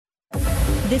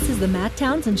This is the Matt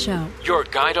Townsend Show. Your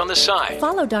guide on the side.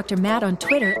 Follow Dr. Matt on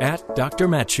Twitter at Dr.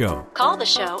 Matt Show. Call the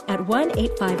show at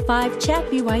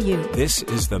 1-855-CHAT-BYU. This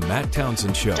is the Matt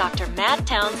Townsend Show. Dr. Matt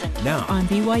Townsend. Now on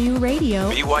BYU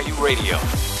Radio. BYU Radio.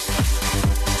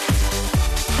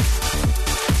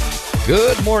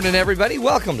 Good morning, everybody.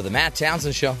 Welcome to the Matt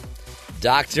Townsend Show.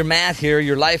 Dr. Matt here,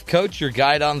 your life coach, your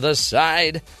guide on the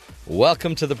side.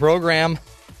 Welcome to the program.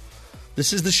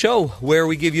 This is the show where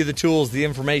we give you the tools, the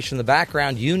information, the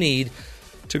background you need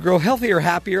to grow healthier,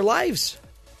 happier lives.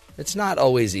 It's not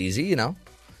always easy, you know.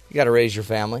 You got to raise your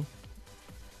family.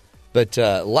 But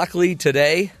luckily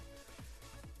today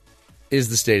is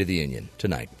the State of the Union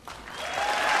tonight.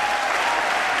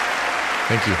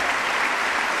 Thank you.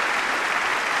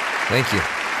 Thank you.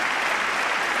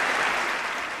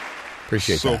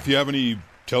 Appreciate that. So if you have any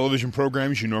television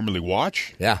programs you normally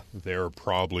watch, yeah, they're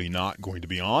probably not going to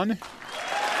be on.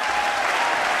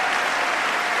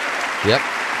 Yep.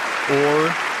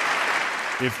 Or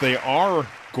if they are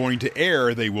going to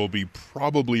air, they will be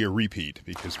probably a repeat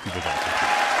because people don't repeat.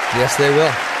 Yes, they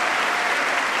will.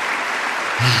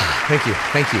 Thank you.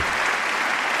 Thank you.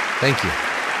 Thank you.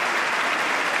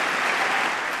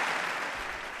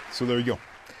 So there you go.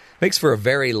 Makes for a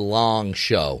very long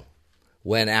show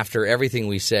when after everything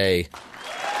we say,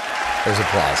 there's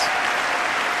applause.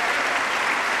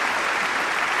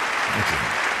 Thank you.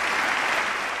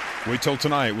 Wait till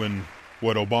tonight when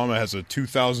Obama has a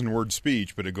 2,000-word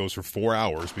speech, but it goes for 4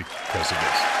 hours because of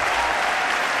this.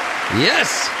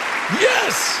 Yes!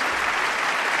 Yes!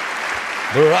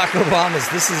 Barack Obama's.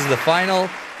 This is the final.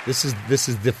 This is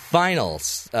the final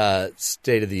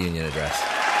State of the Union address.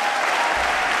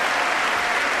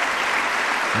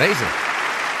 Amazing.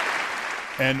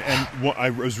 And I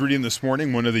was reading this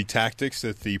morning, one of the tactics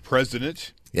that the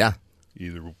president,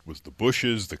 either was the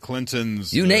Bushes, the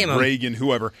Clintons, you name Reagan,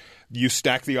 whoever, you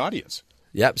stack the audience.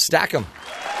 Yep, stack them.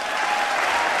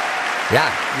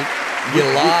 Yeah, you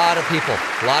get a lot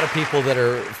of people that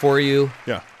are for you.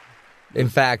 Yeah. In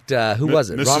fact, who was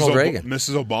it? Ronald Reagan.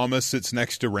 Mrs. Obama sits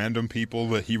next to random people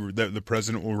that the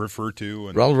president will refer to.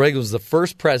 And Ronald Reagan was the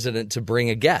first president to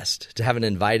bring a guest, to have an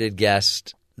invited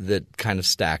guest that kind of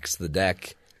stacks the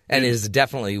deck and is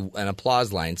definitely an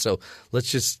applause line. So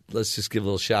let's just give a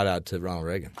little shout out to Ronald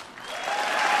Reagan.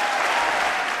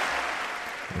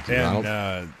 Thank you,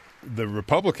 and the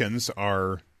Republicans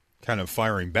are kind of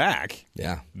firing back.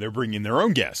 Yeah, they're bringing their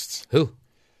own guests. Who?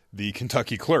 The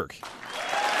Kentucky clerk.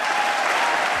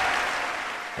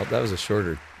 Oh, that was a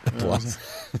shorter applause.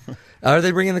 Are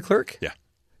they bringing the clerk? Yeah.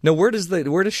 No, where does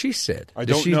she sit? I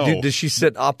don't know. Does she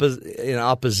sit in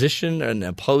opposition and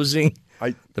opposing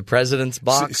the president's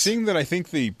box? Seeing that I think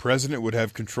the president would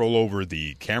have control over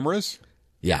the cameras.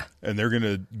 Yeah. And they're going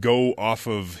to go off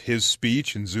of his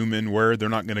speech and zoom in where they're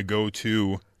not going to go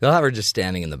to. They'll have her just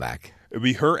standing in the back. It'll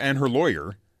be her and her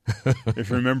lawyer. If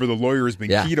you remember, the lawyer has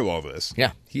been key to all this.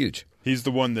 Yeah, huge. He's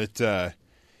the one that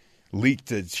leaked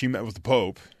that she met with the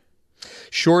Pope.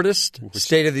 Shortest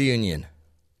State of the Union.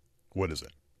 What is it?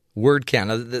 Word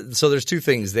count. So there's two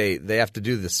things. They have to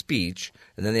do the speech,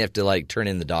 and then they have to turn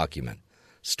in the document.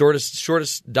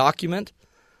 Shortest document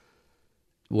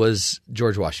was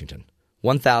George Washington,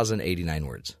 1,089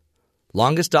 words.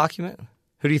 Longest document?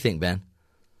 Who do you think, Ben?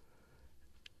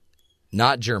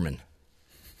 Not German.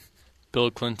 Bill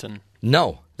Clinton.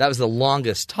 No, that was the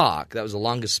longest talk. That was the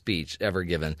longest speech ever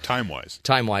given. Time-wise,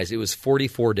 it was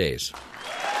 44 days.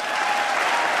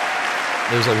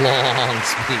 It was a long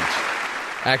speech.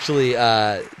 Actually,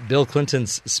 Bill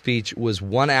Clinton's speech was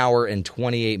 1 hour and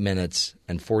 28 minutes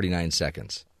and 49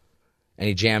 seconds. And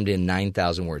he jammed in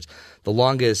 9,000 words. The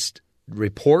longest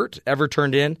report ever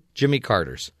turned in, Jimmy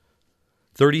Carter's.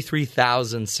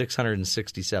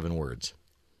 33,667 words.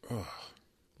 Ugh.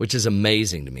 Which is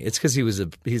amazing to me. It's because he's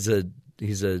a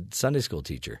Sunday school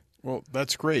teacher. Well,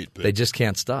 that's great. But they just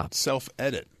can't stop.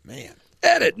 Self-edit, man.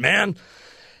 Edit, man.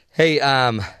 Hey,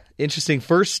 interesting.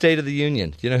 First State of the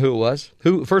Union. Do you know who it was?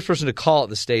 First person to call it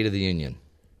the State of the Union?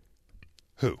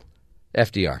 Who?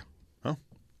 FDR. Oh.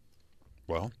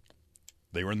 Well,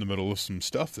 they were in the middle of some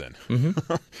stuff then.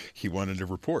 Mm-hmm. He wanted to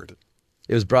report it.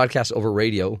 It was broadcast over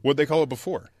radio. What'd they call it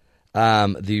before?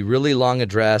 The really long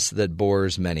address that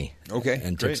bores many. Okay,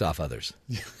 and great. ticks off others.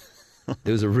 It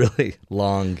was a really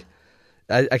long.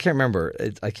 I can't remember.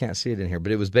 I can't see it in here,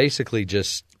 but it was basically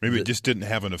just. Maybe it just didn't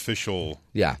have an official.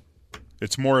 Yeah.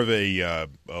 It's more of a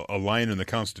line in the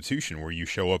Constitution where you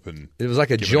show up and. It was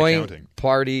like a joint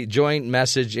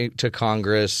message to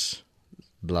Congress,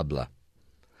 blah blah.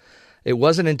 It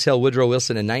wasn't until Woodrow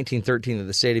Wilson in 1913 that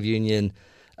the State of Union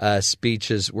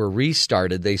speeches were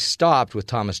restarted. They stopped with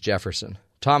Thomas Jefferson.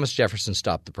 Thomas Jefferson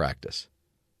stopped the practice.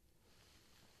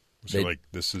 So,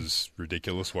 this is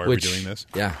ridiculous. Why are we doing this?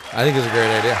 Yeah, I think it's a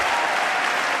great idea.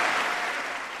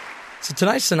 So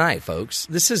tonight's the night, folks.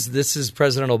 This is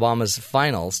President Obama's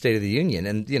final State of the Union,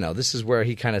 and this is where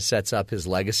he kind of sets up his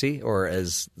legacy, or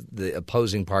as the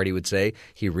opposing party would say,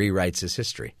 he rewrites his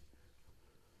history.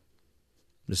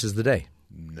 This is the day.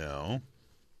 No.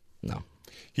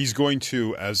 He's going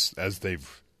to, as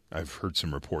I've heard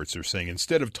some reports, they're saying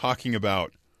instead of talking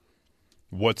about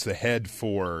what's ahead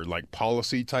for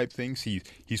policy type things,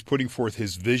 he's putting forth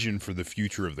his vision for the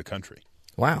future of the country.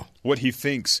 Wow. What he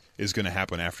thinks is going to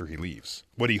happen after he leaves.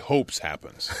 What he hopes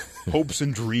happens. Hopes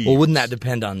and dreams. Well, wouldn't that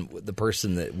depend on the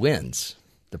person that wins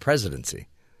the presidency?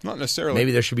 Not necessarily.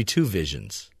 Maybe there should be two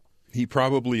visions. He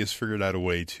probably has figured out a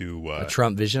way to... a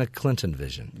Trump vision, a Clinton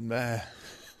vision. Nah.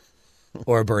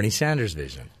 Or a Bernie Sanders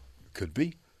vision. Could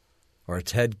be. Or a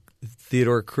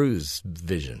Theodore Cruz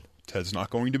vision. Ted's not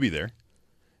going to be there.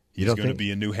 He's going to be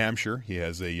in New Hampshire. He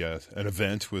has an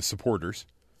event with supporters.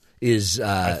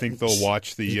 I think they'll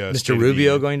watch the Mr.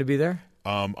 Rubio going to be there?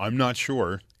 I'm not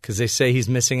sure. Because they say he's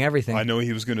missing everything. I know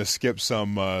he was going to skip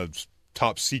some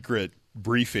top secret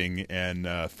briefing and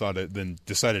then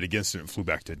decided against it and flew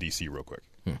back to D.C. real quick.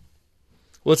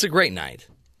 Well, it's a great night.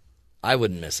 I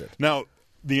wouldn't miss it. Now,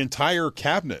 the entire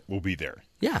cabinet will be there.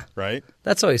 Yeah. Right?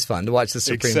 That's always fun to watch the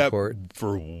Supreme Court.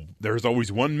 There's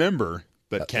always one member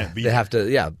that can't be there. They have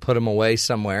to, put him away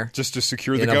somewhere. Just to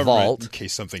secure the government vault. In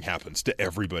case something happens to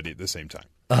everybody at the same time.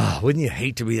 Wouldn't you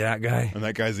hate to be that guy? And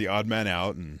that guy's the odd man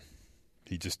out, and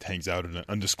he just hangs out in an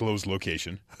undisclosed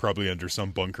location, probably under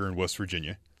some bunker in West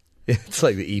Virginia. It's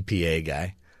like the EPA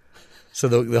guy. So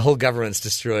the whole government's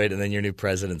destroyed, and then your new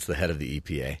president's the head of the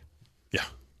EPA. Yeah.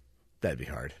 That'd be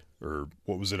hard. Or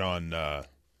what was it on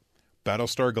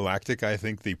Battlestar Galactica? I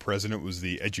think the president was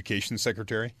the education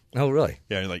secretary. Oh, really?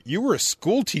 Yeah, you were a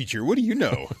school teacher. What do you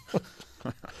know?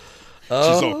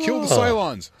 Kill the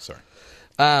Cylons. Sorry.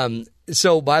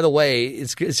 So, by the way,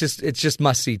 it's just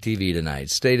must-see TV tonight.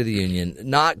 State of the Union.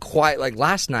 Not quite like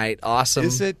last night. Awesome.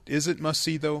 Is it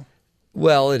must-see, though?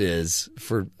 Well, it is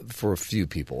for a few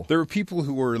people. There are people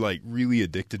who are really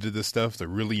addicted to this stuff. They're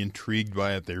really intrigued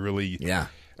by it. They really... Yeah.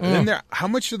 And then how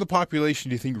much of the population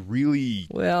do you think really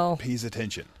pays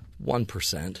attention?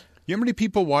 1%. You know how many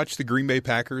people watched the Green Bay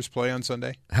Packers play on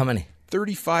Sunday? How many?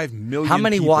 35 million How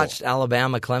many people. watched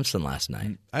Alabama-Clemson last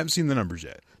night? I haven't seen the numbers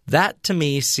yet. That, to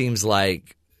me, seems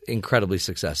like incredibly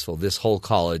successful, this whole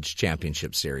college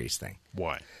championship series thing.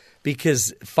 Why?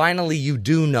 Because finally you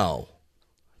do know.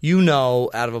 You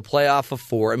know, out of a playoff of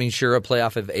 4, sure, a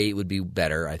playoff of 8 would be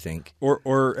better, I think. But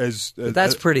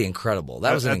that's pretty incredible.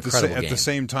 That was an incredible game. At the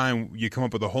same time, you come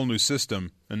up with a whole new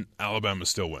system, and Alabama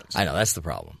still wins. I know, that's the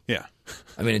problem. Yeah.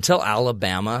 Until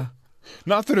Alabama...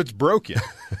 Not that it's broken.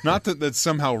 Not that that's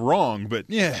somehow wrong, but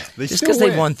they still win. Just because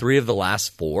they've won 3 of the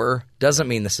last 4 doesn't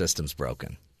mean the system's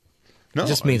broken. No. It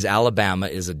just means Alabama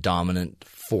is a dominant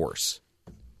force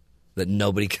that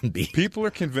nobody can beat. People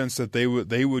are convinced that they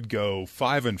would go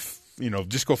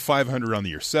 500 on the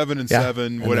year,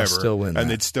 7-7, whatever, and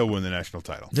they'd still win the national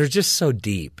title. They're just so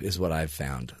deep, is what I've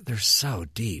found. They're so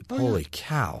deep. Holy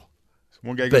cow!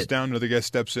 One guy goes down, another guy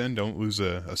steps in. Don't lose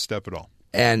a step at all.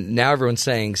 And now everyone's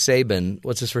saying Saban.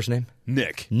 What's his first name?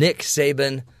 Nick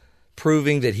Saban,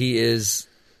 proving that he is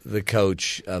the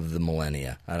coach of the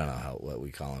millennia. I don't know what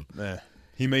we call him.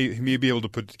 He may be able to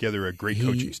put together a great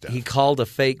coaching staff. He called a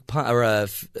fake punt or an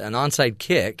onside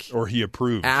kick, or he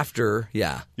approved after.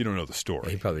 Yeah, you don't know the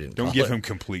story. He probably didn't. Don't give him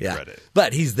complete credit.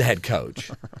 But he's the head coach,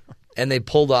 and they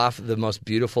pulled off the most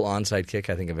beautiful onside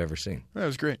kick I think I've ever seen. That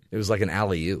was great. It was like an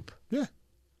alley-oop. Yeah.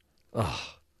 Oh,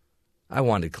 I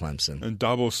wanted Clemson. And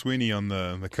Dabo Sweeney on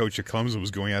the coach of Clemson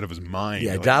was going out of his mind.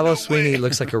 Yeah, Dabo Sweeney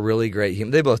looks like a really great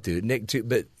human. They both do. Nick too,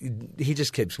 but he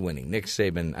just keeps winning. Nick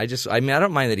Saban. I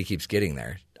don't mind that he keeps getting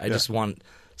there. I just want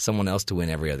someone else to win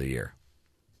every other year.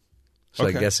 So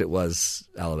I guess it was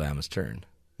Alabama's turn.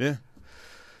 Yeah.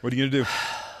 What are you going to do?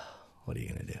 What are you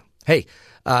going to do? Hey,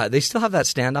 they still have that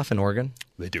standoff in Oregon?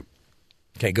 They do.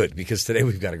 Okay, good, because today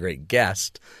we've got a great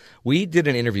guest. We did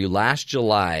an interview last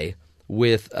July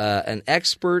with an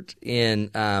expert in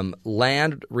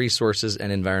land resources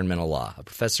and environmental law, a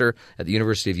professor at the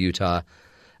University of Utah.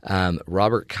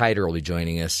 Robert Keiter will be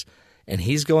joining us, and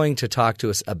he's going to talk to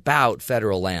us about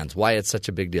federal lands, why it's such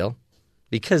a big deal.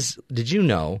 Because did you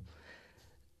know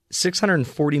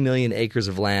 640 million acres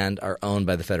of land are owned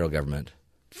by the federal government?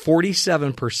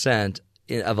 47%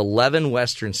 of 11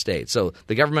 western states. So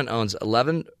the government owns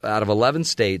 11 out of 11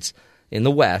 states in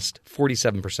the West,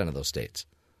 47% of those states.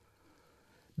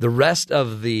 The rest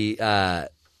of the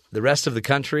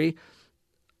country,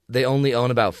 they only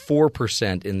own about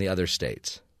 4% in the other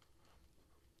states,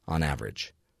 on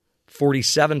average.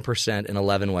 47% in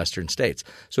 11 western states.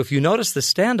 So if you notice, the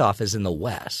standoff is in the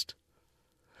West,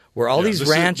 where all these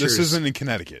ranchers. This isn't in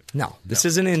Connecticut. No, this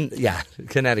isn't in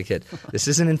Connecticut. This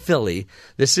isn't in Philly.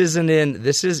 This is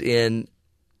in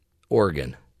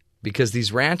Oregon, because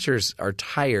these ranchers are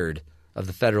tired of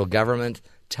the federal government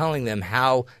telling them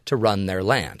how to run their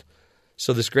land.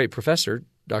 So this great professor,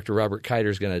 Dr. Robert Keiter,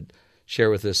 is going to share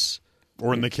with us.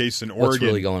 Or in the case in Oregon, what's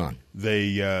really going on.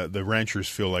 The ranchers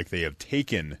feel like they have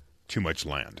taken too much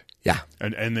land. Yeah.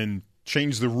 And then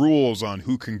change the rules on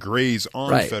who can graze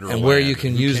on federal land. And where you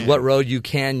can use, what road you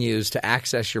can use to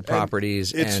access your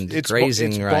properties and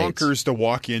grazing rights. It's bonkers to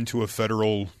walk into a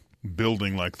federal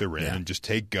building like they're in and just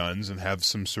take guns and have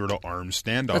some sort of armed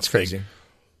standoff. That's crazy. thing.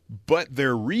 But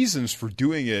their reasons for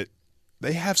doing it,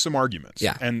 they have some arguments.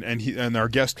 Yeah. And our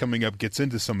guest coming up gets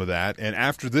into some of that. And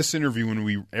after this interview, when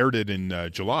we aired it in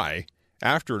July,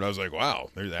 after it, I was like, wow,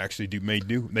 they actually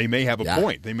they may have a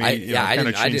point. They may I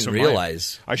didn't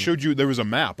realize. I showed you there was a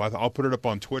map. I'll put it up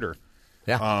on Twitter.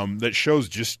 Yeah. That shows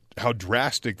just how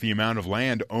drastic the amount of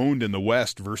land owned in the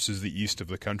West versus the East of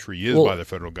the country is by the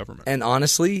federal government. And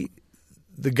honestly,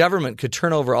 the government could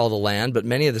turn over all the land, but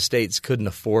many of the states couldn't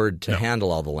afford to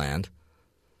handle all the land.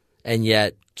 And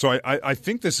yet, so I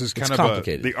think this is kind of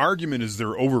complicated. The argument is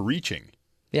they're overreaching.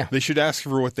 Yeah. They should ask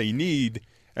for what they need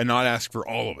and not ask for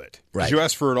all of it. Right. If you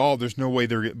ask for it all, there's no way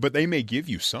but they may give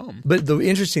you some. But the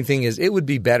interesting thing is, it would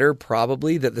be better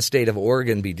probably that the state of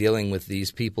Oregon be dealing with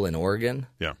these people in Oregon.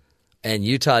 Yeah. And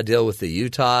Utah deal with the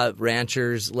Utah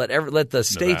ranchers. Let the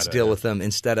states Nevada, deal with them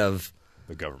instead of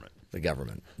the government.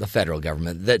 The federal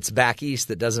government that's back east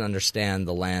that doesn't understand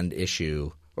the land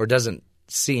issue or doesn't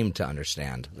seem to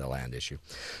understand the land issue.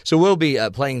 So we'll be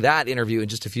playing that interview in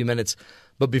just a few minutes.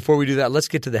 But before we do that, let's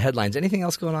get to the headlines. Anything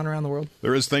else going on around the world?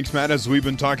 There is. Thanks, Matt. As we've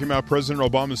been talking about, President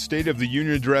Obama's State of the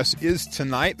Union address is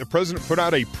tonight. The president put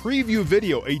out a preview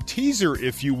video, a teaser,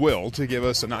 if you will, to give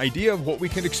us an idea of what we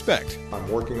can expect. I'm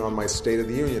working on my State of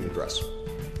the Union address.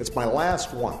 It's my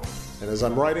last one. And as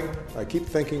I'm writing, I keep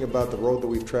thinking about the road that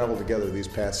we've traveled together these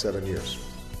past 7 years.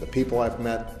 The people I've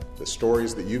met, the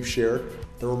stories that you've shared,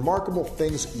 the remarkable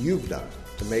things you've done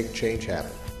to make change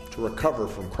happen, to recover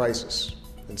from crisis,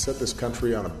 and set this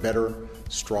country on a better,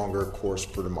 stronger course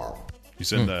for tomorrow.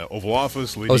 He's in the Oval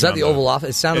Office. Oh, is that the Oval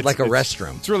Office? It sounded like a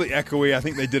restroom. It's really echoey. I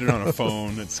think they did it on a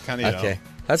phone. It's kind of okay.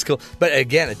 That's cool. But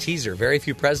again, a teaser. Very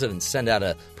few presidents send out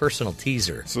a personal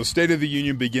teaser. So State of the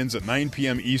Union begins at 9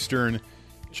 p.m. Eastern.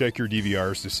 Check your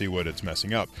DVRs to see what it's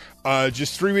messing up.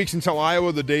 Just 3 weeks until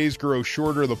Iowa, the days grow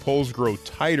shorter, the polls grow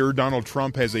tighter. Donald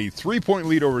Trump has a 3-point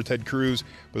lead over Ted Cruz,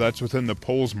 but that's within the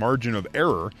polls' margin of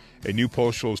error. A new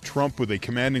poll shows Trump with a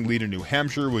commanding lead in New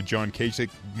Hampshire, with John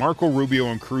Kasich, Marco Rubio,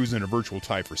 and Cruz in a virtual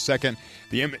tie for second.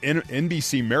 The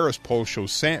NBC Marist poll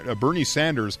shows Bernie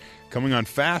Sanders coming on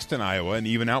fast in Iowa and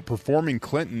even outperforming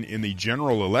Clinton in the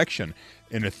general election.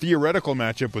 In a theoretical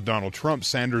matchup with Donald Trump,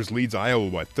 Sanders leads Iowa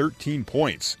by 13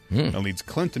 points and leads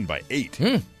Clinton by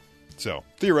 8. So,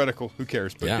 theoretical, who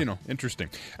cares? But, interesting.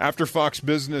 After Fox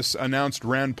Business announced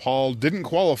Rand Paul didn't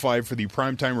qualify for the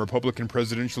primetime Republican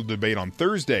presidential debate on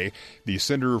Thursday, the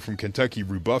senator from Kentucky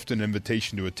rebuffed an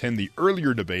invitation to attend the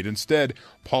earlier debate. Instead,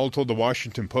 Paul told the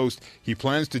Washington Post he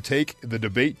plans to take the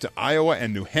debate to Iowa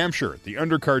and New Hampshire. The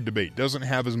undercard debate doesn't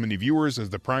have as many viewers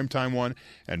as the primetime one,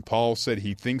 and Paul said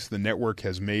he thinks the network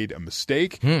has made a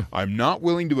mistake. I'm not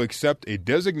willing to accept a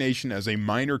designation as a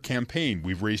minor campaign.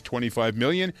 We've raised $25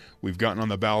 million. We've gotten on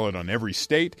the ballot on every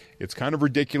state. It's kind of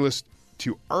ridiculous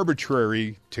to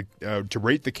arbitrary to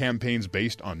rate the campaigns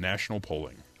based on national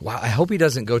polling. Wow, I hope he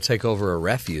doesn't go take over a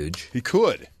refuge. He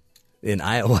could. In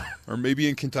Iowa. Or maybe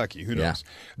in Kentucky. Who knows?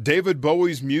 Yeah. David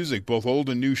Bowie's music, both old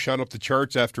and new, shot up the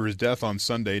charts after his death on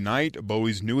Sunday night.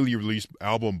 Bowie's newly released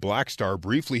album Black Star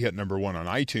briefly hit number 1 on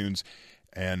iTunes.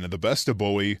 And The Best of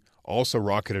Bowie also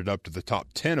rocketed up to the top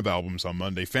 10 of albums on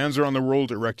Monday. Fans around the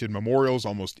world erected memorials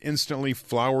almost instantly.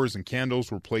 Flowers and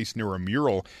candles were placed near a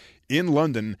mural in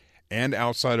London and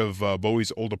outside of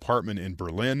Bowie's old apartment in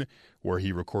Berlin, where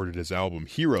he recorded his album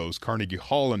Heroes. Carnegie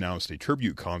Hall announced a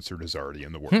tribute concert is already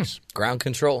in the works. Ground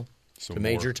control to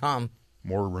Major Tom.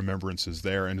 More remembrances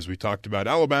there. And as we talked about,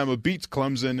 Alabama beats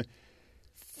Clemson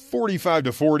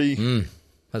 45-40.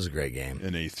 That was a great game.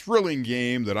 In a thrilling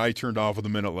game that I turned off with a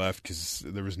minute left because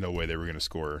there was no way they were going to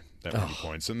score that many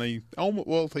points. And they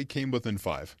came within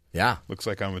 5. Yeah. Looks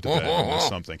like I went to bed and missed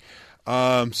something.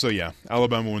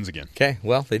 Alabama wins again. Okay,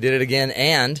 well, they did it again.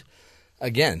 And,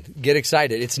 again, get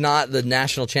excited. It's not the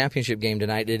national championship game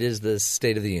tonight. It is the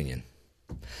State of the Union.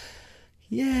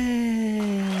 Yay.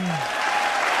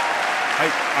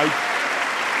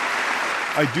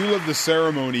 I do love the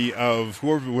ceremony of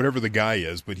whatever the guy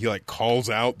is, but he like calls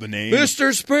out the name.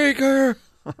 Mr. Speaker.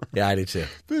 Yeah, I do too.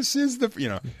 This is the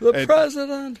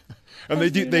president. And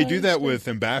they do that with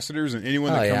ambassadors and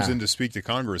anyone that comes yeah. in to speak to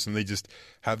Congress, and they just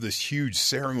have this huge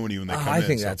ceremony when they come in. I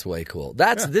think that's way cool.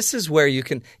 This is where you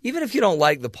can, even if you don't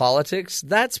like the politics,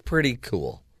 that's pretty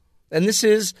cool. And this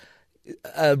is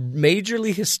a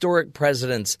majorly historic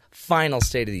president's final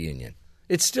State of the Union.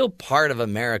 It's still part of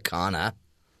Americana.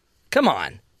 Come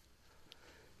on.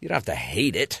 You don't have to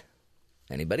hate it.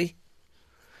 Anybody?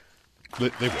 They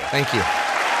will. Thank you.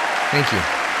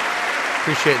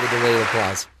 Appreciate the delayed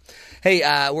applause. Hey,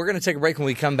 we're going to take a break. When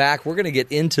we come back, we're going to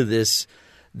get into this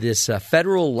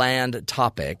federal land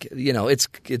topic. You know, it's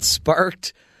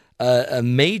sparked a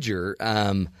major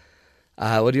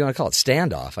what do you want to call it?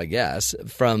 Standoff, I guess,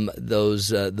 from those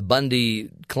the Bundy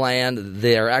clan.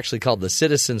 They are actually called the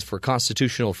Citizens for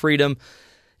Constitutional Freedom,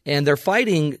 and they're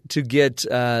fighting to get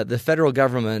the federal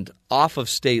government off of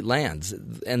state lands,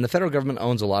 and the federal government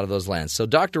owns a lot of those lands. So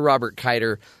Dr. Robert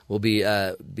Keiter will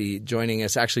be joining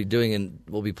us,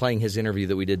 we'll be playing his interview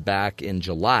that we did back in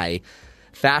July.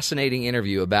 Fascinating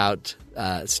interview about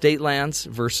state lands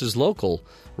versus local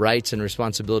rights and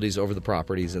responsibilities over the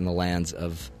properties and the lands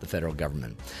of the federal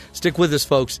government. Stick with us,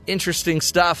 folks. Interesting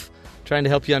stuff, trying to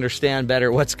help you understand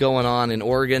better what's going on in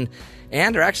Oregon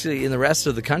and or actually in the rest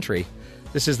of the country.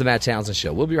 This is the Matt Townsend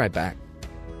Show. We'll be right back.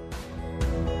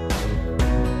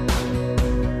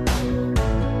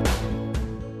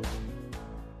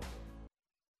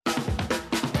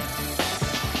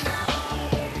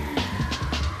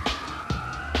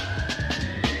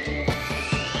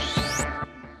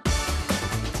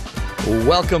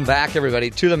 Welcome back, everybody,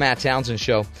 to the Matt Townsend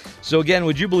Show. So again,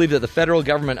 would you believe that the federal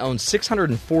government owns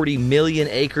 640 million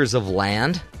acres of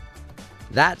land?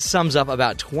 That sums up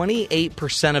about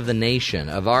 28% of the nation,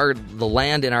 of the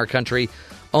land in our country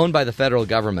owned by the federal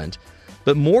government.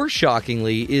 But more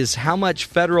shockingly is how much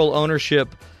federal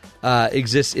ownership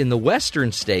exists in the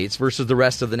western states versus the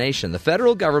rest of the nation. The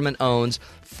federal government owns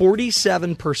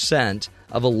 47%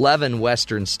 of 11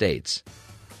 western states,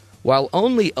 while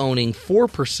only owning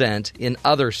 4% in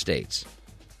other states.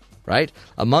 Right?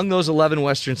 Among those 11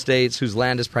 western states whose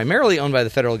land is primarily owned by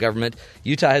the federal government,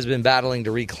 Utah has been battling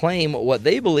to reclaim what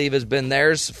they believe has been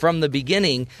theirs from the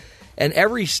beginning. And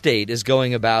every state is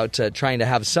going about trying to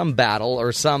have some battle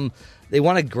or they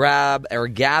want to grab or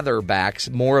gather back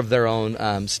more of their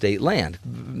own state land,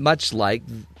 much like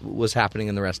was happening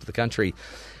in the rest of the country,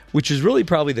 which is really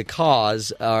probably the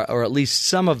cause, or at least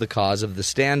some of the cause, of the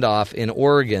standoff in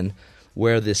Oregon,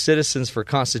 where the Citizens for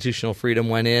Constitutional Freedom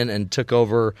went in and took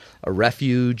over a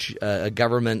refuge, a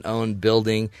government-owned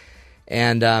building.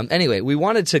 And anyway, we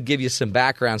wanted to give you some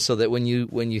background so that when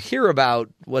you hear about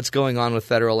what's going on with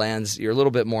federal lands, you're a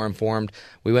little bit more informed.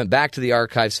 We went back to the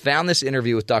archives, found this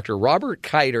interview with Dr. Robert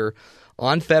Keiter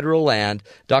on federal land.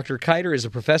 Dr. Keiter is a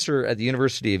professor at the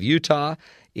University of Utah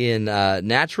in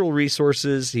natural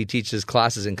resources. He teaches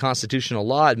classes in constitutional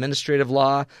law, administrative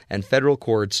law, and federal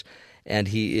courts. And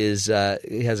he has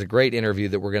a great interview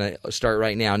that we're going to start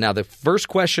right now. Now, the first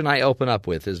question I open up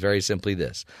with is very simply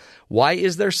this. Why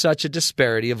is there such a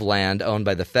disparity of land owned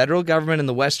by the federal government in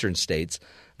the western states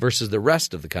versus the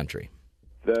rest of the country?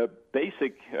 The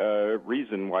basic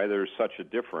reason why there's such a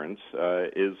difference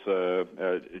is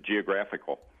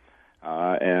geographical.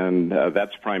 And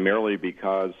that's primarily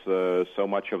because so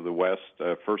much of the West,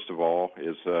 first of all,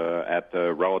 is at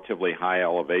a relatively high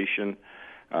elevation,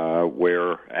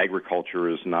 where agriculture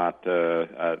is not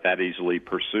that easily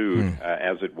pursued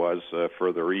as it was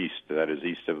further east, that is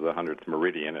east of the 100th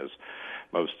meridian, as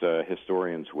most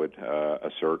historians would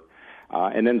assert.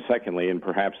 And then secondly, and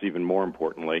perhaps even more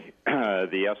importantly,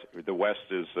 the West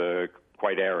is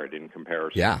quite arid in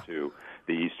comparison to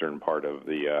the eastern part of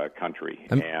the country.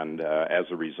 And as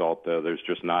a result, there's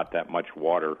just not that much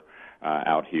water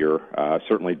out here,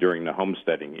 certainly during the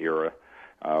homesteading era,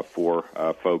 for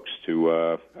folks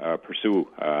to pursue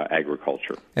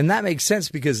agriculture. And that makes sense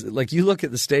because, like, you look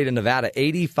at the state of Nevada,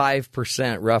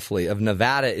 85% roughly of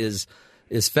Nevada is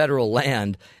federal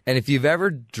land. And if you've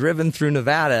ever driven through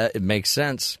Nevada, it makes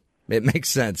sense. It makes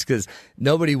sense because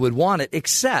nobody would want it,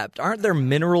 except aren't there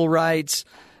mineral rights?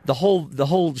 The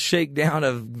whole shakedown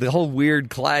of the whole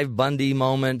weird Clive Bundy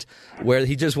moment where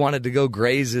he just wanted to go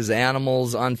graze his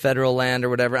animals on federal land or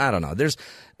whatever. I don't know. There's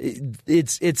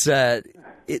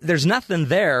nothing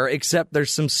there except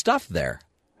there's some stuff there.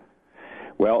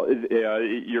 Well,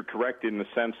 you're correct in the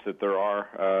sense that there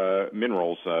are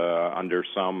minerals under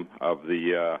some of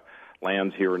the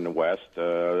lands here in the West,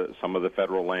 some of the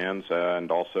federal lands,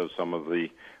 and also some of the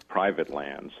private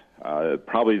lands.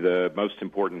 Probably the most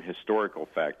important historical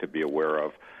fact to be aware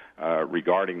of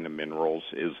regarding the minerals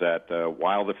is that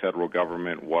while the federal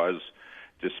government was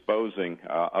disposing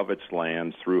of its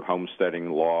lands through homesteading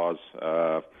laws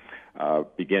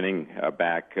beginning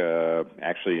back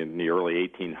actually in the early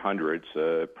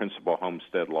 1800s, principal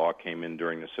homestead law came in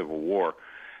during the Civil War,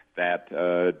 that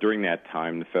during that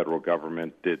time the federal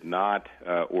government did not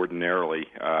ordinarily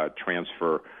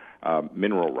transfer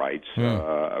mineral rights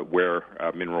where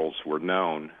minerals were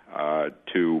known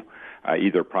to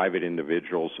either private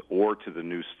individuals or to the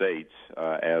new states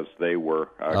as they were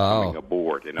coming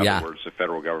aboard. In other words, the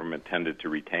federal government tended to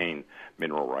retain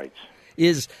mineral rights.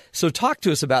 So talk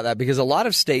to us about that, because a lot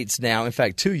of states now, in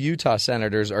fact, 2 Utah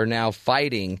senators are now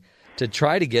fighting to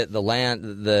try to get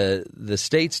the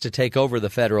states to take over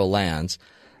the federal lands.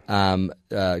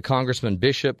 Congressman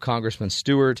Bishop, Congressman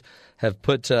Stewart have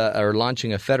are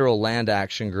launching a federal land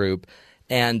action group,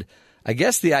 and I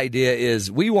guess the idea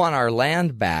is we want our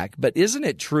land back. But isn't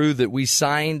it true that we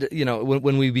signed,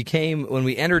 when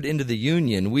we entered into the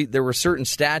Union, there were certain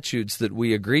statutes that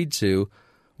we agreed to,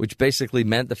 which basically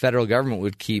meant the federal government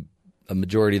would keep a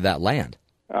majority of that land?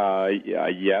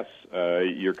 Yes,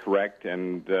 you're correct.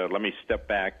 And let me step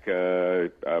back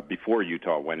before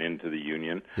Utah went into the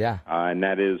Union. Yeah. And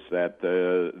that is that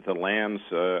the lands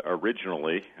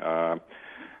originally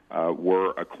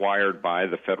were acquired by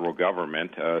the federal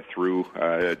government through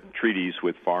treaties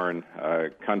with foreign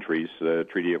countries, the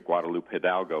Treaty of Guadalupe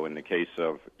Hidalgo in the case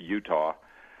of Utah.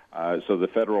 So the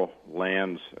federal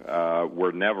lands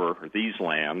were never, these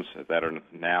lands that are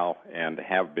now and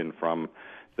have been from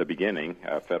the beginning,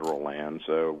 federal lands,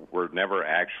 were never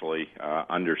actually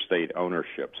under state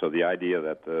ownership. So the idea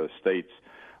that the states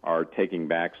are taking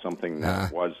back something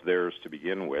that was theirs to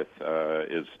begin with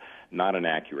is not an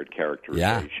accurate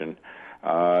characterization.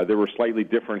 Yeah. There were slightly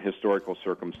different historical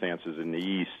circumstances in the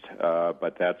East,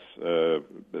 but that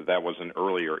was an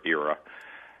earlier era.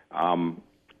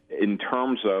 In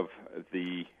terms of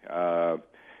the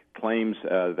claims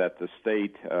that the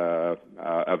state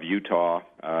of Utah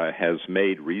has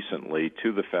made recently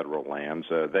to the federal lands,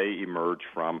 they emerge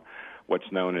from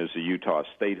what's known as the Utah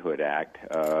Statehood Act,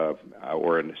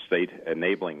 or a State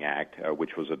Enabling Act,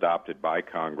 which was adopted by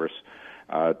Congress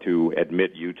to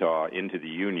admit Utah into the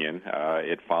Union.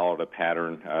 It followed a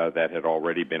pattern that had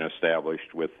already been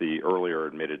established with the earlier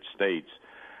admitted states,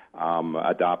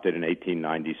 adopted in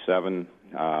 1897,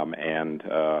 and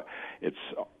it's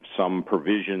some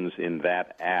provisions in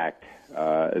that act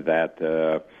that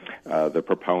the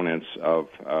proponents of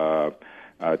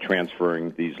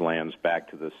transferring these lands back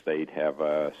to the state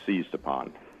have seized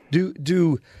upon.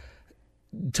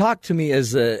 Talk to me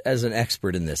as an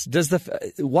expert in this.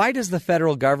 Why does the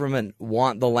federal government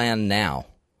want the land now?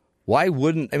 Why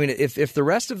wouldn't, if the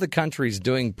rest of the country's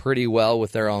doing pretty well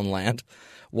with their own land,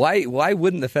 why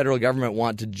wouldn't the federal government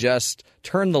want to just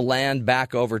turn the land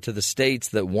back over to the states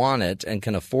that want it and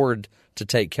can afford to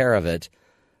take care of it?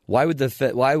 Why would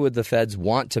the feds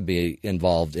want to be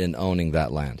involved in owning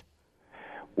that land?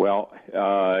 Well,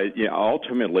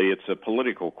 ultimately it's a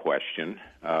political question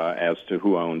as to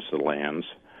who owns the lands.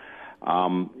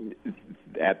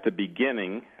 At the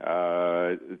beginning,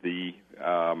 the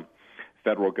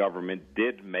federal government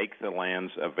did make the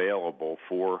lands available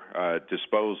for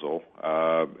disposal,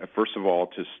 first of all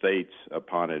to states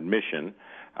upon admission,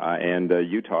 and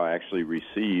Utah actually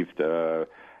received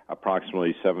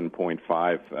approximately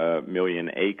 7.5 million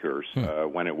acres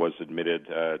when it was admitted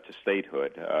to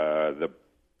statehood. The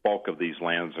bulk of these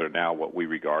lands are now what we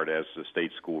regard as the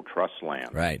state school trust land.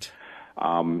 Right.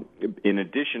 In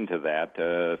addition to that,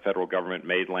 the federal government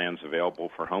made lands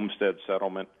available for homestead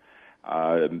settlement.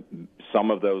 Some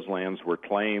of those lands were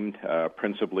claimed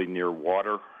principally near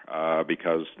water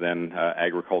because then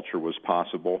agriculture was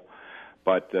possible.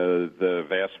 But the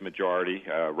vast majority,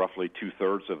 roughly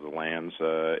two-thirds of the lands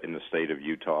in the state of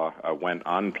Utah went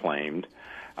unclaimed.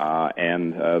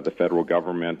 And the federal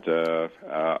government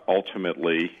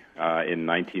ultimately, in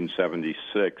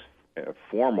 1976,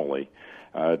 formally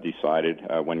decided,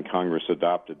 when Congress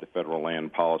adopted the Federal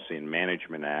Land Policy and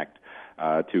Management Act,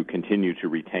 to continue to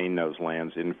retain those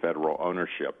lands in federal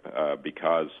ownership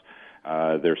because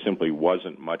there simply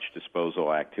wasn't much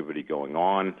disposal activity going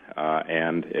on,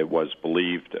 and it was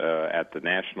believed at the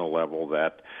national level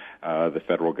that the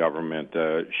federal government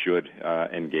should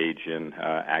engage in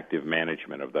active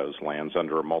management of those lands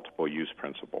under a multiple-use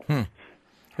principle.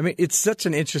 It's such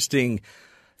an interesting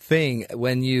thing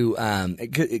when you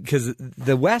because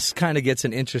the West kind of gets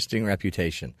an interesting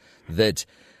reputation that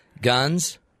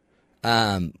guns,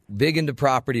 big into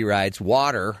property rights,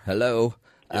 water, hello,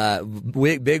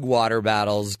 big water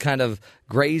battles, kind of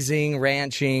grazing,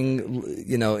 ranching,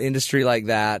 industry like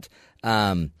that.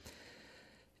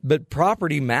 But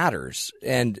property matters,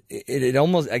 and it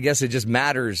almost, I guess it just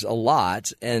matters a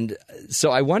lot. And so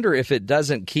I wonder if it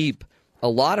doesn't keep a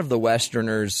lot of the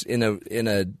Westerners in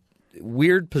a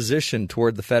weird position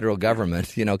toward the federal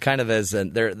government, kind of as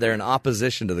they're in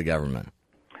opposition to the government.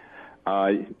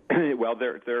 Well,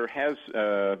 there has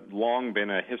long been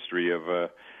a history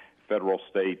of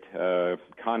federal-state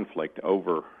conflict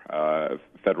over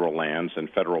federal lands and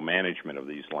federal management of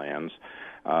these lands.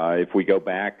 If we go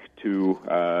back to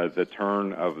the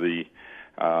turn of the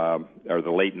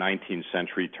late 19th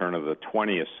century, turn of the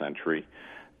 20th century,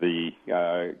 the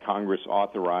Congress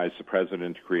authorized the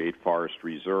president to create forest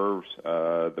reserves.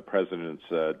 The presidents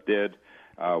did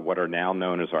what are now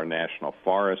known as our national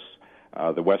forests.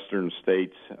 The western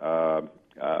states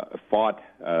fought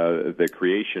the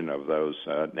creation of those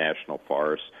national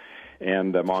forests,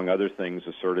 and among other things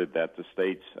asserted that the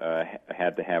states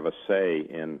had to have a say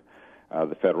in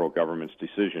the federal government's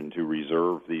decision to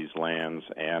reserve these lands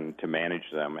and to manage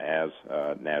them as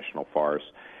national forests.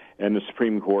 And the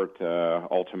Supreme Court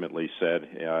ultimately said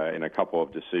in a couple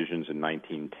of decisions in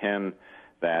 1910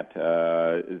 that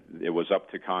it was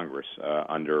up to Congress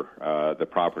under the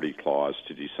Property Clause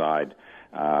to decide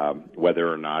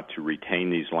whether or not to retain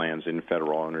these lands in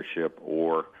federal ownership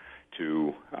or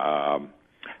to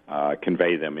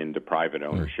convey them into private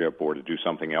ownership or to do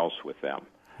something else with them.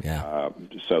 Yeah.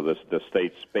 So the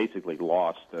states basically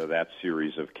lost that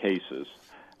series of cases,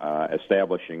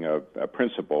 establishing a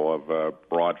principle of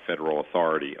broad federal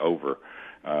authority over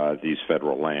these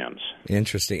federal lands.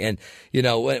 Interesting. And,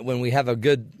 when we have a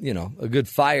good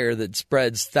fire that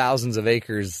spreads thousands of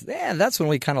acres, that's when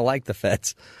we kind of like the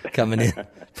feds coming in,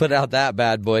 put out that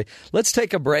bad boy. Let's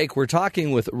take a break. We're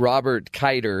talking with Robert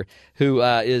Keiter, who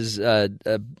is a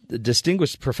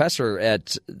distinguished professor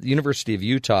at the University of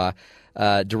Utah,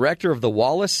 director of the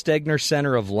Wallace Stegner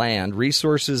Center of Land,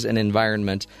 Resources, and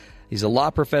Environment. He's a law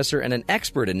professor and an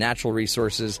expert in natural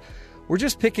resources. We're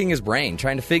just picking his brain,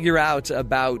 trying to figure out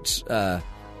about,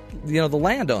 the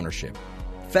land ownership.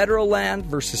 Federal land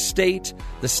versus state.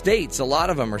 The states, a lot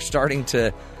of them are starting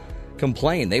to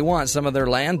complain. They want some of their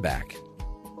land back.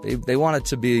 They want it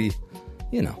to be,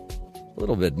 a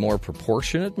little bit more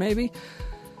proportionate maybe.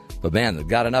 But, man, they've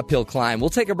got an uphill climb. We'll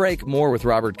take a break. More with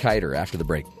Robert Keiter after the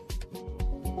break.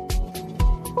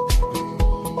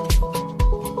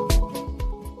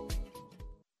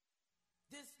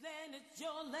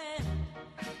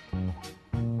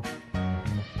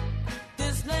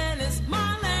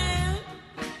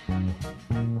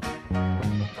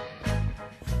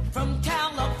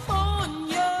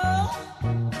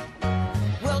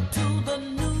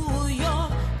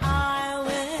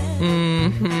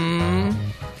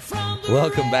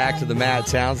 Welcome back to the Matt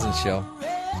Townsend Show.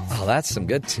 Oh, that's some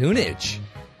good tunage.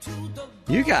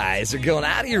 You guys are going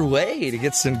out of your way to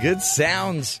get some good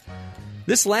sounds.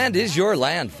 This land is your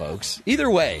land, folks. Either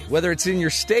way, whether it's in your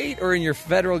state or in your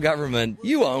federal government,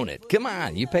 you own it. Come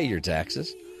on, you pay your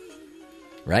taxes.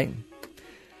 Right?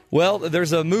 Well,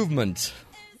 there's a movement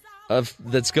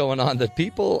that's going on that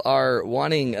people are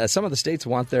wanting, some of the states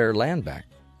want their land back.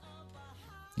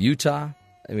 Utah,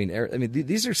 I mean,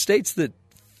 these are states that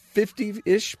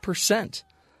 50-ish%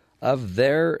 of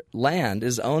their land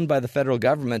is owned by the federal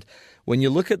government. When you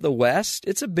look at the West,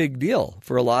 it's a big deal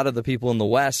for a lot of the people in the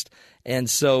West. And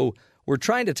so we're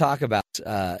trying to talk about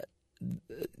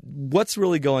what's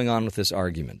really going on with this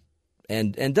argument.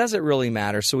 And does it really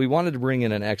matter? So we wanted to bring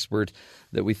in an expert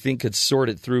that we think could sort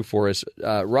it through for us.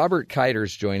 Robert Keiter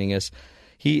is joining us.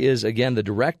 He is, again, the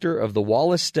director of the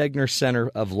Wallace Stegner Center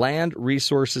of Land,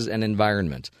 Resources, and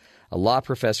Environment, a law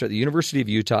professor at the University of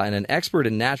Utah and an expert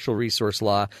in natural resource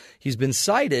law. He's been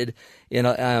cited in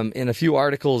a few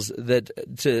articles that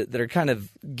are kind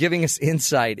of giving us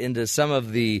insight into some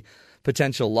of the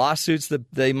potential lawsuits that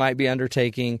they might be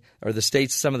undertaking, or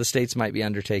some of the states might be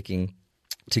undertaking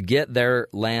to get their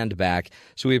land back.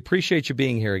 So we appreciate you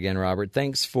being here again, Robert.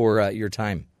 Thanks for your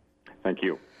time. Thank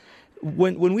you.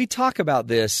 When we talk about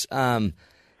this, there's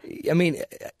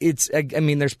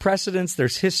precedents,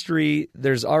 there's history,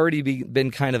 there's already been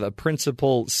kind of a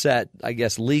principle set, I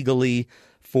guess, legally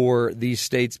for these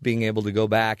states being able to go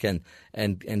back and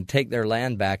take their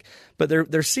land back. But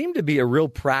there seemed to be a real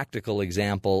practical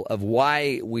example of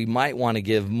why we might want to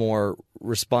give more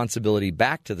responsibility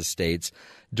back to the states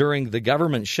during the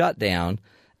government shutdown.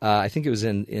 I think it was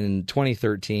in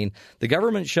 2013. The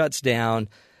government shuts down.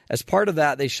 As part of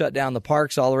that, they shut down the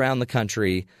parks all around the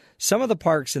country. Some of the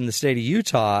parks in the state of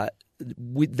Utah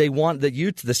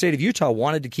the state of Utah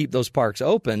wanted to keep those parks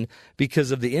open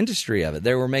because of the industry of it.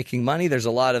 They were making money. There's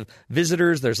a lot of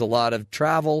visitors. There's a lot of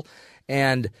travel.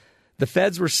 And the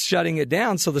feds were shutting it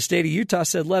down. So the state of Utah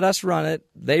said, let us run it.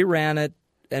 They ran it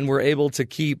and were able to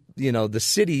keep, the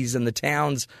cities and the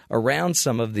towns around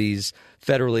some of these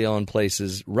federally owned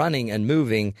places running and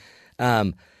moving.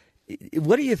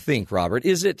 What do you think, Robert?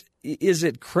 Is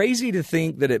it crazy to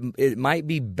think that it might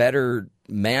be better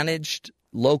managed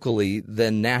locally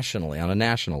than nationally, on a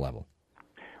national level?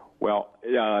 Well,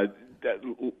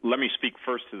 let me speak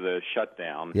first to the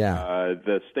shutdown. Yeah.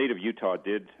 The state of Utah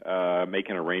did make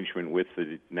an arrangement with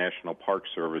the National Park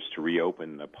Service to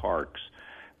reopen the parks,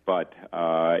 but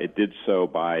it did so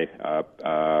by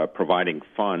providing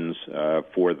funds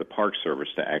for the Park Service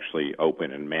to actually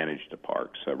open and manage the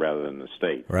parks rather than the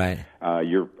state. Right.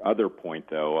 Your other point,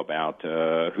 though, about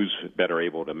who's better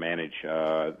able to manage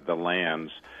the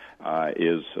lands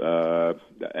is a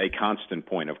constant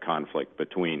point of conflict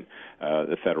between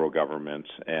the federal government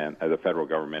and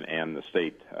the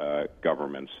state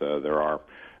governments. There are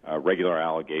regular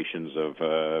allegations of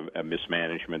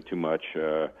mismanagement, too much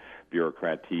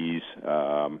bureaucraties,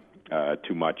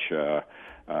 too much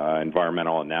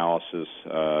environmental analysis,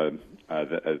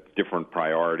 different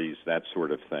priorities, that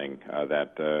sort of thing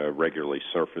that regularly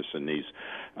surface in these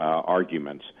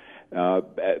arguments.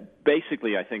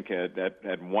 Basically, I think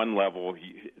at one level,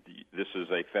 this is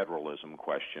a federalism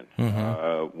question.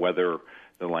 Whether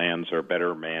the lands are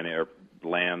better managed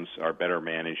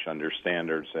under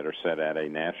standards that are set at a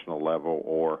national level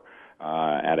or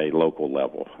at a local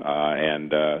level,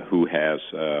 and who has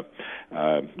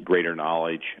greater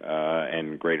knowledge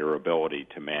and greater ability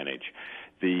to manage.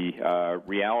 The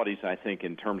realities, I think,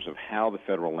 in terms of how the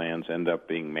federal lands end up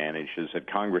being managed is that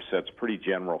Congress sets pretty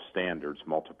general standards,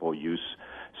 multiple use,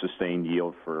 sustained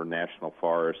yield for national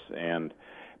forests and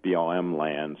BLM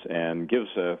lands, and gives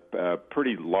a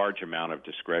pretty large amount of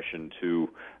discretion to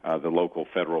the local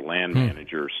federal land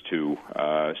managers to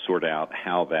sort out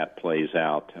how that plays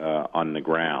out on the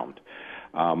ground.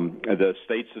 The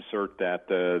states assert that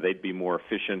they'd be more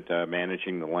efficient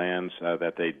managing the lands,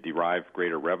 that they derive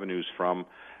greater revenues from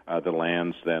the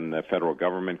lands than the federal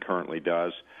government currently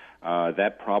does.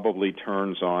 That probably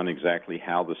turns on exactly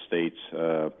how the states,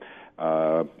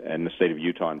 and the state of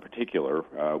Utah in particular,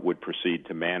 would proceed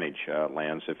to manage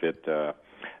lands if it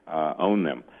owned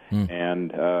them.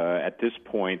 And at this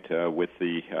point, with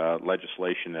the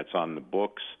legislation that's on the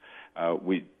books,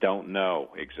 we don't know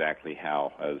exactly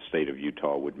how the state of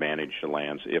Utah would manage the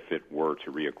lands if it were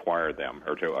to reacquire them,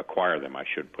 or to acquire them, I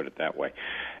should put it that way.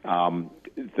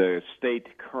 The state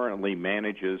currently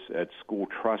manages its school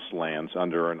trust lands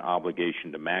under an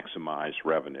obligation to maximize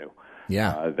revenue.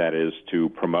 Yeah. That is to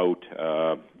promote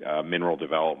mineral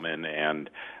development and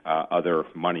other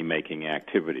money-making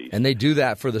activities. And they do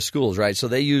that for the schools, right? So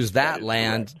they use that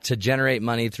land correct. To generate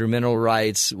money through mineral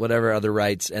rights, whatever other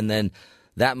rights, and then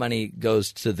that money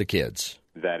goes to the kids.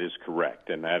 That is correct,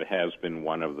 and that has been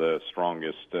one of the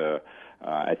strongest,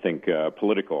 I think,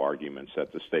 political arguments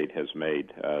that the state has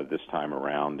made this time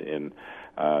around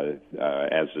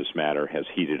as this matter has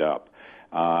heated up.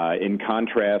 In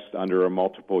contrast, under a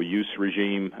multiple-use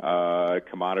regime,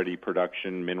 commodity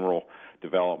production, mineral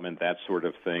development, that sort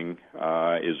of thing,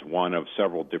 is one of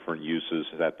several different uses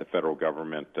that the federal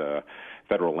government,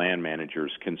 federal land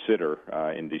managers consider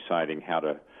in deciding how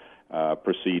to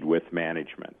proceed with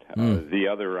management. The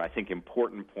other, I think,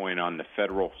 important point on the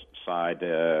federal side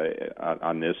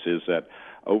on this is that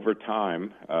over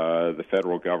time, the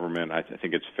federal government, I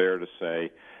think it's fair to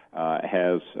say,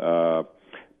 has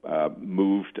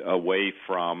moved away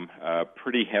from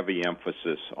pretty heavy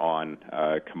emphasis on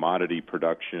commodity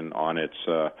production on its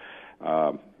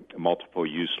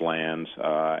multiple-use lands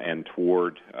and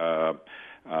toward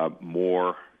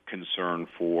more concern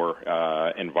for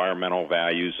environmental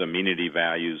values, amenity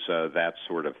values, that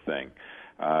sort of thing.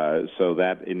 So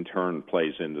that, in turn,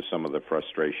 plays into some of the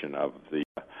frustration of the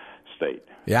state.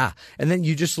 Yeah. And then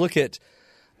you just look at,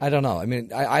 I don't know, I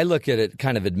mean, I look at it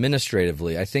kind of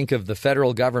administratively. I think of the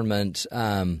federal government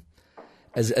as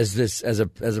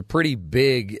a pretty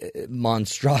big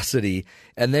monstrosity.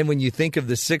 And then when you think of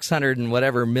the 600 and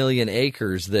whatever million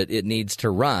acres that it needs to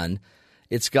run,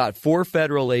 it's got 4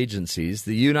 federal agencies.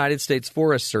 The United States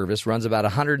Forest Service runs about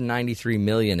 193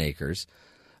 million acres,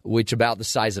 which about the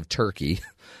size of Turkey.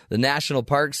 The National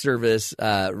Park Service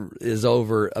is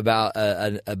over about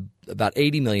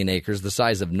 80 million acres, the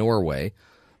size of Norway.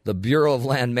 The Bureau of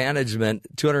Land Management,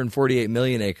 248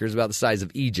 million acres, about the size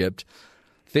of Egypt.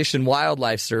 Fish and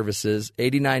Wildlife Services,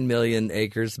 89 million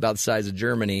acres, about the size of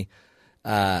Germany.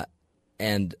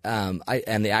 and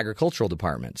the agricultural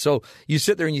department. So you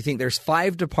sit there and you think there's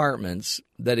 5 departments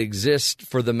that exist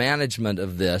for the management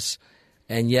of this,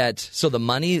 and yet so the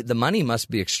money must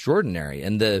be extraordinary,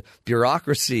 and the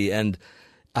bureaucracy, and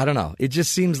I don't know. It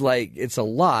just seems like it's a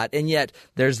lot, and yet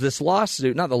there's this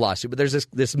lawsuit, not the lawsuit, but there's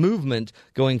this movement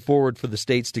going forward for the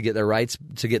states to get their rights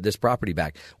to get this property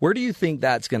back. Where do you think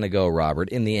that's going to go, Robert,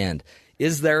 in the end?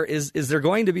 Is there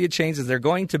going to be a change? Is there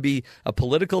going to be a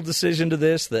political decision to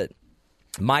this that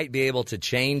might be able to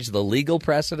change the legal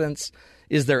precedents?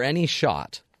 Is there any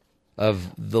shot of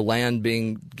the land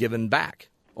being given back,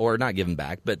 or not given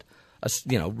back, but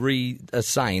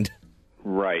reassigned?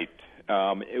 Right.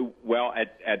 Well,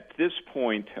 at this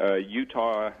point,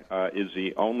 Utah is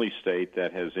the only state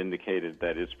that has indicated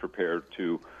that it's prepared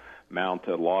to mount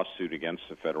a lawsuit against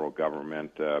the federal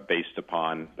government based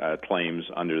upon claims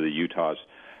under the Utah's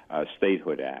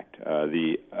Statehood Act.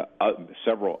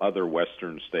 Several other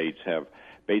western states have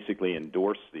basically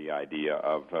endorsed the idea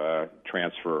of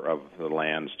transfer of the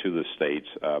lands to the states,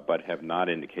 but have not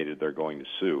indicated they're going to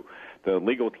sue. The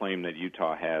legal claim that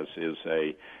Utah has is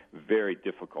a very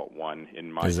difficult one,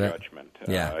 in my judgment,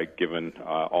 given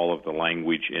all of the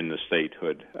language in the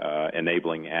Statehood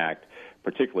Enabling Act,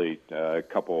 particularly a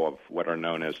couple of what are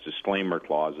known as disclaimer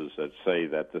clauses that say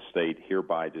that the state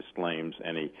hereby disclaims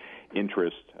any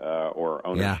interest or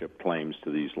ownership claims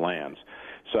to these lands.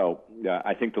 So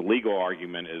I think the legal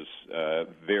argument is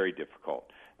very difficult.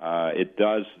 It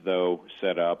does, though,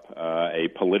 set up a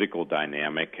political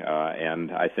dynamic,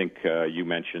 and I think you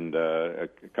mentioned a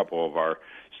couple of our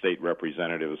state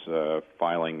representatives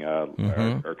filing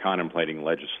or contemplating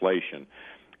legislation.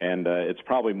 And it's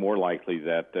probably more likely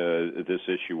that this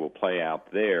issue will play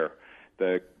out there.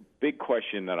 The big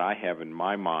question that I have in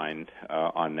my mind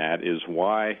on that is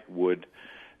why would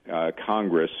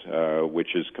Congress,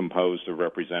 which is composed of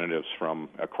representatives from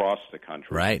across the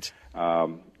country,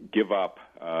 give up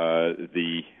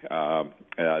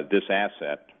this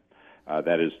asset,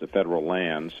 that is the federal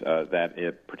lands, that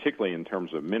it, particularly in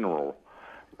terms of mineral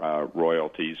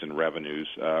royalties and revenues,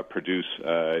 produce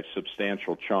a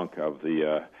substantial chunk of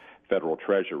the federal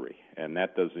treasury, and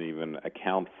that doesn't even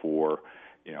account for,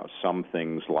 some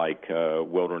things like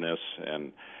wilderness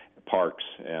and parks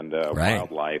and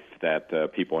wildlife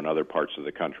that people in other parts of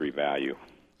the country value.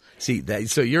 See,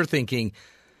 so you're thinking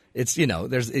it's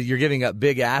you're giving up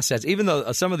big assets, even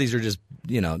though some of these are just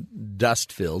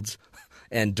dust fields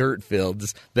and dirt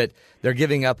fields, but they're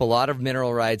giving up a lot of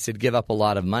mineral rights. They'd give up a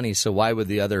lot of money. So why would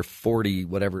the other 40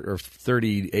 whatever or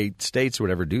 38 states or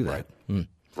whatever do that?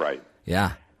 Right.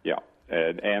 Yeah. Yeah.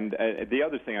 And the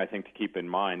other thing I think to keep in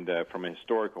mind from a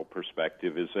historical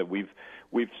perspective is that we've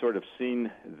sort of seen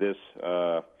this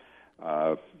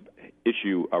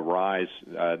issue arise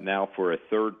now for a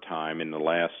third time in the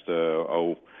last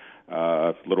little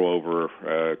over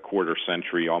a quarter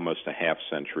century, almost a half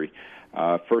century.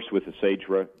 First with the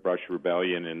Sagebrush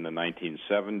Rebellion in the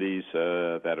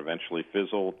 1970s that eventually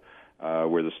fizzled,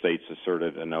 where the states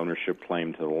asserted an ownership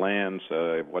claim to the lands,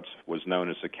 what was known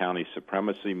as the county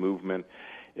supremacy movement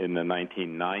in the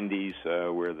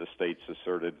 1990s, where the states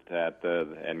asserted that,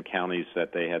 and counties,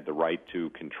 that they had the right to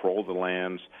control the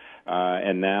lands,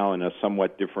 and now in a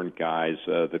somewhat different guise,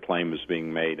 the claim is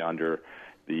being made under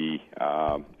the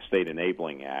state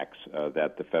enabling acts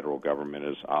that the federal government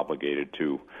is obligated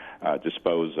to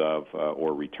dispose of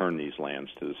or return these lands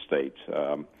to the states.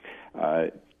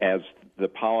 As the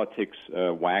politics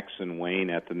wax and wane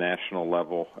at the national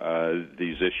level,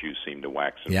 these issues seem to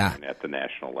wax and wane at the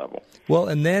national level. Well,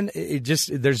 and then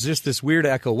there's just this weird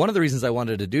echo. One of the reasons I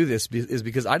wanted to do this is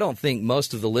because I don't think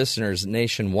most of the listeners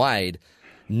nationwide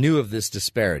knew of this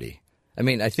disparity. I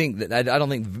mean, I don't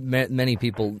think many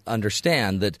people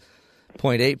understand that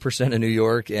 0.8% of New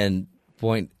York and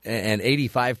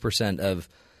 85% of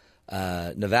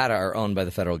Nevada are owned by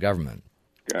the federal government.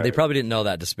 They probably didn't know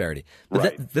that disparity.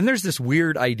 But then there's this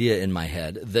weird idea in my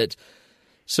head that,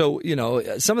 some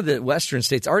of the western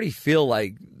states already feel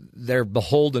like they're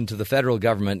beholden to the federal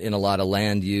government in a lot of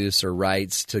land use or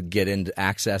rights to get into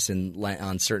access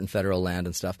on certain federal land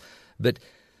and stuff. But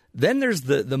then there's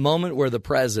the moment where the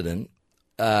president,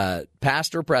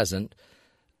 past or present,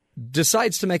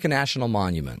 decides to make a national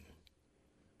monument.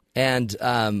 And,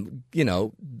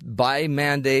 by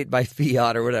mandate, by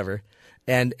fiat or whatever,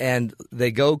 and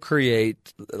they go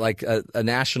create like a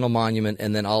national monument,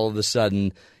 and then all of a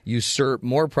sudden usurp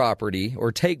more property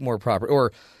or take more property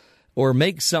or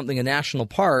make something a national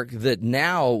park that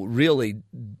now really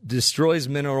destroys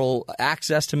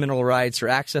access to mineral rights or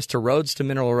access to roads to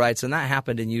mineral rights. And that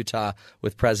happened in Utah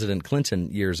with President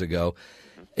Clinton years ago.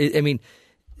 I mean,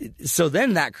 so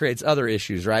then that creates other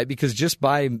issues, right? Because just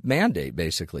by mandate,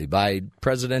 basically, by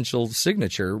presidential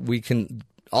signature, we can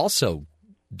also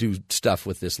do stuff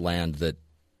with this land that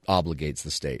obligates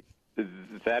the state.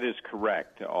 That is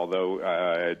correct, although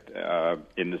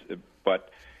but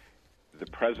the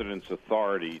president's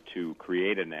authority to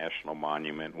create a national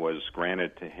monument was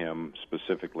granted to him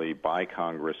specifically by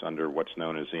Congress under what's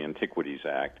known as the Antiquities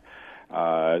Act.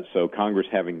 So Congress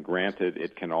having granted,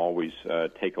 it can always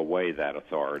take away that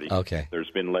authority. Okay. There's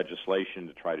been legislation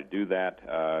to try to do that.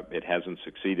 It hasn't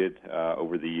succeeded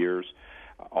over the years.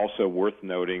 Also worth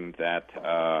noting that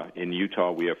in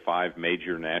Utah we have 5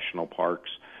 major national parks.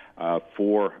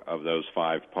 4 of those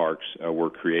 5 parks were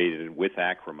created with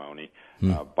acrimony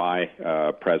by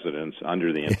presidents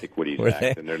under the Antiquities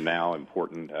Act, and they're now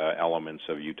important elements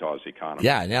of Utah's economy.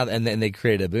 Yeah, now and then they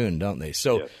create a boon, don't they?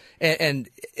 So, yes. and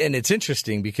it's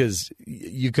interesting because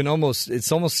you can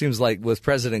it almost seems like with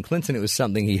President Clinton, it was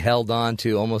something he held on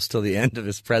to almost till the end of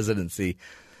his presidency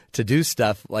to do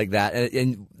stuff like that.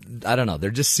 And I don't know, there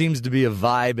just seems to be a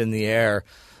vibe in the air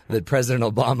that President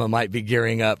Obama might be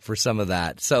gearing up for some of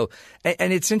that. So,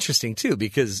 and it's interesting, too,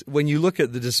 because when you look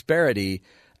at the disparity,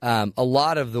 a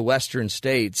lot of the Western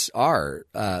states are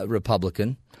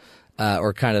Republican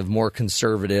or kind of more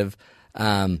conservative.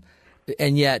 And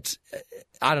yet,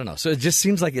 I don't know. So it just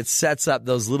seems like it sets up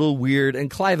those little weird – and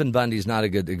Cliven Bundy's not a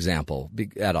good example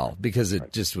at all because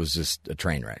it just was just a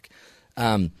train wreck.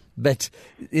 But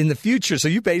in the future, so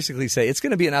you basically say it's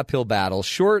going to be an uphill battle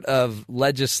short of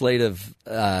legislative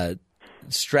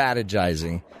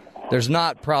strategizing. There's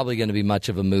not probably going to be much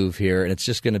of a move here, and it's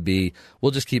just going to be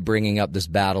we'll just keep bringing up this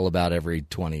battle about every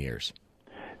 20 years.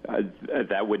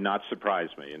 That would not surprise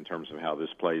me in terms of how this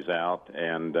plays out.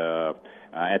 And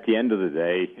at the end of the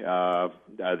day,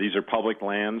 these are public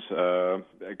lands.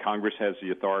 Congress has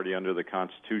the authority under the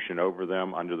Constitution over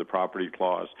them, under the Property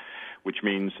Clause, which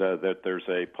means that there's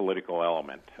a political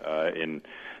element in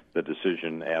the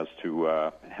decision as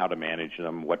to how to manage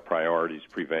them, what priorities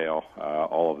prevail,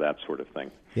 all of that sort of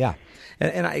thing. Yeah.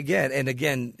 And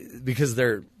again, because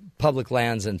they're public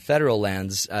lands and federal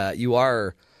lands,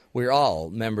 we're all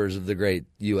members of the great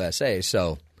USA,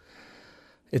 so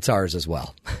it's ours as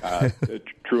well.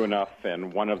 True enough,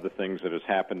 and one of the things that has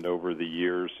happened over the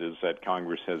years is that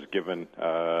Congress has given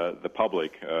the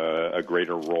public a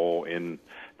greater role in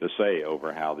the say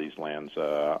over how these lands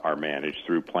are managed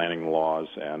through planning laws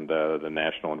and the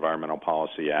National Environmental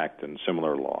Policy Act and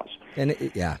similar laws. And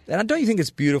don't you think it's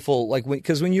beautiful? Like,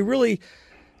 because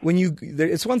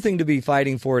it's one thing to be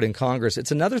fighting for it in Congress.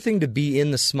 It's another thing to be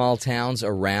in the small towns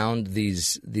around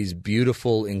these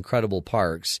beautiful, incredible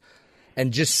parks,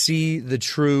 and just see the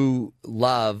true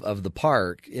love of the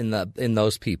park in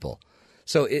those people.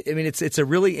 So it's a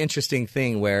really interesting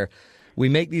thing where we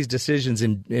make these decisions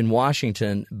in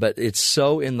Washington, but it's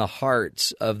so in the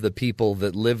hearts of the people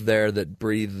that live there, that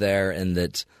breathe there, and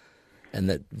that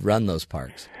run those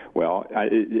parks. Well,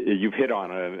 you've hit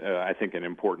on, I think, an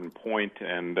important point,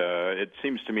 and it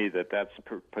seems to me that that's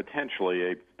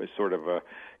potentially a sort of a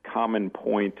common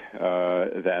point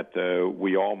that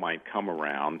we all might come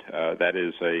around. That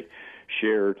is a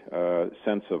shared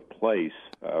sense of place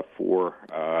for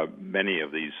many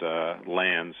of these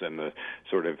lands and the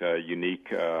sort of unique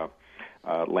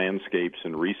landscapes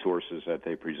and resources that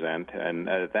they present, and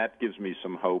that gives me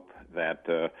some hope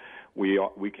that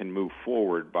we can move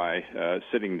forward by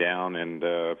sitting down and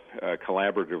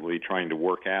collaboratively trying to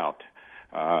work out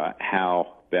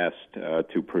how best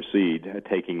to proceed,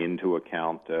 taking into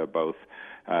account both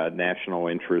national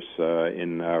interests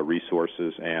in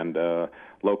resources and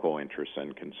local interests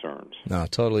and concerns. No,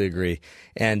 totally agree.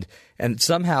 And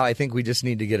somehow I think we just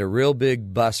need to get a real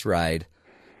big bus ride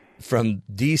from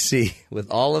D.C.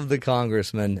 with all of the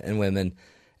congressmen and women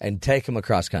and take them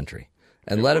across country.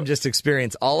 And let them just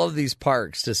experience all of these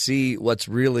parks to see what's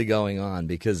really going on,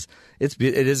 because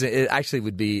it actually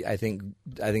would be I think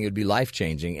it would be life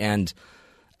changing and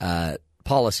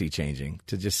policy changing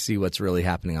to just see what's really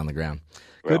happening on the ground.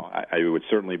 Well, I would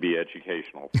certainly be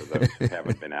educational for those who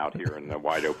haven't been out here in the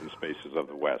wide open spaces of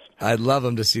the West. I'd love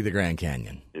them to see the Grand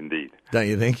Canyon. Indeed. Don't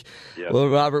you think? Yes. Well,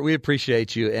 Robert, we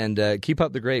appreciate you, and keep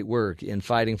up the great work in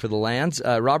fighting for the lands.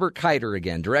 Robert Keiter,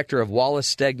 again, director of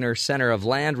Wallace Stegner Center of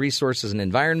Land, Resources, and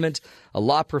Environment, a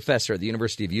law professor at the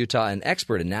University of Utah, and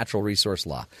expert in natural resource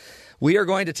law. We are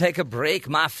going to take a break,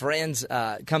 my friends.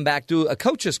 Come back to a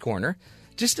Coach's Corner,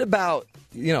 just about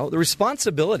the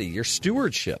responsibility, your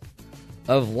stewardship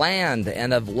of land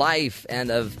and of life and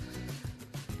of,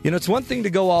 it's one thing to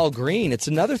go all green. It's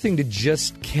another thing to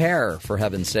just care, for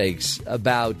heaven's sakes,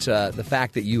 about the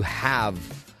fact that you have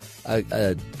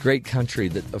a great country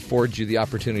that affords you the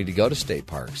opportunity to go to state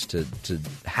parks, to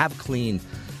have clean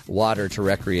water to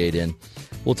recreate in.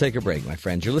 We'll take a break, my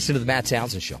friends. You're listening to The Matt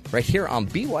Townsend Show right here on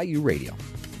BYU Radio.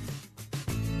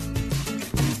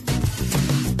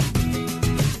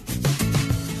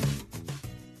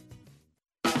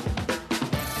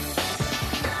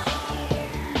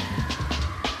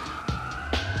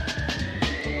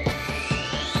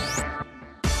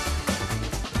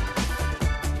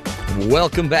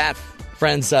 Welcome back,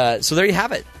 friends. So there you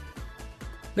have it.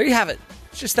 There you have it.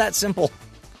 It's just that simple.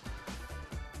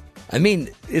 I mean,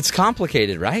 it's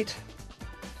complicated, right?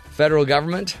 Federal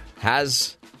government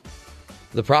has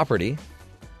the property.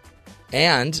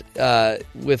 And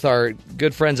with our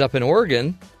good friends up in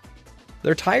Oregon,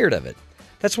 they're tired of it.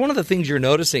 That's one of the things you're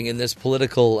noticing in this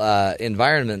political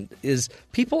environment is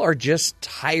people are just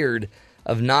tired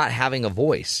of not having a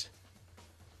voice.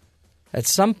 At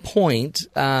some point,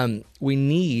 we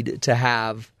need to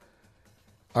have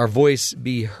our voice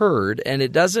be heard, and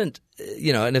it doesn't,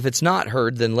 and if it's not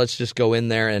heard, then let's just go in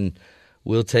there and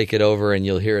we'll take it over and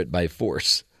you'll hear it by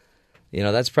force.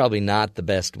 That's probably not the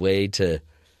best way to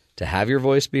have your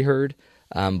voice be heard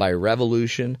by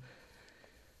revolution.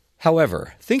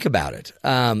 However, think about it.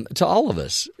 To all of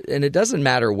us, and it doesn't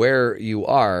matter where you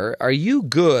are you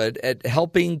good at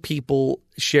helping people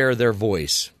share their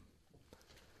voice?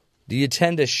 Do you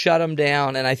tend to shut them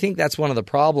down? And I think that's one of the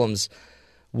problems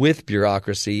with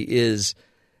bureaucracy is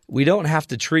we don't have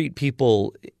to treat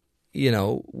people,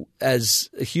 as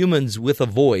humans with a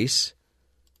voice.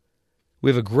 We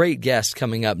have a great guest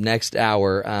coming up next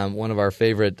hour. One of our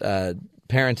favorite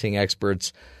parenting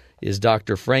experts is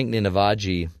Dr. Frank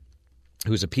Ninivaggi,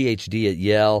 who's a PhD at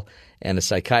Yale and a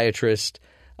psychiatrist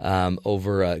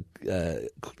over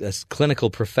clinical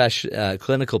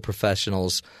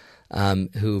professionals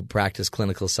who practice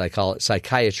clinical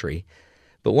psychiatry.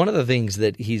 But one of the things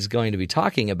that he's going to be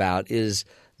talking about is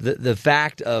the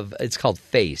fact of – it's called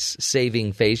FACE,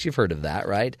 saving face. You've heard of that,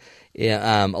 right?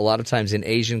 A lot of times in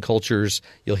Asian cultures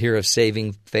you'll hear of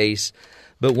saving face.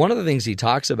 But one of the things he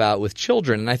talks about with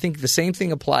children, and I think the same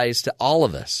thing applies to all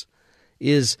of us,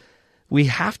 is we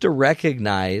have to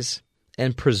recognize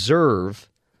and preserve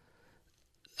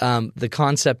the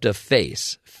concept of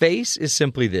face. Face is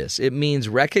simply this. It means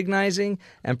recognizing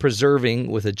and preserving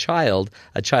with a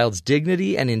child's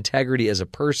dignity and integrity as a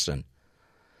person.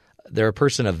 They're a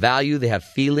person of value. They have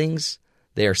feelings.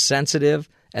 They are sensitive,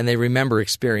 and they remember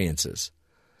experiences.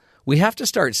 We have to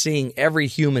start seeing every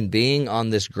human being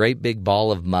on this great big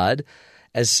ball of mud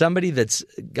as somebody that's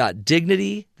got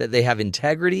dignity, that they have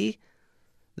integrity,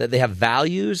 that they have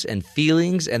values and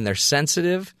feelings, and they're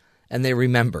sensitive, and they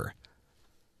remember.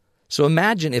 So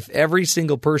imagine if every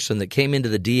single person that came into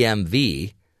the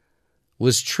DMV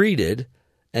was treated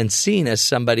and seen as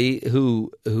somebody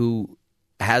who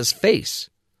has face.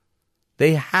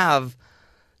 They have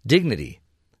dignity.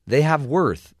 They have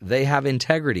worth. They have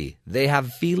integrity. They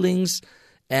have feelings,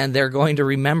 and they're going to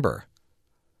remember.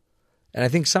 And I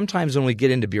think sometimes when we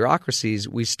get into bureaucracies,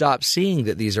 we stop seeing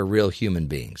that these are real human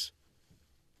beings.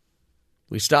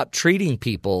 We stop treating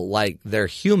people like they're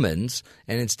humans,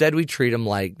 and instead we treat them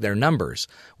like they're numbers.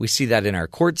 We see that in our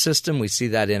court system. We see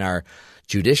that in our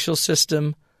judicial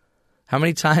system. How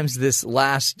many times this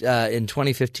last in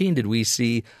 2015 did we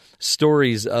see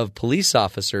stories of police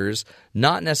officers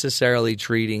not necessarily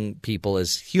treating people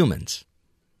as humans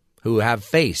who have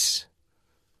face,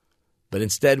 but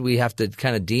instead we have to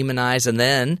kind of demonize, and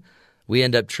then we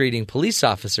end up treating police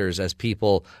officers as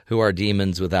people who are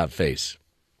demons without face.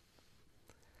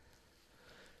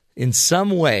 In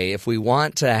some way, if we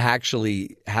want to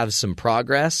actually have some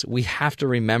progress, we have to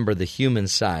remember the human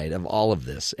side of all of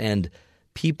this. And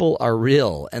people are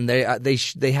real, and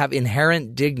they have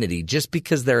inherent dignity just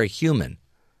because they're a human.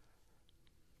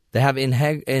 They have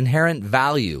inherent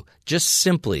value just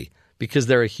simply because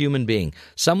they're a human being.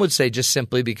 Some would say just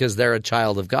simply because they're a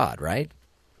child of God, right?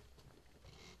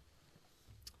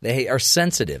 They are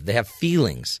sensitive. They have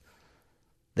feelings.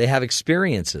 They have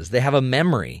experiences. They have a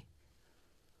memory.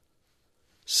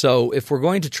 So if we're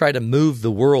going to try to move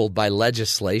the world by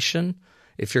legislation,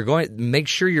 if you're going to make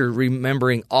sure you're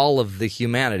remembering all of the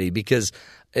humanity, because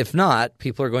if not,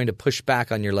 people are going to push back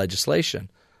on your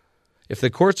legislation. If the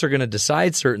courts are going to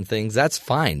decide certain things, that's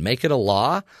fine. Make it a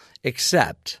law,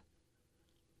 except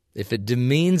if it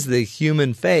demeans the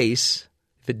human face,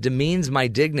 if it demeans my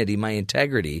dignity, my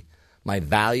integrity, my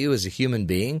value as a human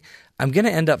being, I'm going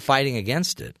to end up fighting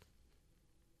against it.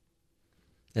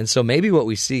 And so maybe what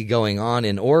we see going on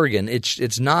in Oregon,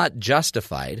 it's not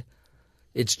justified.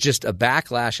 It's just a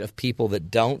backlash of people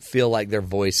that don't feel like their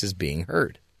voice is being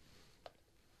heard.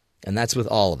 And that's with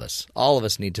all of us. All of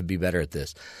us need to be better at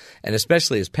this. And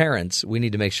especially as parents, we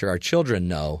need to make sure our children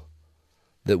know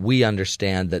that we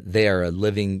understand that they are a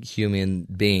living human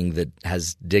being that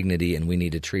has dignity, and we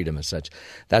need to treat them as such.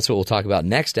 That's what we'll talk about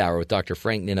next hour with Dr.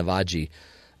 Frank Ninivaggi.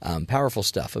 Powerful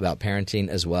stuff about parenting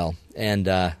as well. And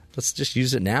let's just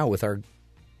use it now with our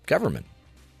government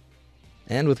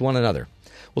and with one another.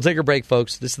 We'll take a break,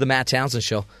 folks. This is the Matt Townsend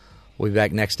Show. We'll be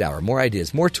back next hour. More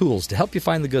ideas, more tools to help you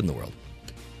find the good in the world.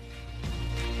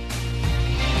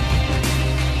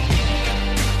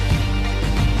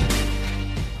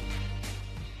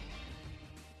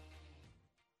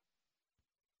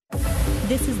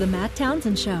 This is the Matt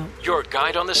Townsend Show. Your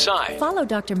guide on the side. Follow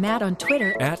Dr. Matt on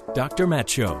Twitter At Dr. Matt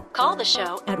Show. Call the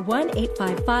show at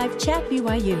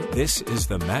 1-855-CHAT-BYU. This is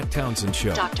the Matt Townsend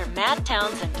Show. Dr. Matt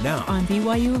Townsend Now on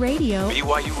BYU Radio.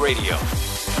 BYU Radio.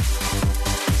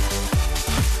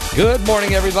 Good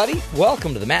morning, everybody.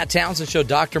 Welcome to the Matt Townsend Show.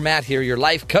 Dr. Matt here, your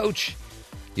life coach,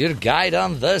 your guide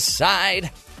on the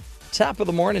side. Top of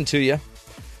the morning to you.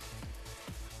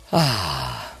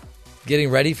 Getting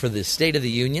ready for the State of the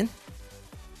Union.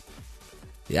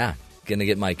 Yeah, gonna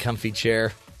get my comfy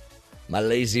chair, my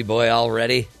lazy boy all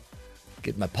ready,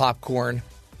 get my popcorn.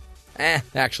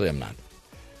 Actually, I'm not.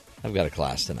 I've got a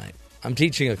class tonight. I'm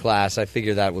teaching a class. I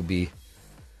figure that would be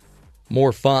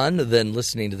more fun than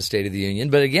listening to the State of the Union.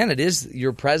 But again, it is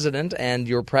your president and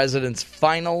your president's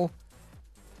final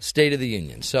State of the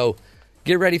Union. So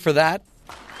get ready for that.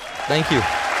 Thank you.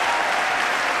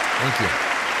 Thank you.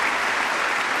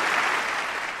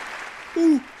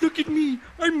 Oh, look at me.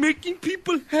 I'm making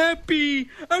people happy.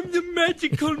 I'm the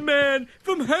magical man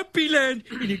from Happy Land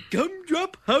in a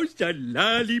gumdrop house on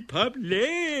Lollipop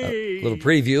Lane. A little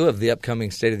preview of the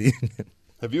upcoming State of the Union.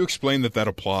 Have you explained that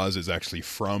applause is actually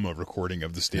from a recording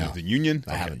of the State of the Union?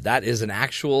 I haven't. That is an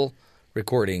actual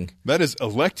recording. That is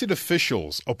elected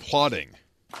officials applauding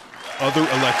other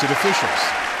elected officials.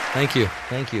 Thank you.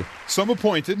 Thank you. Some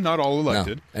appointed, not all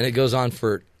elected. No. And it goes on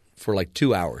for like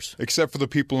 2 hours. Except for the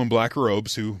people in black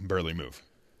robes who barely move.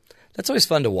 That's always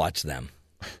fun to watch them.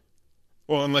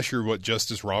 Well, unless you're,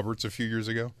 Justice Roberts a few years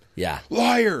ago? Yeah.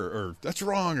 Liar! Or that's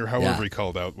wrong, or however he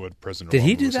called out what President Obama Did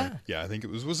he do was that? saying. Yeah, I think it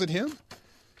was it him?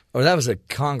 Or that was a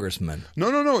congressman.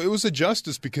 No, it was a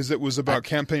justice because it was about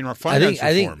campaign finance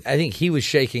reform. I think he was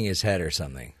shaking his head or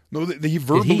something. No, he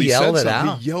verbally said something.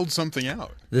 Out? He yelled something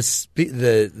out. The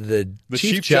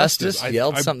Chief Justice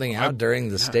yelled something out during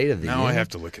the State of the Union. Now I have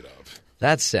to look it up.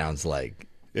 That sounds like...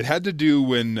 It had to do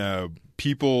when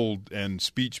people and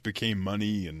speech became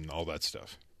money and all that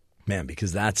stuff. Man,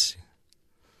 because that's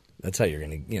how you're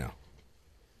going to,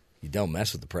 you don't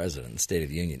mess with the president in the State of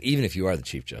the Union, even if you are the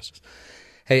Chief Justice.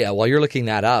 Hey, while you're looking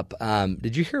that up,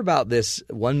 did you hear about this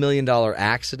 $1 million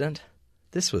accident?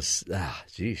 This was, a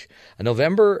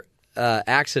November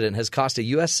accident has cost a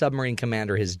U.S. submarine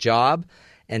commander his job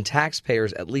and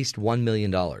taxpayers at least $1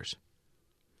 million.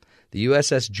 The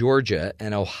USS Georgia,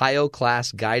 an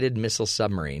Ohio-class guided missile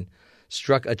submarine,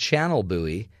 struck a channel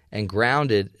buoy and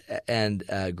grounded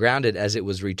as it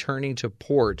was returning to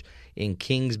port in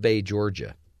Kings Bay,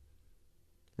 Georgia.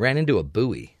 Ran into a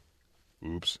buoy.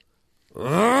 Oops.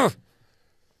 Ugh.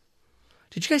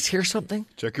 Did you guys hear something?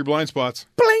 Check your blind spots.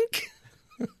 Blink.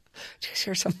 Did you guys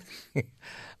hear something?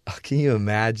 Can you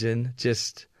imagine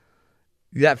just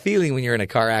that feeling when you're in a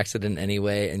car accident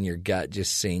anyway and your gut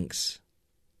just sinks?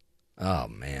 Oh,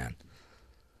 man.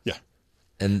 Yeah.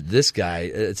 And this guy,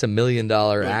 it's $1 million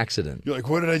accident. You're like,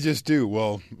 what did I just do?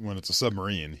 Well, when it's a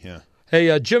submarine, yeah.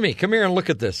 Hey, Jimmy, come here and look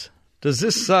at this. Does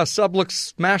this sub look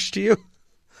smashed to you?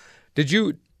 Did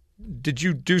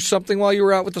you do something while you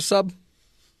were out with the sub?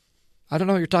 I don't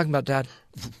know what you're talking about, Dad.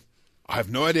 I have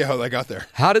no idea how that got there.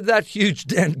 How did that huge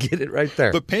dent get it right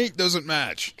there? The paint doesn't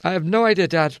match. I have no idea,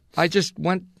 Dad. I just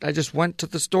went to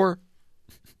the store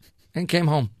and came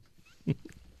home.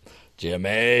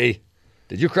 Jimmy,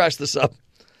 did you crash the sub?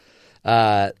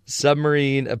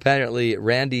 Submarine, apparently,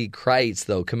 Randy Kreitz,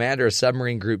 though, commander of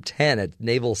Submarine Group 10 at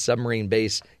Naval Submarine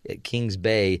Base at Kings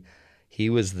Bay, he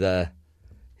was the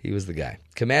guy.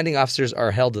 Commanding officers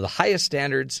are held to the highest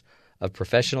standards of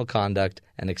professional conduct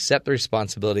and accept the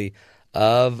responsibility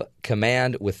of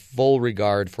command with full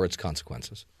regard for its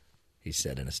consequences, he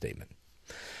said in a statement.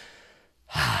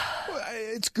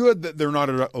 It's good that they're not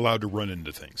allowed to run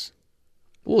into things.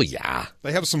 Well, yeah.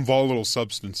 They have some volatile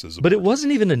substances. But it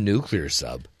wasn't even a nuclear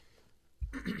sub.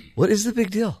 What is the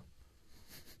big deal?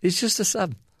 It's just a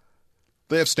sub.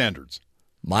 They have standards.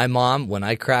 My mom, when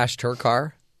I crashed her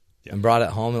car and brought it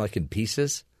home like in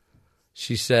pieces,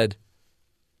 she said,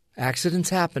 accidents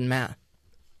happen, Matt.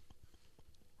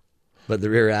 But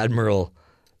the Rear Admiral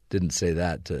didn't say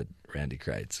that to Randy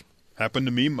Kreitz. Happened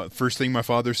to me. First thing my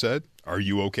father said, "Are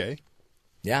you okay?"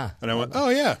 Yeah. And I went, "Oh,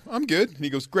 yeah, I'm good." And he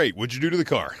goes, "Great. What'd you do to the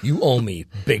car?" You owe me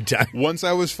big time. Once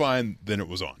I was fine, then it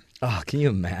was on. Oh, can you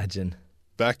imagine?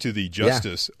 Back to the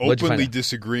justice, What'd you openly find out?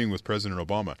 disagreeing with President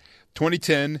Obama.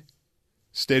 2010,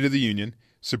 State of the Union.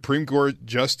 Supreme Court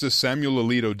Justice Samuel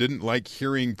Alito didn't like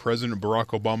hearing President Barack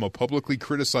Obama publicly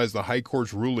criticize the High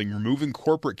Court's ruling removing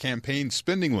corporate campaign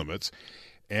spending limits,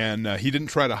 and he didn't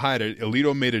try to hide it.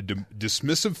 Alito made a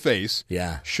dismissive face,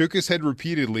 shook his head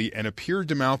repeatedly, and appeared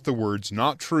to mouth the words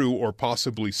 "not true" or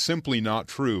possibly simply "not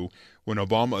true" when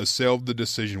Obama assailed the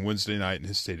decision Wednesday night in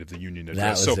his State of the Union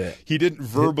address. That was it. He didn't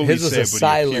verbally His was say a it, but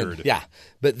silent, he appeared. Yeah,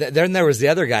 but then there was the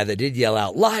other guy that did yell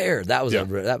out "liar." That was a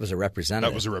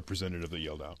representative. That was a representative that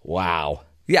yelled out. Wow.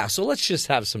 Yeah, so let's just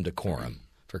have some decorum,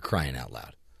 for crying out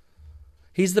loud.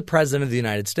 He's the president of the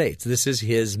United States. This is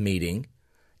his meeting,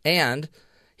 and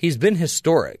he's been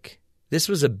historic. This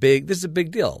is a big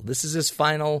deal. This is his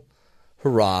final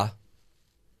hurrah.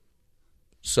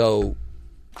 So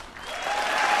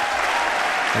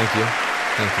thank you.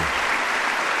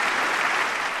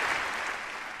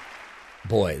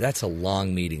 Boy, that's a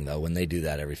long meeting, though, when they do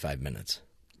that every 5 minutes.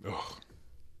 Ugh.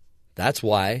 That's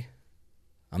why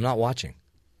I'm not watching.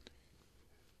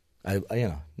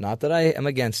 Not that I am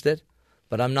against it,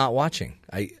 but I'm not watching.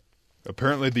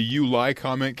 Apparently, the "you lie"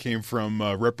 comment came from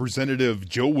Representative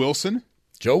Joe Wilson.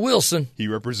 Joe Wilson. He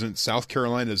represents South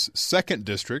Carolina's 2nd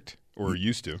District, or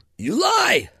used to. You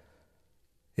lie.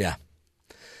 Yeah.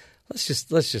 Let's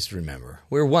just remember,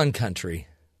 we're one country.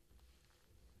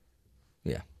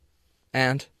 Yeah.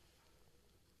 And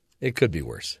it could be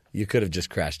worse. You could have just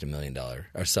crashed $1 million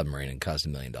or submarine and caused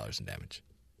 $1 million in damage.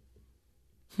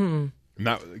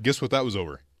 Now, guess what that was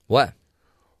over? What?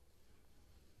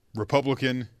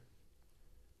 Republican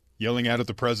yelling out at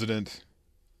the president.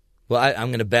 Well,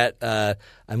 I'm going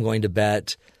to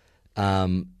bet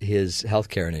his health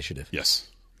care initiative. Yes.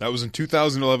 That was in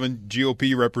 2011.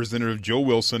 GOP Representative Joe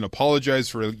Wilson apologized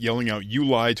for yelling out "you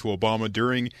lie" to Obama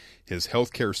during his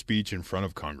health care speech in front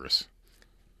of Congress.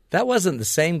 That wasn't the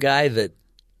same guy that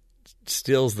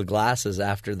steals the glasses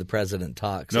after the president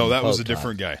talks. No, that was a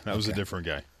different guy. That was a different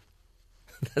guy.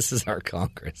 This is our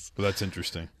Congress. Well, that's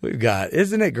interesting. We've got,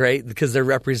 isn't it great? Because they're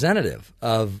representative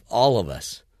of all of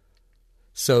us.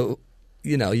 So,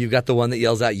 you've got the one that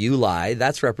yells out "you lie."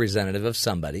 That's representative of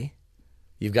somebody.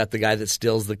 You've got the guy that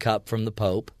steals the cup from the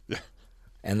Pope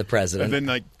and the president. And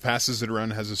then, passes it around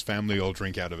and has his family all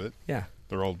drink out of it. Yeah.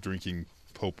 They're all drinking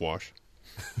Pope wash.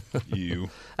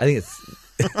 You. I think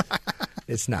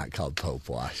it's not called Pope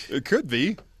wash. It could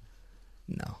be.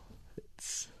 No.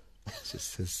 It's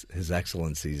just His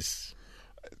Excellency's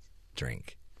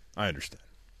drink. I understand.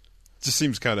 It just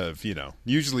seems kind of,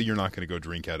 usually you're not going to go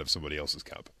drink out of somebody else's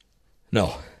cup.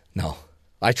 No.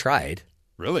 I tried.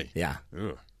 Really? Yeah.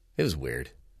 Ugh. It was weird.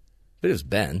 But it was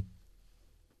Ben.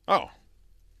 Oh.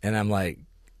 And I'm like,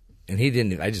 and he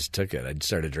didn't, I just took it. I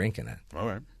started drinking it. All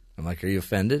right. I'm like, are you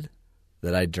offended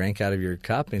that I drank out of your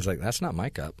cup? And he's like, that's not my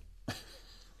cup.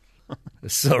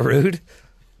 It's so rude.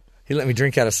 He let me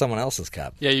drink out of someone else's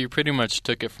cup. Yeah, you pretty much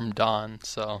took it from Don,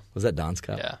 so. Was that Don's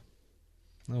cup? Yeah.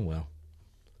 Oh, well.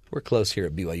 We're close here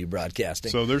at BYU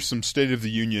Broadcasting. So there's some State of the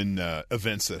Union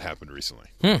events that happened recently,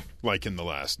 like in the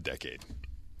last decade.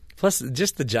 Plus,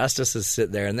 just the justices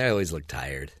sit there, and they always look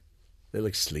tired. They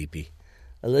look sleepy,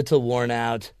 a little worn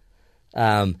out.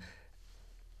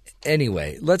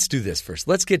 Anyway, let's do this first.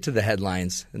 Let's get to the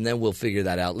headlines, and then we'll figure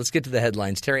that out. Let's get to the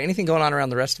headlines. Terry, anything going on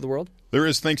around the rest of the world? There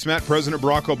is, thanks, Matt. President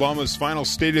Barack Obama's final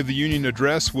State of the Union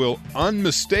address will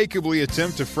unmistakably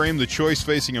attempt to frame the choice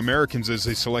facing Americans as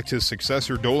they select his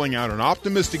successor, doling out an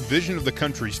optimistic vision of the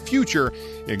country's future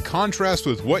in contrast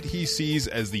with what he sees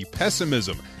as the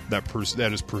pessimism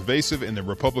that is pervasive in the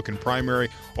Republican primary.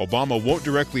 Obama won't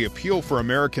directly appeal for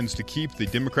Americans to keep the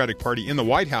Democratic Party in the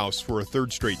White House for a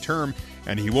third straight term,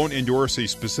 and he won't endorse a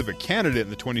specific candidate in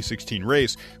the 2016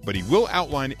 race, but he will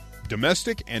outline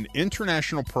domestic and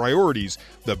international priorities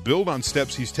that build on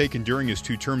steps he's taken during his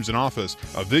 2 terms in office,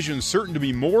 a vision certain to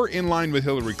be more in line with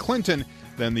Hillary Clinton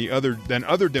than the other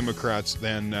Democrats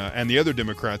than the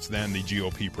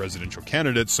GOP presidential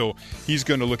candidates. So he's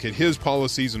going to look at his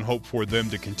policies and hope for them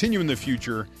to continue in the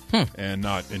future and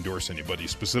not endorse anybody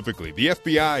specifically. The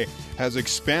FBI has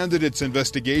expanded its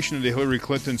investigation into Hillary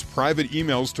Clinton's private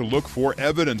emails to look for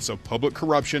evidence of public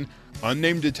corruption.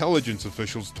 Unnamed intelligence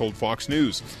officials told Fox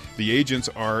News. The agents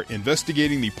are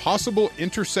investigating the possible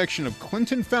intersection of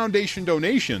Clinton Foundation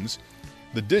donations,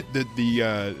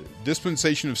 the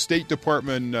dispensation of State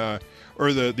Department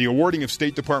or the awarding of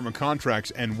State Department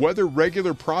contracts, and whether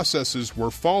regular processes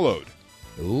were followed.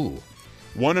 Ooh.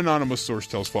 One anonymous source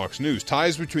tells Fox News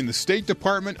ties between the State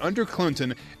Department under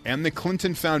Clinton and the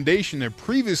Clinton Foundation have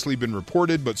previously been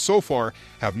reported, but so far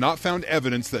have not found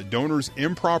evidence that donors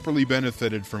improperly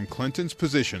benefited from Clinton's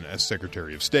position as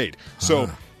Secretary of State. So,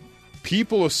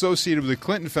 people associated with the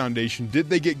Clinton Foundation, did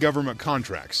they get government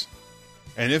contracts?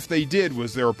 And if they did,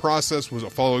 was there a process? Was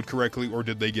it followed correctly, or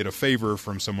did they get a favor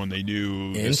from someone they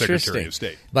knew, the Secretary of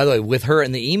State? By the way, with her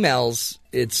and the emails,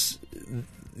 it's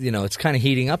kind of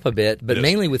heating up a bit, but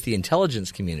mainly with the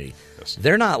intelligence community. Yes.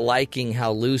 They're not liking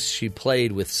how loose she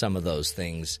played with some of those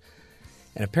things.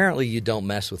 And apparently you don't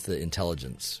mess with the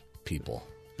intelligence people.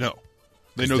 No.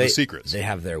 They know the secrets. They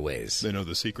have their ways. They know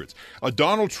the secrets. A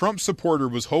Donald Trump supporter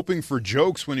was hoping for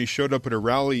jokes when he showed up at a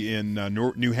rally in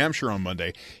New Hampshire on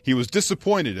Monday. He was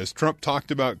disappointed as Trump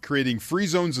talked about creating free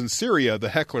zones in Syria. The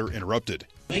heckler interrupted.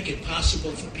 Make it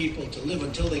possible for people to live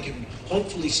until they can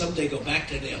hopefully someday go back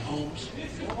to their homes.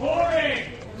 Boring!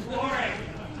 Boring!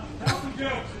 Tell some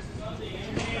jokes.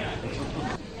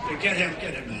 Get him out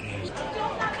of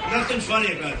here. Nothing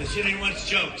funny about this. He wants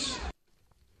jokes.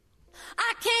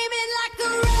 I came in like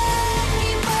a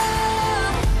rainbow.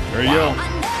 There you go.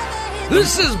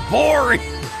 This is boring.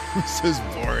 This is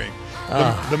boring.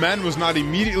 The man was not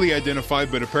immediately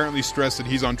identified, but apparently stressed that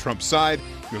he's on Trump's side.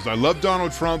 He goes, I love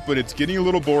Donald Trump, but it's getting a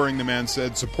little boring, the man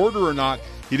said. Supporter or not,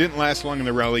 he didn't last long in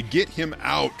the rally. Get him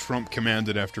out, Trump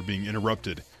commanded after being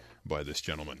interrupted by this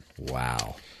gentleman.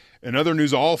 Wow. In other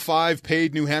news, all 5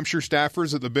 paid New Hampshire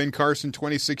staffers at the Ben Carson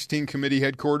 2016 committee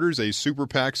headquarters, a super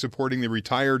PAC supporting the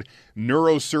retired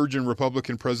neurosurgeon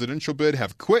Republican presidential bid,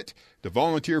 have quit to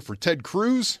volunteer for Ted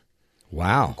Cruz.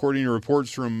 Wow. According to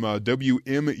reports from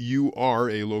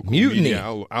WMUR, a local Mutiny.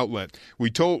 media outlet.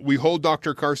 We hold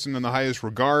Dr. Carson in the highest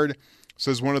regard,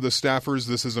 says one of the staffers.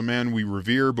 This is a man we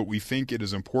revere, but we think it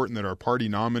is important that our party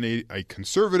nominate a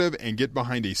conservative and get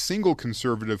behind a single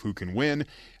conservative who can win,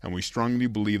 and we strongly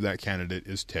believe that candidate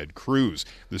is Ted Cruz.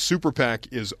 The Super PAC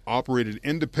is operated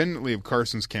independently of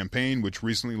Carson's campaign, which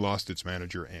recently lost its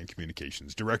manager and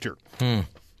communications director.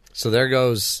 So there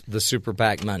goes the Super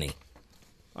PAC money.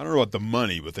 I don't know about the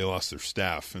money, but they lost their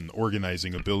staff and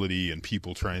organizing ability and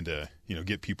people trying to,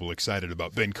 get people excited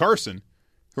about Ben Carson,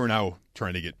 who are now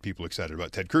trying to get people excited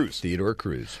about Ted Cruz. Theodore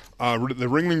Cruz. The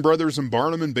Ringling Brothers and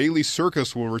Barnum and Bailey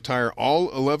Circus will retire all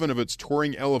 11 of its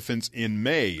touring elephants in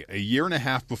May, a year and a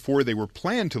half before they were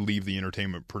planned to leave the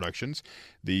entertainment productions.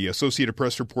 The Associated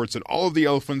Press reports that all of the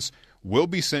elephants will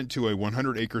be sent to a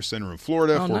 100-acre center in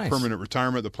Florida for permanent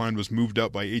retirement. The plan was moved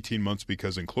up by 18 months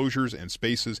because enclosures and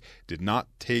spaces did not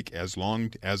take as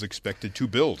long as expected to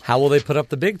build. How will they put up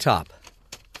the big top?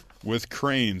 With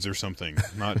cranes or something,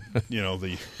 not,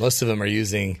 the... Most of them are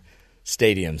using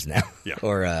stadiums now. Yeah.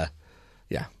 Or,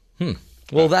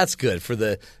 Well, that's good for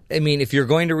if you're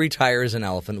going to retire as an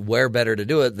elephant, where better to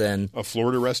do it than... a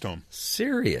Florida rest home.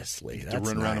 Seriously. That's to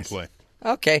run around and play.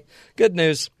 Okay, good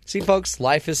news. See, folks,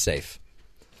 life is safe.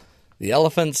 The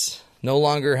elephants no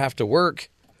longer have to work.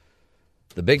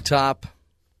 The big top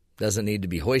doesn't need to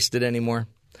be hoisted anymore.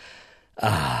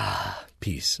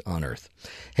 Peace on earth.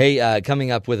 Hey, coming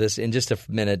up with us in just a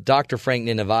minute, Dr. Frank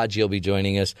Ninivaggi will be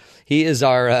joining us. He is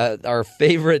our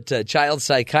favorite child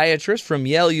psychiatrist from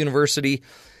Yale University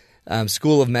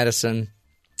School of Medicine.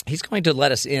 He's going to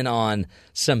let us in on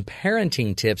some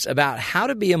parenting tips about how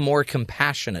to be a more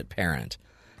compassionate parent,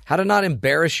 how to not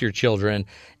embarrass your children,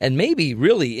 and maybe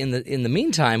really in the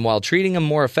meantime, while treating them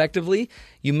more effectively,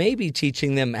 you may be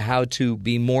teaching them how to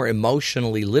be more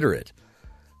emotionally literate.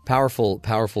 Powerful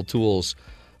tools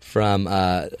from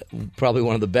probably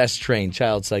one of the best trained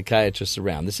child psychiatrists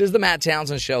around. This is the Matt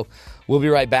Townsend Show. We'll be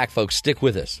right back, folks. Stick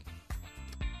with us.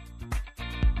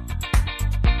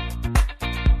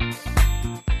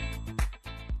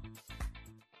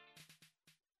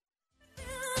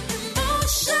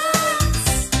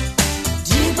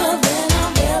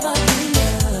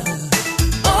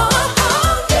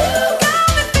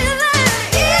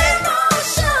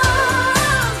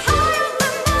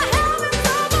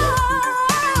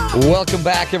 Welcome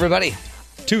back, everybody,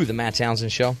 to the Matt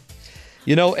Townsend Show.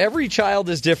 Every child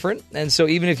is different, and so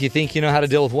even if you think you know how to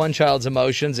deal with one child's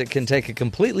emotions, it can take a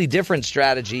completely different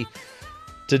strategy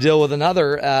to deal with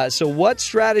another. So what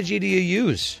strategy do you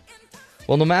use?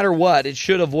 Well, no matter what, it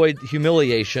should avoid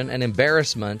humiliation and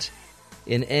embarrassment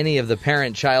in any of the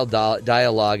parent-child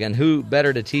dialogue, and who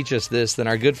better to teach us this than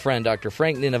our good friend, Dr.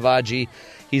 Frank Ninivaggi.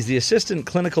 He's the assistant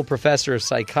clinical professor of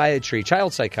psychiatry,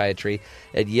 child psychiatry,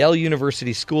 at Yale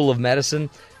University School of Medicine,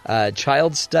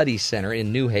 Child Study Center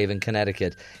in New Haven,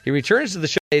 Connecticut. He returns to the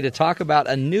show today to talk about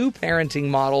a new parenting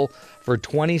model for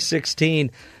 2016.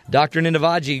 Dr.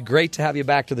 Ninivaggi, great to have you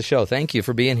back to the show. Thank you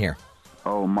for being here.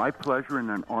 Oh, my pleasure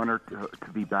and an honor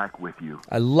to be back with you.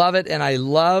 I love it, and I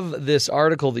love this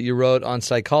article that you wrote on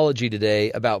Psychology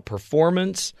Today about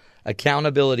performance,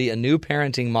 accountability, a new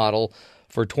parenting model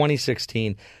for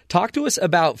 2016. Talk to us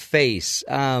about FACE.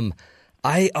 I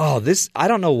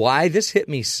don't know why this hit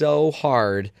me so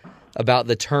hard about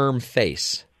the term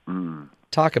FACE.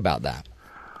 Talk about that.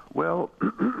 Well,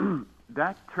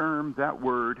 that term, that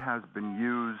word has been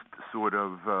used sort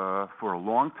of for a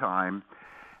long time,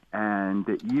 and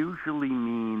it usually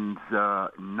means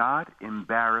not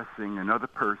embarrassing another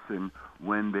person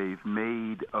when they've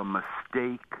made a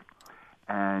mistake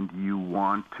and you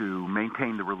want to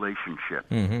maintain the relationship.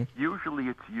 Mm-hmm. Usually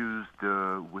it's used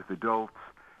with adults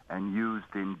and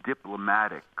used in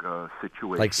diplomatic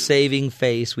situations. Like saving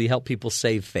face. We help people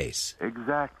save face.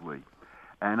 Exactly.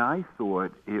 And I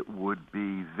thought it would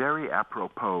be very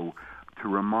apropos to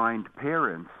remind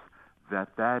parents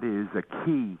that that is a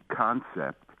key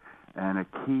concept and a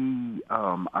key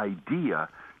idea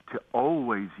to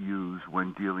always use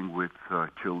when dealing with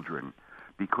children,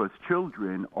 because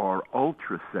children are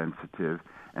ultra-sensitive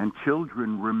and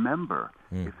children remember.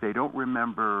 If they don't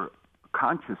remember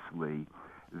consciously,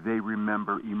 they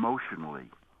remember emotionally.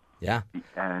 Yeah.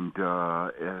 And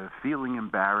feeling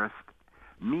embarrassed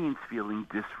means feeling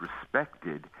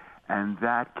disrespected, and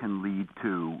that can lead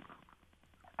to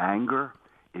anger,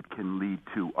 it can lead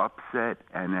to upset,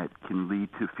 and it can lead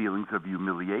to feelings of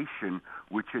humiliation,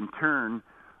 which in turn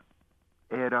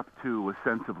add up to a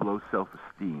sense of low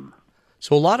self-esteem.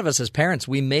 So a lot of us as parents,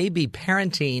 we may be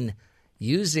parenting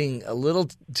using a little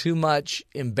too much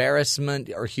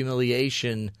embarrassment or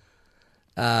humiliation,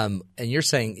 and you're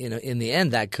saying, in the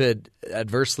end, that could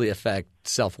adversely affect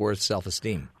self-worth,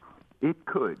 self-esteem. It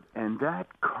could, and that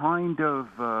kind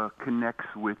of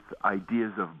connects with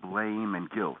ideas of blame and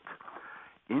guilt.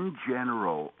 In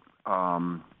general,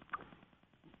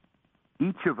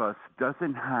 each of us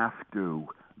doesn't have to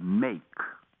make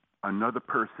another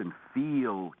person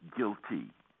feel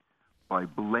guilty by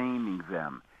blaming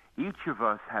them. Each of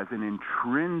us has an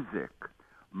intrinsic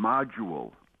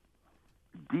module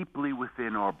deeply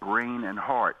within our brain and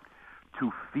heart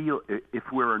to feel,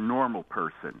 if we're a normal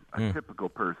person, a typical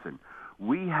person,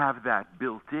 we have that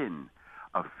built in,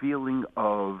 a feeling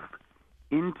of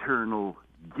internal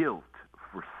guilt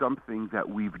for something that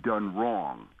we've done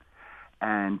wrong.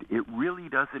 And it really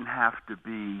doesn't have to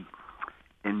be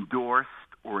endorsed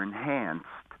or enhanced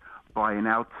by an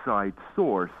outside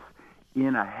source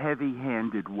in a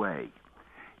heavy-handed way.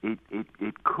 Each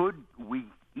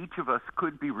of us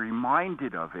could be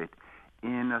reminded of it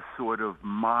in a sort of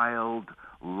mild,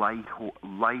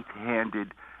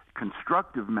 light-handed,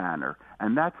 constructive manner,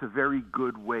 and that's a very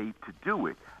good way to do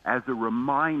it, as a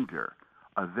reminder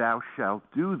of thou shalt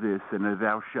do this and a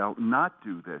thou shalt not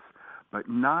do this, but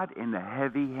not in a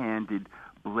heavy-handed,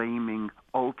 blaming,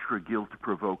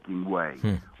 ultra-guilt-provoking way,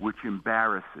 which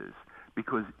embarrasses.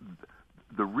 Because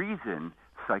the reason,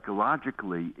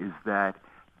 psychologically, is that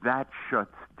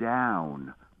shuts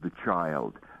down the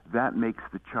child. That makes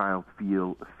the child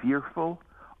feel fearful,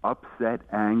 upset,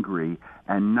 angry,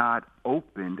 and not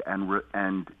opened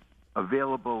and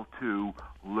available to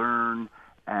learn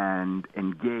and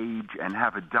engage and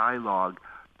have a dialogue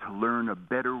to learn a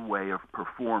better way of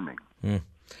performing.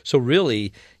 So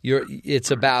really,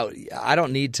 it's about, I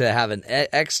don't need to have an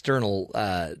external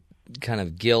kind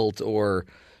of guilt or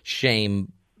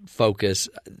shame focus.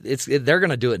 They're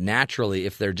going to do it naturally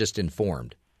if they're just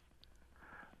informed.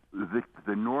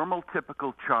 The normal,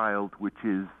 typical child, which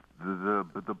is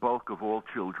the bulk of all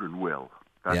children, will.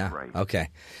 That's right. Okay.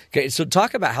 So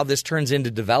talk about how this turns into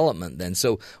development then.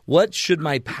 So what should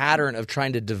my pattern of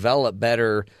trying to develop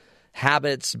better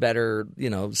habits, better,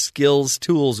 skills,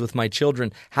 tools with my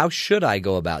children, how should I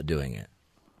go about doing it?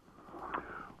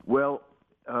 Well,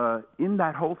 in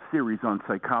that whole series on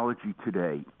Psychology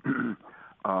Today,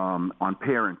 on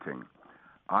parenting,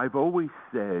 I've always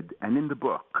said, and in the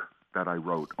book that I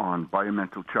wrote on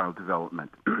biomental child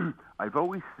development, I've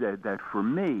always said that for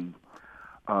me,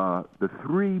 the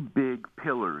three big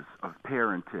pillars of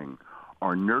parenting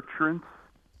are nurturance,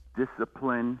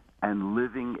 discipline, and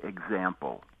living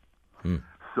example.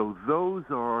 So those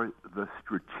are the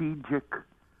strategic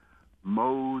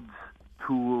modes,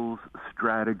 tools,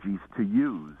 strategies to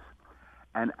use.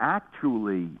 And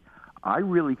actually, I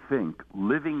really think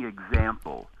living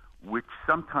example, which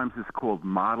sometimes is called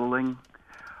modeling,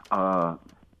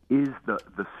 is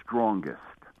the strongest.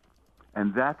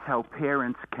 And that's how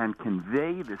parents can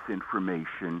convey this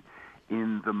information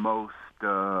in the most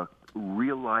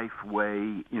real-life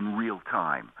way in real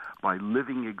time, by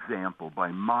living example, by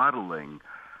modeling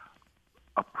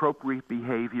appropriate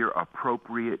behavior,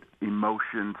 appropriate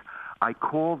emotions, I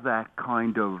call that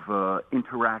kind of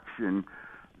interaction,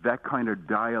 that kind of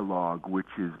dialogue, which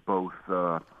is both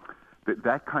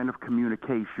that kind of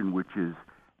communication, which is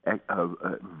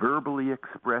verbally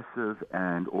expressive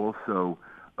and also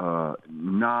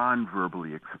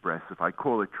non-verbally expressive. I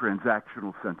call it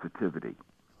transactional sensitivity.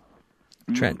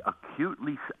 Being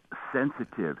acutely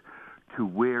sensitive to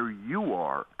where you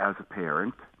are as a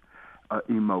parent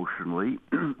emotionally,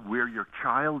 where your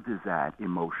child is at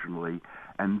emotionally,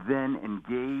 and then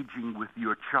engaging with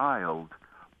your child,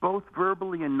 both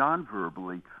verbally and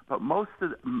non-verbally. But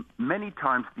many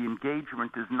times the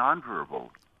engagement is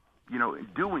non-verbal,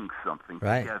 doing something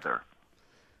together.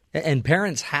 And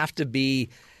parents have to be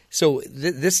 – so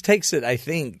this takes it, I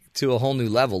think, to a whole new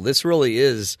level. This really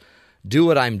is do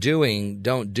what I'm doing,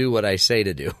 don't do what I say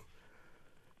to do.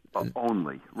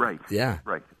 Only, right. Yeah.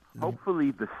 Right.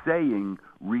 Hopefully the saying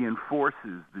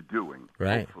reinforces the doing,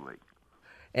 right. Hopefully.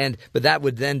 But that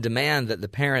would then demand that the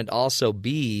parent also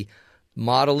be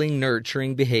modeling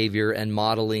nurturing behavior and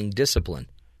modeling discipline.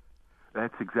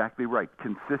 That's exactly right.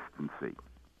 Consistency.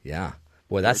 Yeah.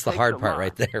 Boy, that's the hard part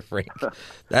right there, Frank.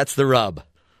 That's the rub.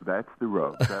 That's the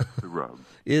rub. That's the rub.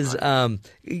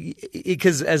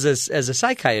 Because as a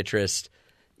psychiatrist,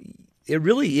 it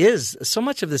really is. So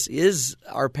much of this is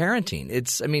our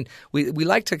parenting. We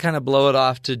like to kind of blow it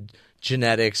off to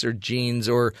genetics or genes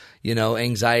or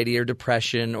anxiety or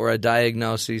depression or a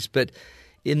diagnosis, but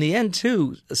in the end,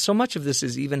 too, so much of this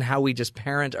is even how we just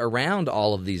parent around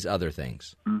all of these other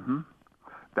things. Mm-hmm.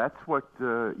 That's what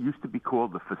used to be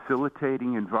called the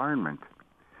facilitating environment.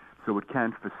 So it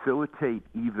can facilitate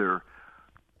either,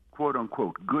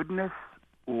 quote-unquote, goodness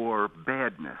or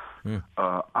badness,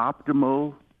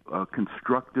 optimal,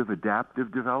 constructive,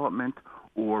 adaptive development,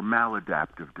 or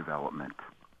maladaptive development.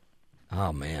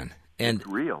 Oh, man. And it's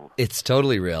real. It's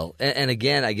totally real. And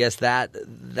again, I guess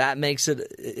that makes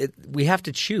it we have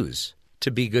to choose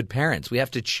to be good parents. We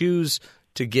have to choose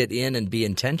to get in and be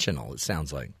intentional, it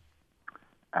sounds like.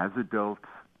 As adults,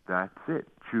 that's it.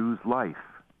 Choose life.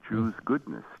 Choose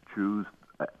goodness. Choose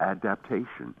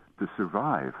adaptation to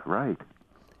survive, right?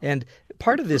 And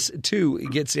part of this, too,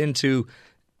 gets into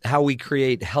how we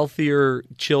create healthier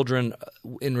children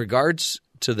in regards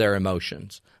to their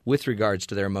emotions, with regards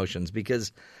to their emotions,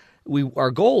 because our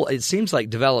goal, it seems like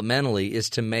developmentally,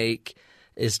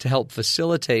 is to help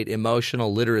facilitate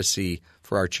emotional literacy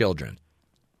for our children.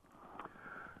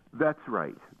 That's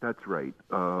right. That's right.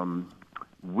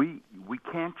 We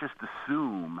can't just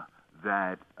assume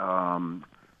that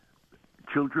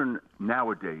children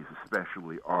nowadays,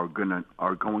 especially, are going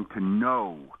to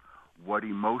know what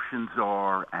emotions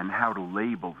are and how to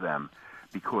label them,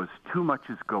 because too much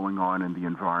is going on in the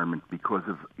environment because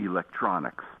of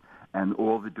electronics and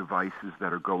all the devices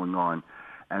that are going on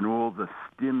and all the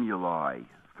stimuli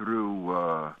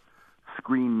through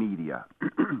screen media.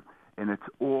 And it's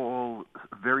all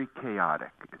very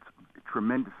chaotic. It's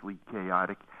tremendously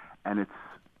chaotic, and it's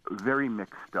very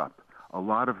mixed up. A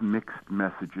lot of mixed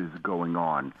messages going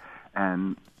on.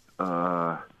 And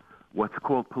what's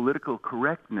called political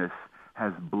correctness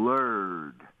has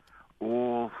blurred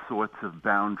all sorts of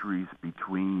boundaries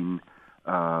between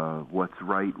what's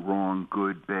right, wrong,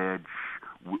 good, bad,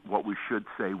 what we should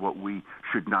say, what we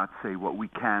should not say, what we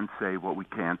can say, what we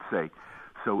can't say.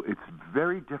 So it's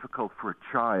very difficult for a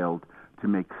child to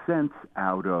make sense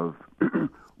out of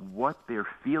what they're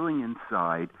feeling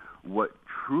inside, what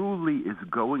truly is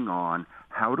going on,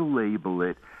 how to label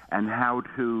it, and how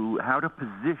to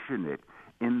position it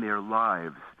in their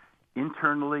lives,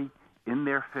 internally, in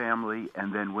their family,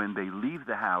 and then when they leave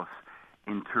the house,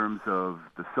 in terms of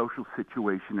the social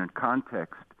situation and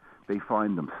context they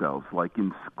find themselves, like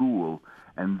in school,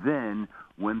 and then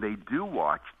when they do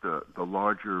watch the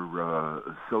larger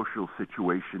social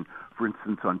situation, for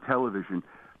instance, on television,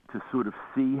 to sort of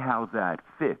see how that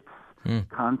fits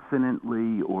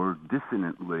consonantly or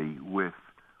dissonantly with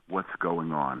what's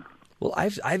going on. Well,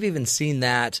 I've even seen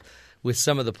that with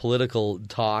some of the political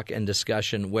talk and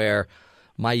discussion where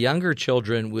my younger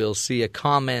children will see a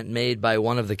comment made by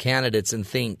one of the candidates and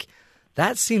think,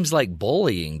 that seems like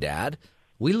bullying, Dad.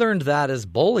 We learned that as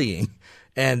bullying.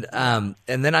 And then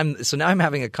now I'm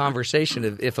having a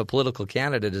conversation if a political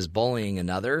candidate is bullying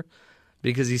another,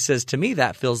 because he says, to me,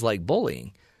 that feels like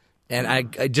bullying. And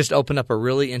I just opened up a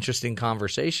really interesting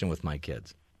conversation with my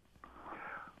kids.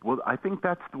 Well, I think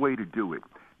that's the way to do it.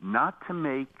 Not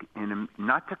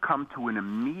to come to an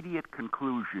immediate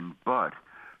conclusion, but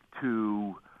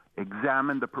to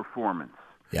examine the performance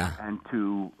and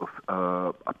to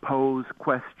pose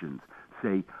questions.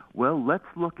 Say, well, let's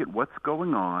look at what's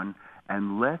going on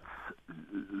and let's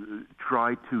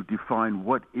try to define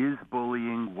what is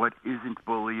bullying, what isn't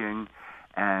bullying,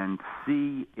 and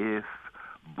see if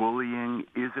bullying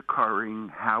is occurring,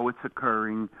 how it's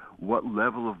occurring, what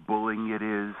level of bullying it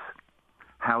is,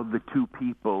 how the two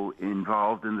people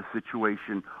involved in the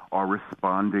situation are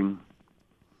responding.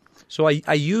 So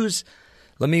I use,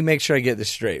 let me make sure I get this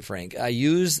straight, Frank. I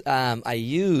use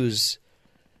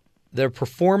their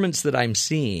performance that I'm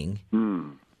seeing,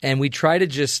 and we try to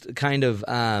just kind of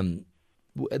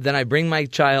then I bring my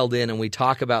child in and we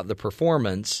talk about the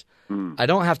performance. I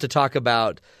don't have to talk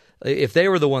about if they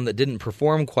were the one that didn't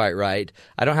perform quite right.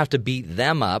 I don't have to beat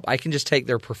them up. I can just take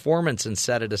their performance and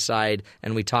set it aside,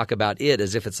 and we talk about it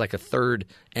as if it's like a third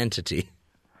entity.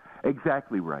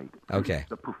 Exactly right. Okay.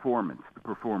 The performance.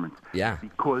 Yeah.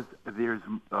 Because there's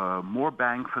more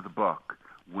bang for the buck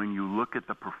when you look at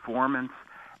the performance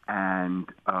and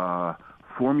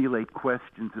formulate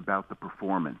questions about the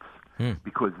performance.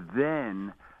 Because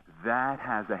then that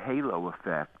has a halo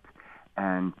effect,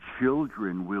 and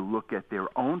children will look at their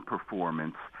own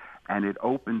performance, and it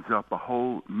opens up a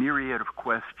whole myriad of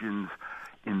questions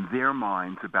in their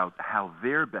minds about how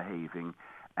they're behaving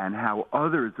and how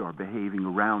others are behaving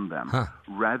around them,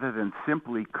 rather than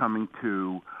simply coming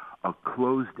to a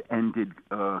closed-ended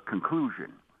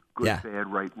conclusion. Good,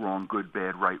 bad, right, wrong, good,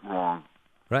 bad, right, wrong.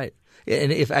 Right.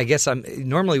 And if I guess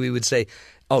normally we would say,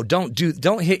 "Oh, don't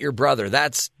hit your brother.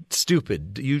 That's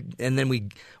stupid." And then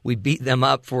we beat them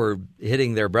up for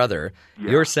hitting their brother.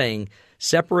 Yeah. You're saying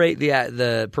separate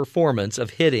the performance of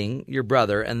hitting your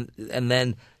brother and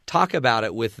then talk about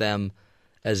it with them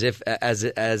as if as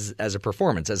a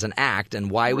performance, as an act, and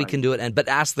why we can do it, but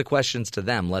ask the questions to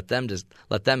them. Let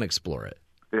them explore it.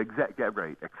 Exactly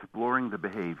right. Exploring the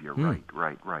behavior. Right.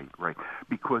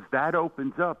 Because that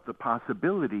opens up the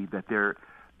possibility that there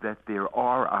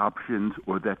are options,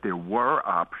 or that there were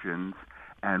options,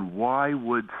 and why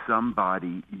would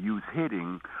somebody use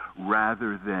hitting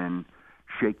rather than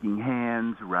shaking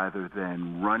hands, rather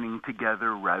than running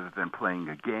together, rather than playing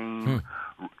a game,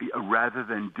 rather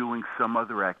than doing some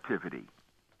other activity?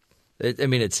 I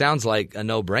mean, it sounds like a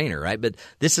no-brainer, right? But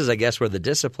this is, I guess, where the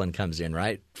discipline comes in,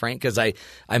 right, Frank? Because I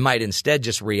might instead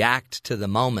just react to the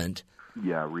moment.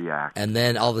 Yeah, react. And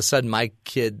then all of a sudden my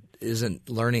kid isn't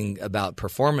learning about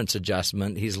performance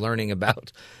adjustment. He's learning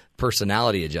about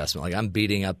personality adjustment. Like I'm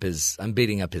beating up his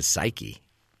psyche.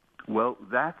 Well,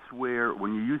 that's where,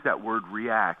 when you use that word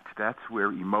react, that's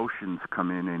where emotions come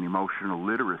in, and emotional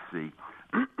literacy.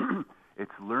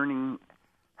 It's learning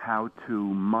how to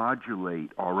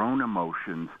modulate our own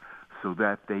emotions so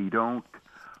that they don't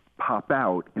pop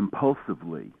out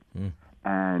impulsively,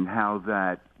 and how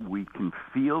that we can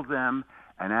feel them,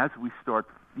 and as we start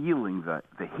feeling the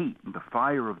heat and the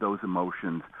fire of those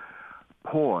emotions,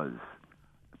 pause,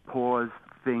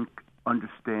 think,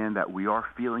 understand that we are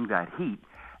feeling that heat,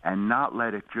 and not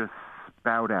let it just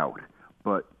spout out,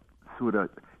 but sort of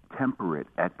temper it,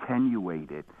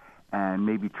 attenuate it, and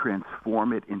maybe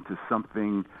transform it into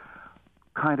something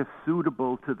kind of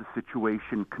suitable to the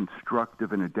situation,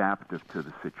 constructive and adaptive to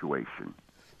the situation.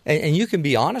 And you can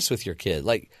be honest with your kid.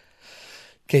 Like,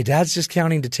 okay, Dad's just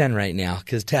counting to 10 right now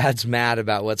because Dad's mad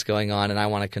about what's going on, and I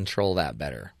want to control that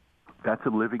better. That's a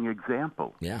living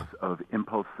example of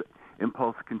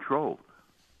impulse control.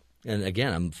 And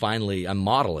again, I'm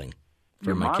modeling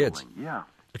for my kids. Yeah.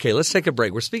 Okay, let's take a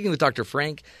break. We're speaking with Dr.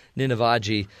 Frank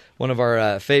Ninivaggi, one of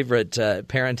our favorite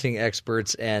parenting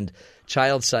experts and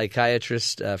child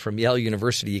psychiatrist from Yale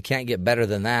University. You can't get better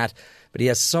than that. But he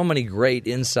has so many great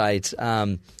insights.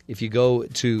 If you go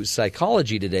to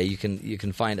Psychology Today, you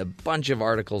can find a bunch of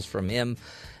articles from him,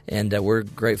 and we're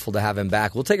grateful to have him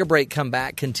back. We'll take a break, come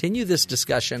back, continue this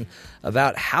discussion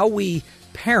about how we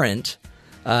parent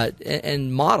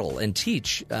and model and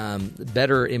teach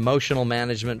better emotional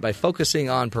management by focusing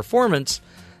on performance.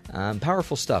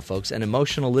 Powerful stuff, folks. And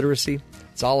emotional literacy,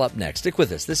 it's all up next. Stick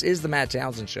with us. This is the Matt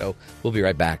Townsend Show. We'll be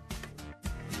right back.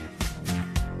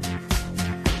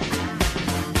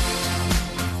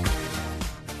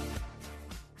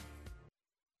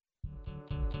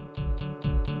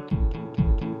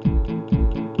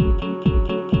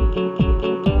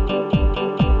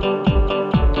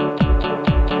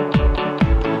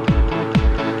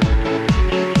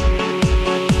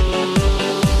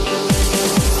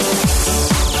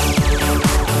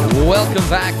 Welcome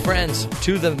back, friends,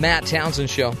 to the Matt Townsend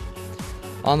Show.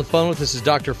 On the phone with us is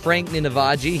Dr. Frank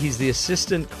Ninivaggi. He's the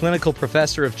Assistant Clinical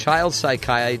Professor of Child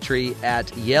Psychiatry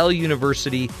at Yale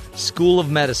University School of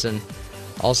Medicine.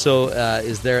 Also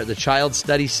is there at the Child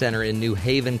Study Center in New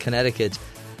Haven, Connecticut.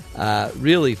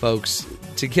 Really, folks,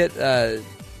 to get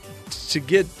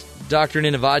Dr.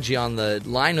 Ninivaggi on the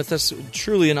line with us.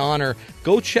 Truly an honor.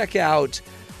 Go check out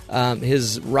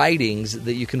his writings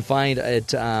that you can find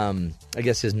at, I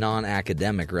guess, his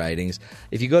non-academic writings.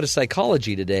 If you go to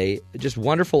Psychology Today, just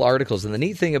wonderful articles. And the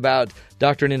neat thing about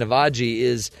Dr. Ninivaggi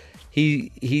is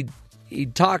he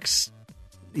talks.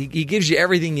 He gives you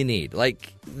everything you need.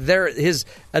 Like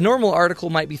a normal article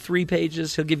might be 3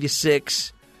 pages. He'll give you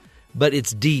 6, but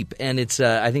it's deep, and it's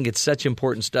I think it's such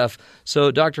important stuff. So,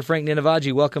 Dr. Frank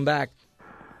Ninivaggi, welcome back.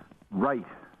 Right.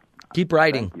 Keep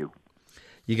writing. Thank you.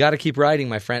 You got to keep writing,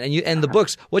 my friend. And the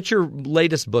books. What's your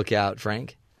latest book out,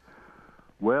 Frank?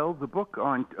 Well, the book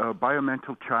on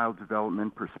biomental child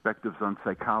development, perspectives on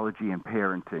psychology and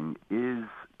parenting is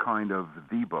kind of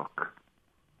the book.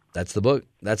 That's the book.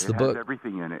 That's the book. It has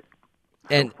everything in it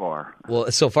so far.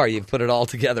 Well, so far you've put it all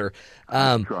together.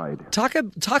 I've tried. Talk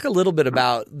a little bit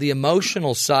about the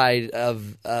emotional side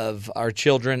of our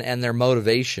children and their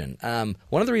motivation.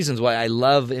 One of the reasons why I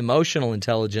love emotional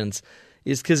intelligence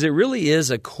is because it really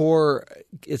is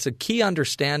it's a key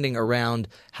understanding around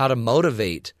how to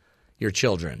motivate your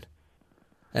children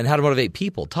and how to motivate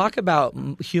people. Talk about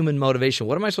human motivation.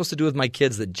 What am I supposed to do with my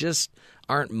kids that just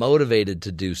aren't motivated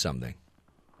to do something?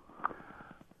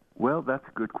 Well, that's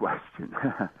a good question.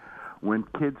 When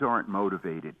kids aren't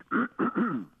motivated,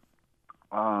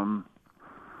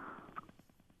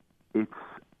 it's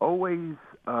always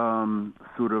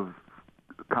sort of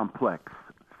complex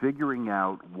figuring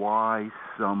out why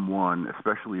someone,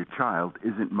 especially a child,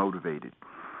 isn't motivated.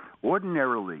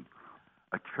 Ordinarily,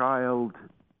 a child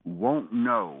won't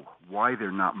know why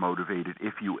they're not motivated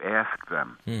if you ask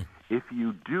them. If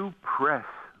you do press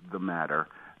the matter,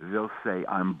 they'll say,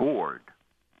 "I'm bored."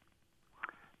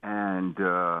 And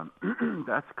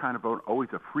that's kind of always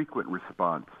a frequent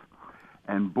response.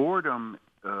 And boredom,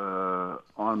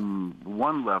 on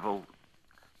one level,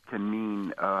 can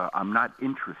mean I'm not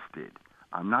interested.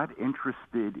 I'm not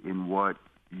interested in what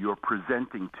you're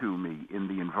presenting to me in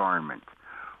the environment.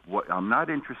 I'm not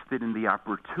interested in the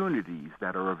opportunities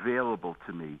that are available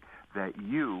to me that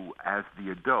you, as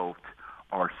the adult,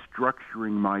 are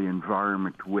structuring my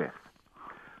environment with.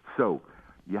 So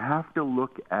you have to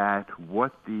look at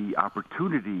what the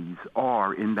opportunities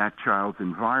are in that child's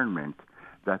environment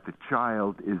that the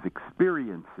child is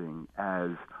experiencing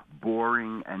as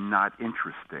boring and not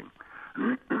interesting.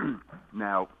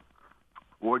 Now,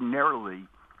 ordinarily,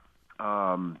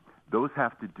 those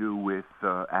have to do with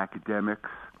academics.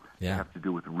 They have to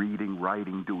do with reading,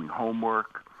 writing, doing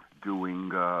homework,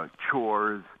 doing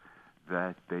chores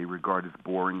that they regard as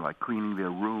boring, like cleaning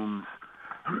their rooms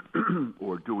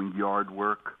or doing yard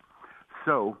work.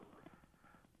 So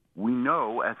we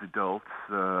know as adults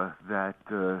that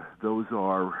those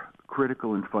are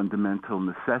critical and fundamental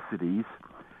necessities.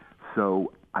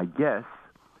 So I guess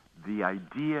the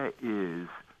idea is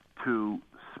to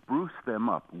spruce them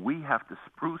up. We have to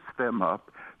spruce them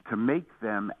up to make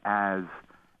them as,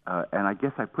 and I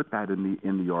guess I put that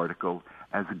in the article,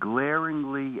 as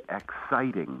glaringly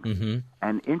exciting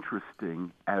and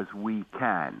interesting as we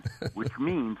can, which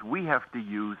means we have to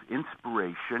use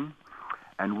inspiration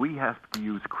and we have to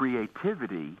use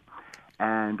creativity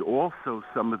and also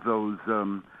some of those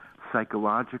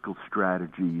psychological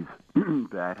strategies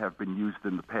that have been used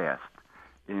in the past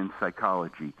in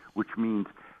psychology, which means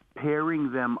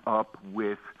pairing them up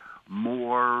with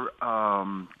more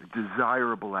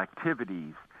desirable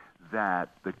activities that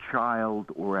the child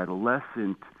or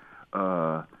adolescent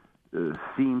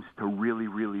seems to really,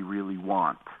 really, really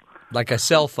want. Like a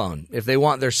cell phone. If they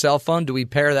want their cell phone, do we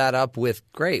pair that up with,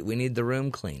 great, we need the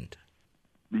room cleaned?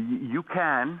 You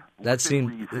can. That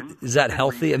seems, is that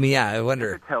healthy? I mean, yeah, I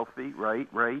wonder. If it's healthy, right?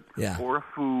 Yeah. Or a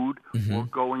food, or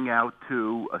going out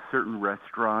to a certain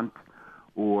restaurant,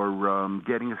 or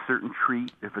getting a certain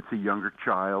treat if it's a younger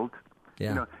child. Yeah.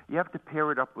 You know, you have to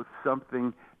pair it up with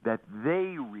something that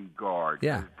they regard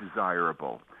as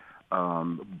desirable,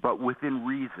 but within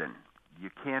reason. You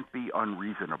can't be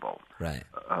unreasonable, right?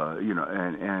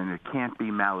 And it can't be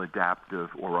maladaptive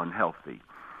or unhealthy.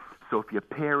 So if you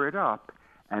pair it up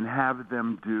and have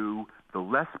them do the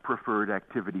less preferred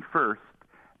activity first,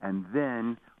 and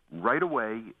then right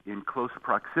away in close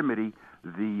proximity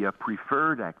the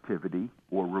preferred activity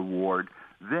or reward,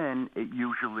 then it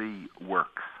usually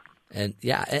works. And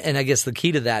and I guess the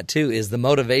key to that too is the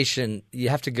motivation. You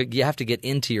have to get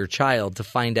into your child to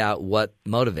find out what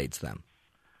motivates them.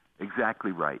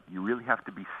 Exactly right. You really have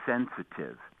to be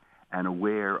sensitive and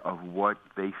aware of what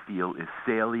they feel is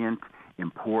salient,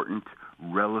 important,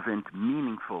 relevant,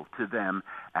 meaningful to them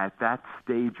at that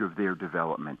stage of their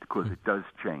development, because it does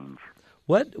change.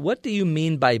 What do you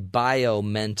mean by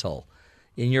biomental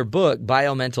in your book,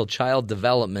 Biomental Child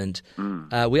Development,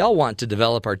 we all want to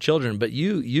develop our children, but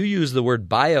you use the word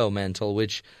biomental,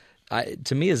 which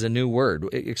to me is a new word.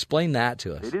 Explain that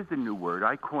to us. It is a new word.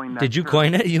 I coined that. Did you term.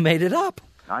 coin it? You made it up.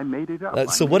 I made it up.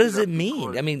 So what does it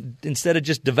mean? I mean, instead of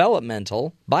just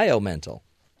developmental, biomental.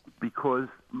 Because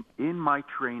in my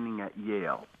training at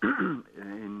Yale,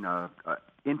 in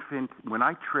when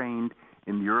I trained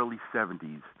in the early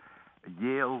 70s,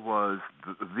 Yale was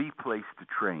the place to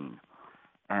train.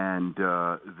 And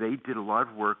they did a lot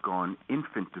of work on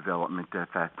infant development at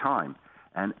that time.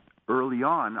 And early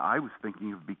on, I was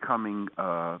thinking of becoming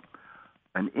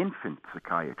an infant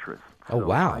psychiatrist. Oh,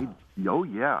 wow. Oh,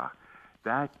 yeah.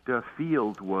 That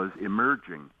field was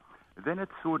emerging. Then it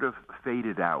sort of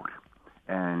faded out,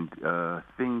 and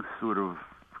things sort of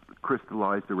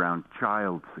crystallized around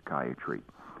child psychiatry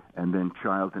and then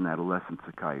child and adolescent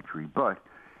psychiatry. But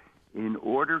in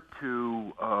order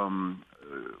to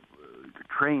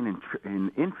train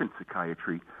in infant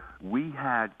psychiatry, we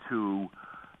had to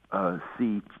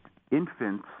see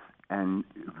infants and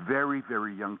very,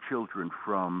 very young children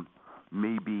from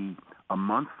maybe a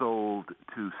month old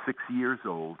to 6 years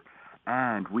old,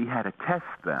 and we had to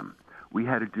test them. We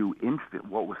had to do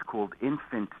what was called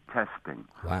infant testing.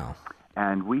 Wow.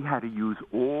 And we had to use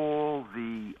all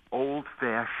the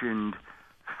old-fashioned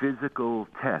physical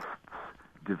tests.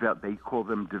 They call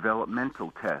them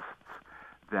developmental tests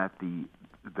that the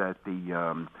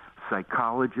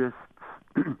psychologists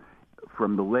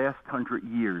from the last 100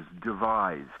 years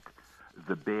devised.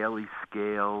 The Bailey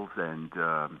scales and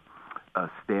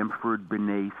Stanford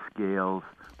Binet scales.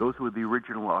 Those were the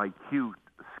original IQ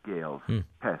scales,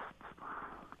 tests.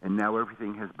 And now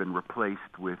everything has been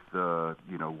replaced with,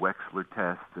 Wechsler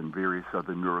tests and various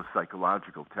other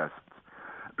neuropsychological tests.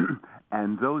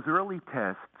 And those early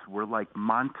tests were like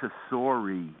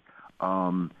Montessori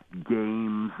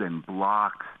games and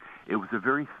blocks. It was a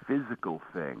very physical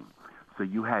thing. So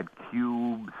you had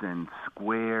cubes and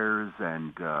squares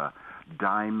and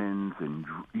diamonds, and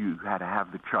you had to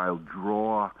have the child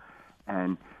draw.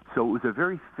 And so it was a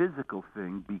very physical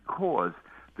thing because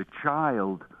the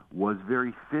child was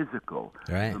very physical.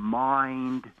 Right. The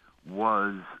mind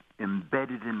was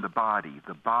embedded in the body.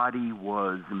 The body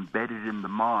was embedded in the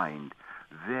mind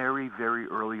very, very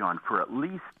early on, for at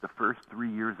least the first 3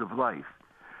 years of life.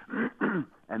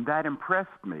 And that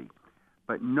impressed me.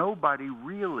 But nobody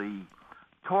really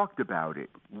talked about it.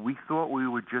 We thought we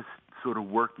were just sort of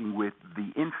working with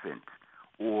the infant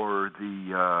or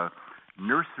the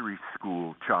nursery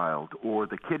school child or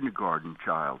the kindergarten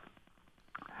child.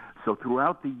 So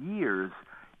throughout the years,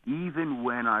 even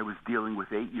when I was dealing with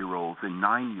 8-year-olds and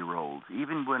 9-year-olds,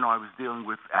 even when I was dealing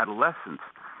with adolescents,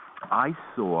 I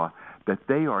saw that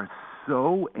they are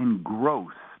so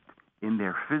engrossed in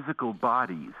their physical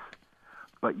bodies,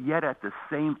 but yet at the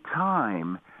same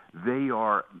time, they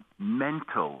are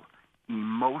mental,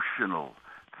 emotional,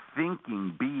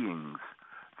 thinking beings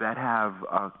that have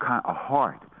a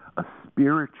heart, a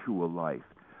spiritual life.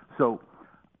 So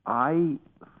I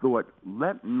thought,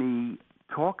 let me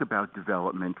talk about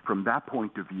development from that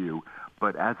point of view,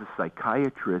 but as a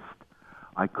psychiatrist,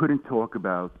 I couldn't talk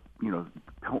about,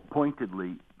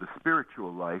 pointedly the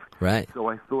spiritual life. Right. So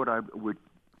I thought I would,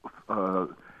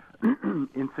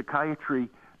 in psychiatry,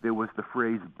 there was the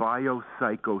phrase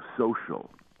biopsychosocial.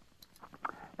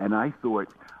 And I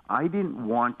thought I didn't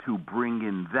want to bring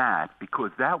in that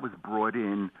because that was brought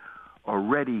in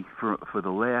already for the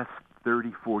last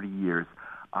 30, 40 years.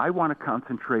 I want to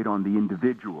concentrate on the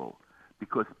individual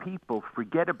because people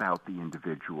forget about the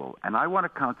individual. And I want to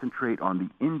concentrate on the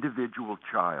individual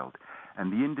child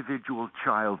and the individual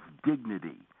child's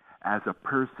dignity as a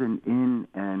person in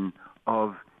and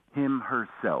of him,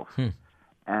 herself.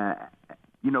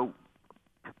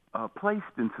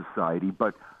 Placed in society,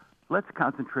 but let's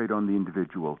concentrate on the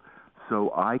individual.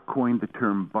 So I coined the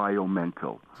term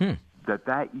biomental,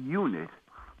 that unit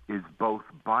is both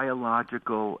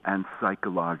biological and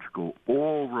psychological,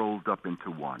 all rolled up into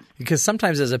one. Because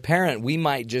sometimes as a parent, we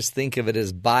might just think of it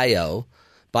as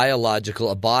biological,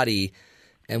 a body,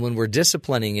 and when we're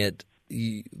disciplining it,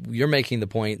 you're making the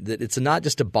point that it's not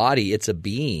just a body, it's a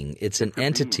being, it's an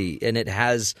entity, and it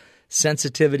has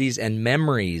sensitivities and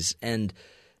memories and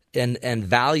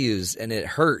values, and it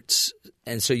hurts.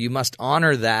 And so you must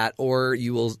honor that, or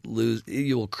you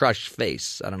will crush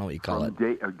face. I don't know what you call it.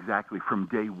 Exactly, from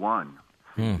day one.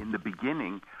 In the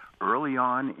beginning, early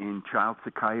on in child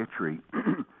psychiatry,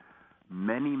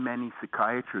 many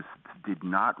psychiatrists did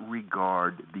not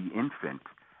regard the infant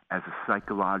as a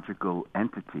psychological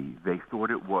entity. They thought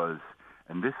it was,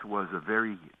 and this was a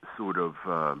very sort of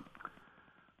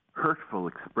hurtful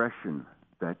expression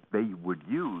that they would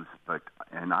use,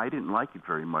 and I didn't like it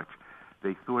very much.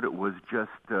 They thought it was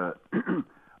just a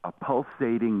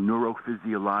pulsating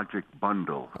neurophysiologic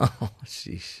bundle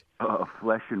of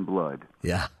flesh and blood.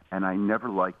 Yeah. And I never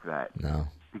liked that. No.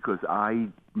 Because I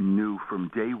knew from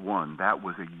day one that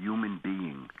was a human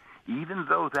being. Even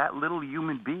though that little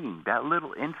human being, that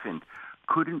little infant,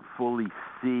 couldn't fully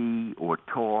see or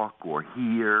talk or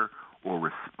hear or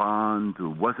respond or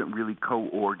wasn't really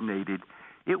coordinated,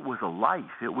 it was a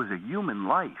life. It was a human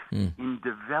life in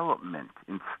development.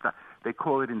 They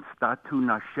call it in statu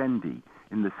nascendi,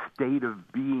 in the state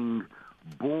of being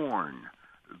born,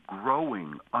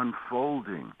 growing,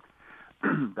 unfolding.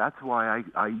 That's why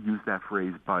I use that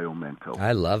phrase biomental.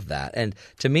 I love that. And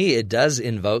to me, it does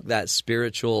invoke that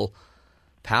spiritual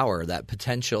power, that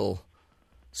potential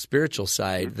spiritual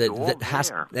side that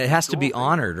has to be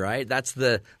honored, right? That's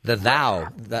the thou.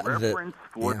 Reverence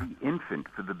for the infant,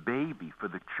 for the baby, for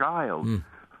the child,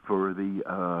 for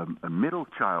the middle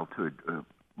childhood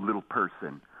little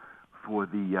person, for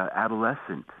the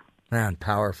adolescent. Man,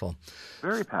 powerful.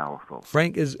 Very powerful.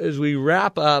 Frank, as we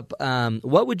wrap up,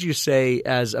 what would you say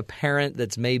as a parent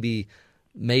that's maybe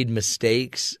made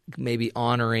mistakes, maybe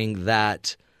honoring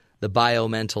that the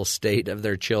biomental state of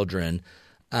their children,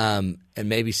 and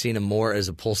maybe seeing them more as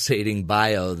a pulsating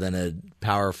bio than a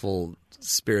powerful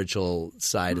spiritual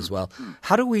side as well?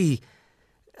 How do we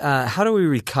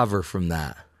recover from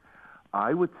that?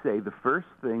 I would say the first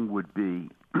thing would be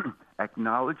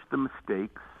acknowledge the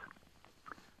mistakes.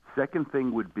 Second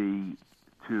thing would be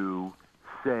to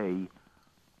say,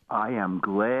 I am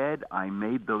glad I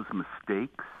made those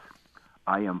mistakes.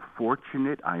 I am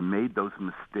fortunate I made those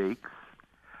mistakes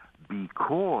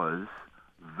because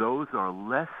those are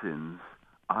lessons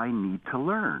I need to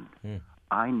learn.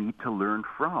 I need to learn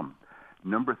from.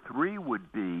 Number 3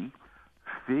 would be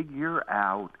figure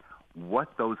out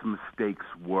what those mistakes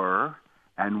were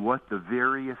and what the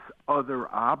various other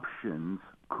options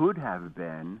could have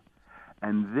been,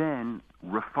 and then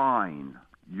refine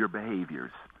your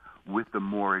behaviors with the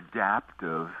more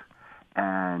adaptive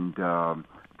and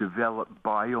develop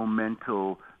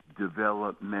biomental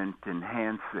development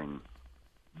enhancing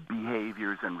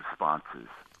behaviors and responses.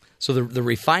 So the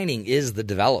refining is the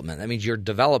development. That means you're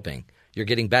developing. You're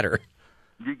getting better.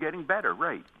 You're getting better,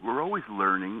 right. We're always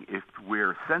learning if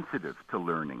we're sensitive to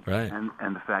learning. Right.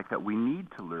 And the fact that we need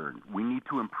to learn. We need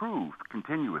to improve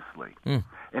continuously. And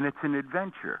it's an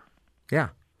adventure. Yeah,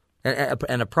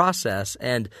 and a process,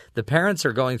 and the parents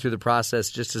are going through the process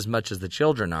just as much as the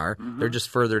children are. They're just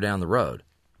further down the road.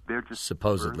 They're just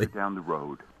supposedly further down the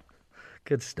road.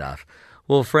 Good stuff.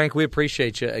 Well, Frank, we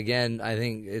appreciate you. Again, I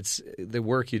think it's the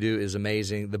work you do is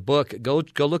amazing. The book, go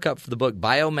look up for the book,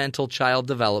 Biomental Child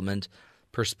Development,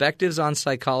 Perspectives on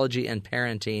Psychology and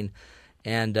Parenting.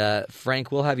 And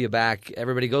Frank, we'll have you back.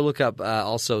 Everybody go look up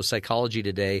also Psychology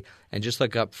Today and just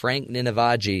look up Frank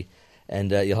Ninivaggi. And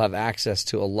you'll have access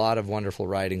to a lot of wonderful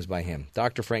writings by him.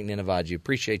 Dr. Frank Ninivaggi,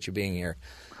 appreciate you being here.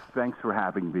 Thanks for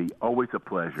having me. Always a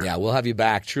pleasure. Yeah, we'll have you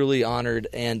back. Truly honored.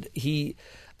 And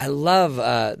I love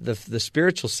the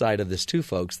spiritual side of this too,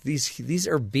 folks. These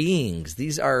are beings.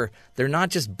 They're not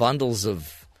just bundles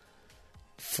of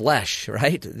flesh,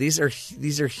 right? These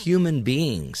are human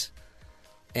beings,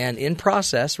 and in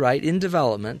process, right, in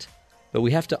development. But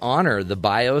we have to honor the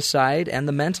bio side and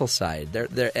the mental side,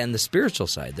 and the spiritual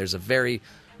side. There's a very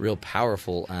real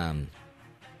powerful, a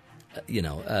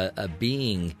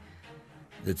being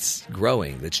that's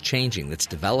growing, that's changing, that's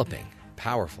developing.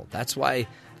 Powerful. That's why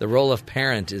the role of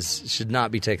parent should not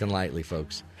be taken lightly,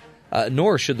 folks.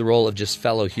 Nor should the role of just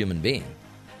fellow human being.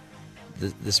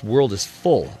 This world is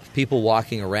full of people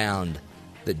walking around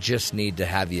that just need to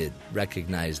have you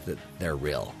recognize that they're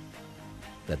real,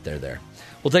 that they're there.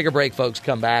 We'll take a break, folks.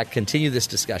 Come back, continue this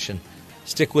discussion.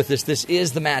 Stick with us. This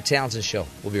is the Matt Townsend Show.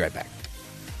 We'll be right back.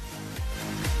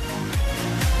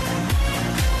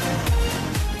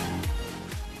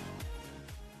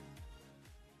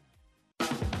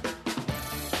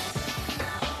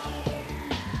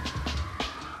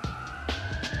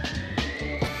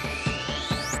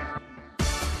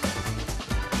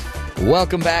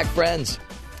 Welcome back, friends,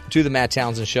 to the Matt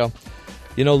Townsend Show.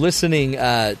 You know, listening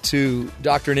to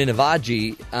Dr.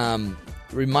 Ninivaggi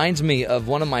reminds me of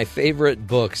one of my favorite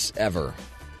books ever.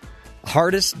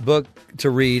 Hardest book to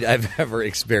read I've ever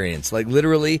experienced. Like,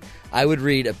 literally, I would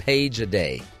read a page a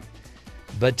day.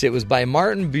 But it was by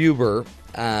Martin Buber,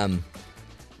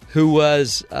 who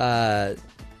was a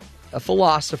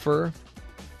philosopher.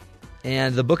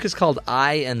 And the book is called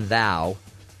I and Thou.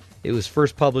 It was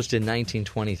first published in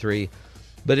 1923.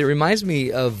 But it reminds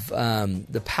me of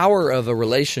the power of a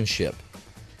relationship.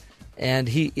 And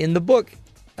in the book,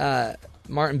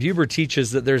 Martin Buber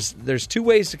teaches that there's two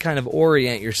ways to kind of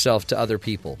orient yourself to other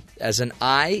people. As an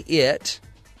I, it,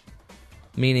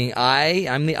 meaning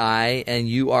I'm the I and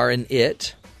you are an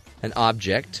it, an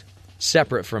object,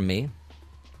 separate from me.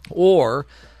 Or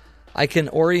I can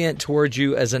orient towards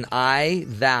you as an I,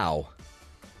 thou.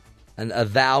 And a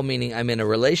thou meaning I'm in a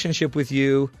relationship with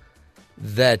you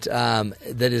that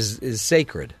is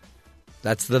sacred.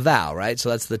 That's the thou, right? So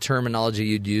that's the terminology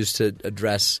you'd use to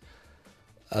address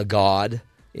a God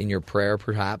in your prayer,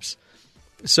 perhaps.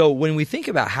 So when we think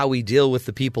about how we deal with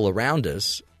the people around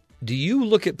us, do you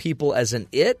look at people as an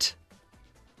it,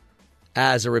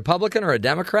 as a Republican or a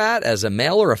Democrat, as a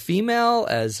male or a female,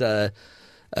 as a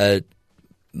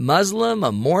Muslim,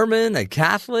 a Mormon, a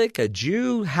Catholic, a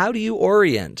Jew? How do you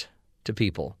orient to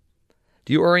people?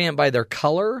 Do you orient by their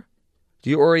color? Do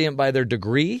you orient by their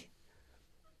degree?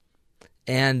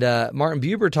 And Martin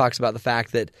Buber talks about the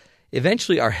fact that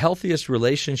eventually our healthiest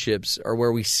relationships are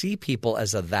where we see people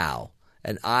as a thou,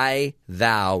 an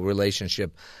I-thou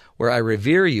relationship, where I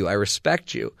revere you, I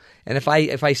respect you. And if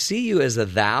I see you as a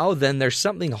thou, then there's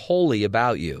something holy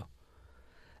about you.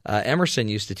 Emerson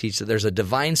used to teach that there's a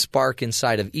divine spark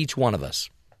inside of each one of us.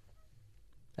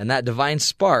 And that divine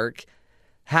spark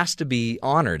has to be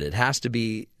honored. It has to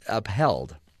be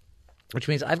upheld, which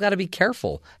means I've got to be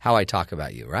careful how I talk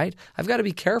about you, right? I've got to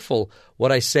be careful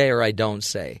what I say or I don't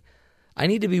say. I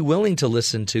need to be willing to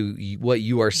listen to what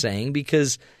you are saying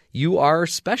because you are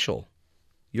special.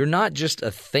 You're not just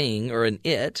a thing or an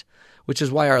it, which is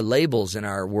why our labels in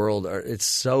our world it's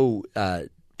so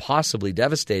possibly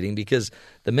devastating, because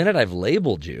the minute I've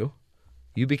labeled you,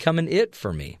 you become an it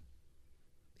for me.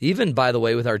 Even, by the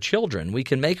way, with our children, we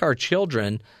can make our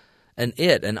children an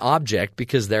it, an object,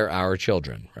 because they're our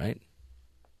children, right?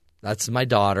 That's my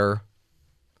daughter,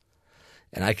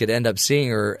 and I could end up seeing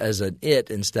her as an it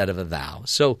instead of a thou.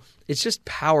 So it's just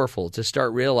powerful to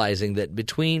start realizing that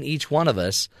between each one of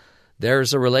us,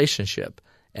 there's a relationship.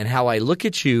 And how I look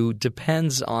at you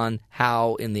depends on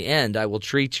how, in the end, I will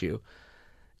treat you.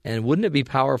 And wouldn't it be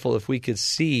powerful if we could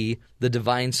see the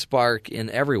divine spark in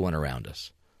everyone around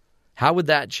us? How would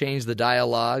that change the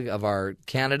dialogue of our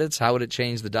candidates? How would it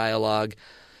change the dialogue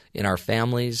in our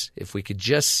families if we could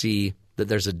just see that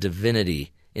there's a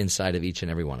divinity inside of each and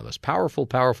every one of us? Powerful,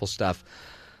 powerful stuff.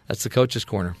 That's the Coach's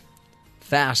Corner.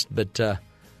 Fast, but I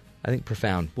think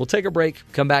profound. We'll take a break,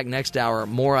 come back next hour,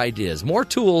 more ideas, more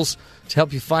tools to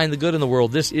help you find the good in the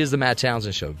world. This is the Matt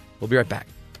Townsend Show. We'll be right back.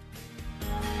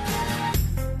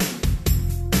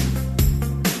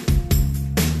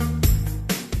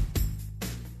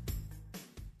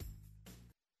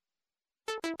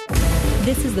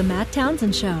 This is the Matt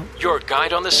Townsend Show. Your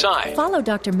guide on the side. Follow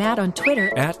Dr. Matt on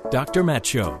Twitter At Dr. Matt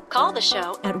Show. Call the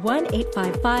show at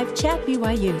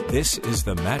 1-855-CHAT-BYU. This is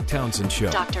the Matt Townsend Show.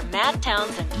 Dr. Matt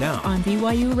Townsend. Now on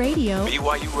BYU Radio.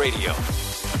 BYU Radio.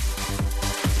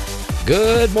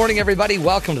 Good morning, everybody.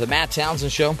 Welcome to the Matt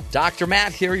Townsend Show. Dr.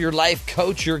 Matt here, your life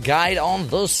coach, your guide on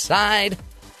the side.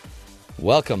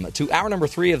 Welcome to hour number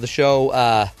 3 of the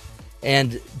show.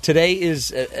 And today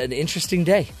is an interesting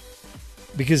day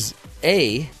because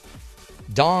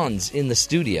Dawn's in the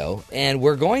studio, and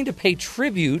we're going to pay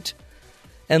tribute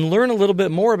and learn a little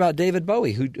bit more about David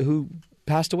Bowie, who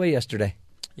passed away yesterday.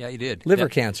 Yeah, he did. Liver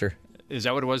cancer. Is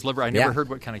that what it was? Liver? I never heard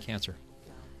what kind of cancer.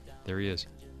 There he is.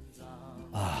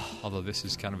 Although this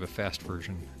is kind of a fast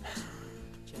version.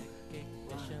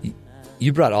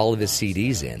 You brought all of his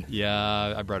CDs in.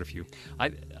 Yeah, I brought a few.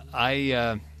 I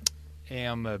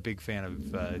am a big fan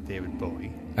of David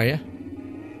Bowie. Are you?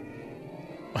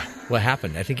 What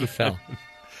happened? I think he fell.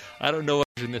 I don't know what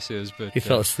version this is, but he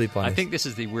fell asleep on I think this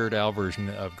is the Weird Al version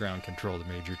of Ground Control to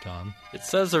Major Tom. It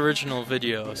says original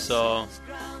video, so...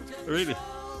 Really?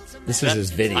 This is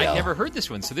his video. I never heard this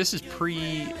one, so this is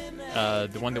pre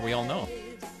the one that we all know.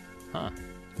 Huh.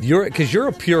 Because you're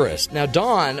a purist. Now,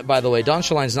 Don, by the way, Don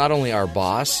Shelline is not only our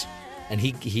boss, and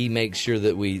he makes sure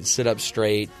that we sit up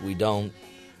straight, we don't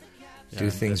do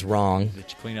things wrong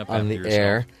that you clean up on the yourself.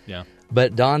 air. Yeah.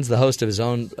 But Don's the host of his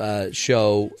own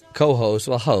show, co-host.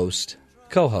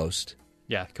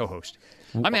 Yeah, co-host.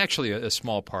 I'm actually a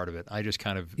small part of it. I just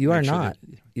kind of... You are not.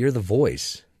 You're the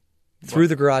voice through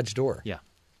the garage door. Yeah.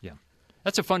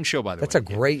 That's a fun show, by the way. That's a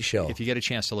great show. If you get a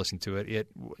chance to listen to it,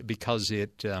 because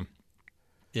it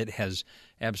has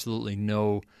absolutely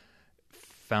no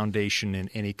foundation in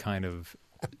any kind of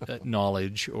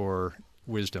knowledge or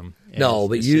wisdom. No,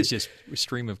 but it's just a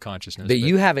stream of consciousness. But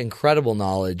you have incredible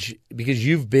knowledge because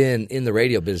you've been in the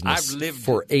radio business I've lived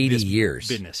for 80 this years.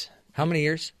 Business. How many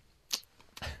years?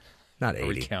 Not Are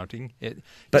we 80. counting? He's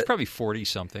But- probably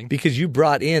 40-something. Because you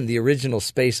brought in the original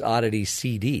Space Oddity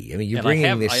CD. I mean, you're And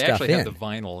bringing this I stuff actually in. have the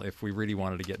vinyl if we really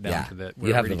wanted to get down Yeah, to that.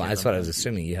 you have the really vinyl. That's what I was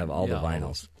assuming. You have all the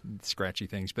vinyls. Scratchy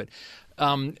things. But,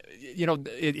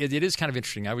 it is kind of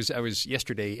interesting. I was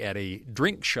yesterday at a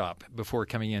drink shop before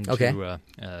coming into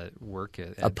work.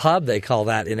 A pub, they call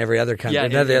that in every other country,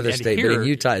 another other state. Here, but in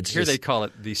Utah, it's here just they call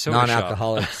it the soda shop.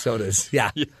 non-alcoholic sodas.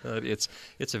 Yeah. It's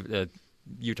a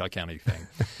Utah County thing.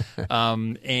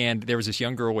 And there was this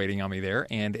young girl waiting on me there,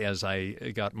 and as I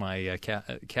got my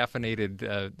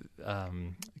caffeinated,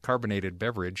 carbonated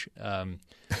beverage,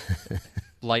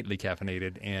 lightly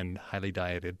caffeinated and highly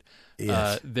dieted,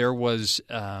 there was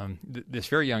this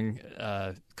very young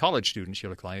college student, she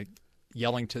looked like,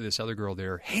 yelling to this other girl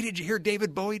there, "Hey, did you hear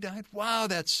David Bowie died? Wow,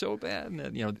 that's so bad."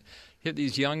 And, here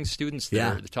these young students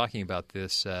there talking about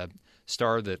this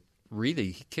star that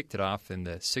really kicked it off in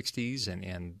the 60s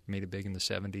and made it big in the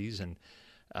 70s. And,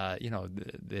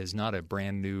 there's not a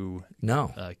brand new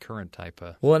current type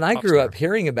of Well, and I pop grew star. up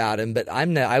hearing about him, but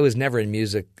I was never in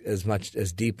music as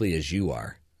deeply as you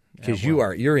are. Because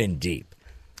you're in deep.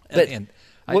 But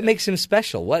what makes him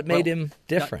special? What made him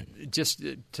different? Just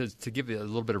to give you a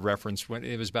little bit of reference, when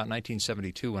it was about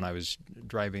 1972 when I was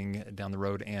driving down the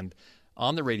road, and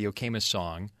on the radio came a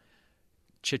song,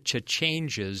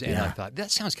 Changes, and I thought,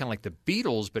 that sounds kind of like the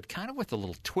Beatles, but kind of with a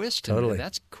little twist. Totally. And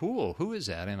that's cool. Who is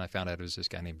that? And I found out it was this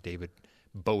guy named David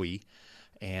Bowie.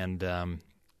 And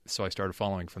so I started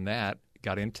following from that,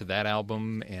 got into that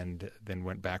album, and then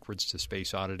went backwards to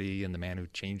Space Oddity and The Man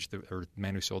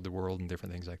Who Sold the World and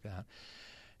different things like that.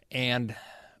 And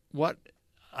what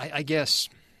I guess,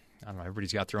 I don't know,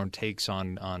 everybody's got their own takes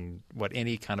on what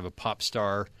any kind of a pop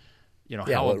star,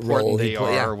 how important they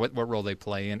are, what role they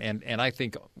play. And I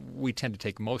think we tend to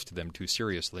take most of them too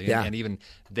seriously. Yeah. And even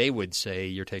they would say,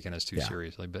 you're taking us too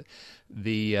seriously. But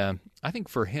I think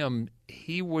for him,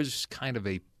 he was kind of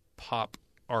a pop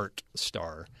art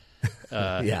star.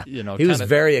 He was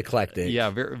very eclectic. Yeah,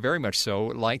 very, very much so.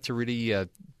 Like to really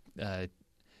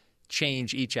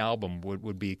change each album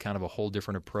would be kind of a whole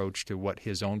different approach to what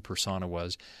his own persona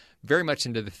was. Very much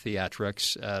into the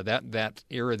theatrics. That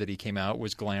era that he came out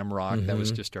was glam rock. Mm-hmm. That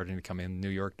was just starting to come in. New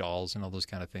York Dolls and all those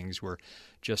kind of things were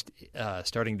just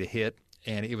starting to hit.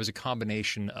 And it was a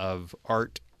combination of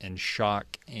art and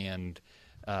shock and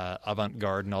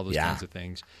avant-garde and all those kinds of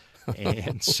things.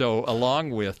 And so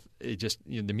along with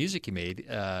the music he made,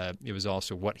 it was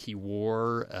also what he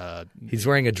wore. He's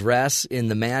wearing a dress in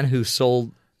The Man Who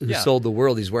Sold the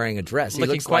World. He's wearing a dress. He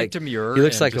looks quite demure. He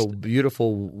looks like a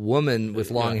beautiful woman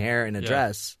with long hair and a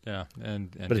dress. Yeah,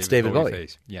 but it's David Bowie.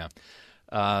 Face. Yeah,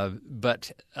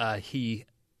 but he.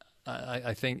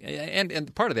 I think,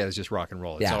 and part of that is just rock and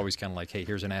roll. It's always kind of like, hey,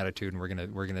 here's an attitude, and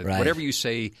we're gonna whatever you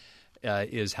say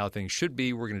is how things should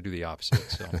be. We're gonna do the opposite.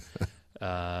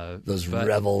 So those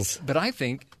rebels. But I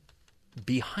think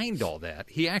behind all that,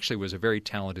 he actually was a very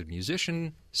talented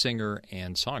musician, singer,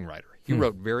 and songwriter. He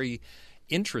wrote very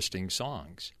interesting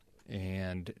songs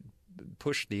and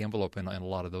pushed the envelope in a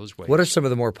lot of those ways. What are some of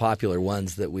the more popular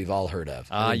ones that we've all heard of?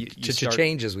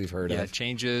 Changes we've heard of. Yeah,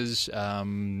 Changes,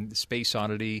 Space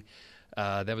Oddity.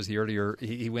 That was the earlier.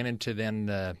 He went into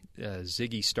then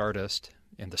Ziggy Stardust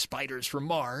and the Spiders from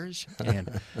Mars,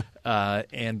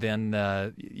 and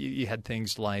then you had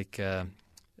things like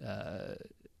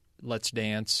Let's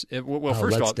Dance.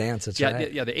 First of all, Dance. That's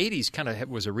right. Yeah, the '80s kind of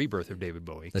was a rebirth of David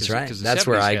Bowie. That's right. That's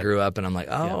where I grew up, and I'm like,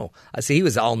 I see. He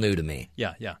was all new to me.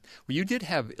 Yeah. Well, you did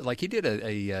have he did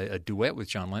a duet with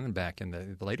John Lennon back in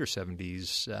the later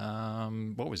 '70s.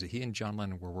 What was it? He and John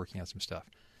Lennon were working on some stuff.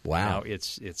 Wow. Now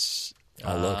it's.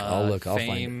 I'll look. I'll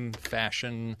fame, find it.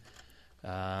 Fashion.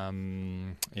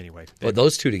 Anyway. Well,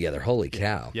 those two together. Holy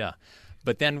cow. Yeah.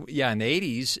 But then, in the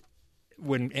 '80s,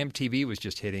 when MTV was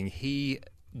just hitting, he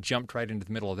jumped right into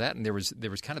the middle of that, and there was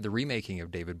kind of the remaking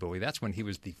of David Bowie. That's when he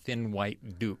was the thin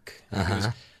white Duke. He was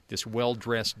this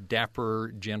well-dressed,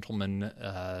 dapper gentleman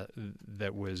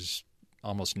that was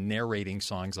almost narrating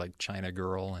songs like China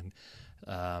Girl and,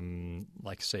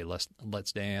 like I say, Let's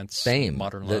Dance, Fame.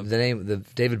 Modern Love. The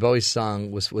David Bowie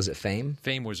song was it Fame?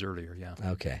 Fame was earlier, yeah.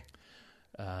 Okay.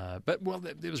 But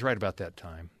it was right about that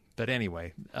time. But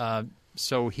anyway,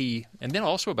 so he, and then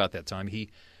also about that time, he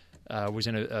was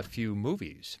in a few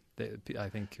movies. I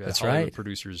think that's Hollywood right.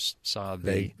 Producers saw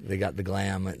they got the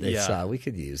glam. They saw we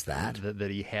could use that.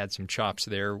 That he had some chops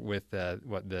there with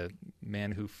the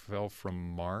Man Who Fell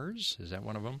from Mars. Is that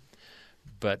one of them?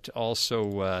 But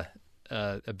also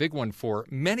a big one for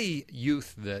many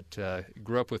youth that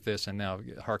grew up with this and now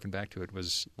harken back to it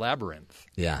was Labyrinth.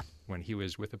 Yeah. When he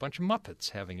was with a bunch of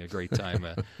Muppets having a great time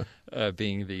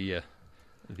being the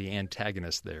the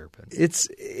antagonist there. But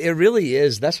it really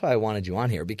is. That's why I wanted you on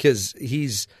here, because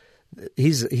he's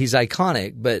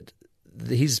iconic, but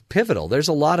he's pivotal. There's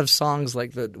a lot of songs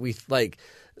like that we like.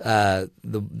 The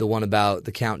one about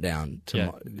the countdown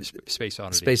to Space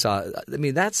Oddity. Space Oddity. I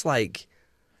mean, that's like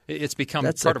it's become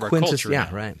part of our culture. Yeah,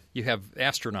 now. right. You have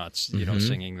astronauts, you know,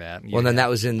 singing that. Well, then that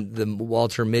was in the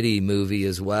Walter Mitty movie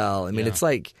as well. I mean, it's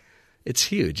like it's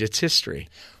huge. It's history.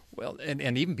 Well,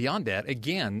 and even beyond that,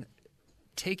 again,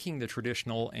 taking the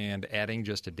traditional and adding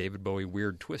just a David Bowie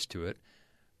weird twist to it.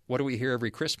 What do we hear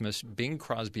every Christmas? Bing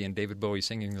Crosby and David Bowie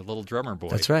singing "The Little Drummer Boy."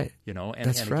 That's right. You know, and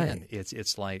That's right. Again,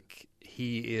 it's like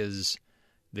he is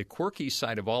the quirky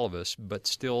side of all of us, but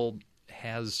still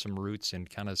has some roots in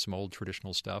kind of some old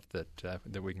traditional stuff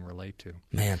that we can relate to.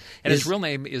 Man, and his real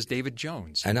name is David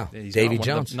Jones. I know, He's Davy not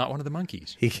Jones, not one of the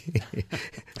monkeys.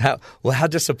 How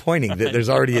disappointing that there's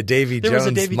already a Davy Jones. There was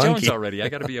a Davy monkey. Jones already. I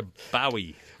got to be a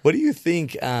Bowie. What do you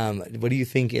think? What do you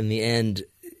think in the end?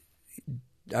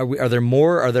 Are there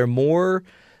more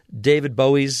David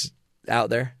Bowies out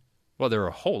there? Well, there are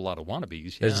a whole lot of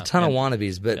wannabes. There's a ton of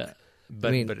wannabes, but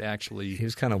but actually, he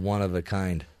was kind of one of a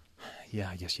kind. Yeah,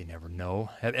 I guess you never know.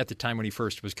 At the time when he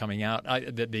first was coming out,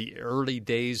 the early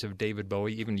days of David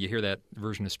Bowie, even you hear that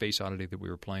version of Space Oddity that we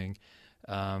were playing,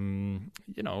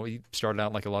 you know, he started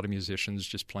out like a lot of musicians,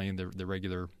 just playing the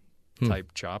regular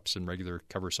type chops and regular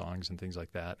cover songs and things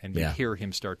like that. And you hear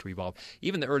him start to evolve.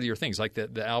 Even the earlier things, like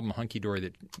the album Hunky Dory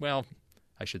that, well,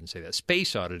 I shouldn't say that.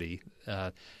 Space Oddity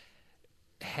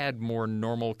had more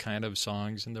normal kind of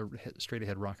songs and the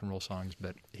straight-ahead rock and roll songs,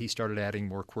 but he started adding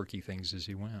more quirky things as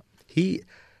he went.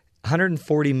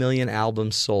 140 million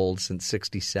albums sold since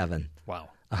 '67. Wow.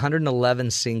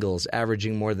 111 singles,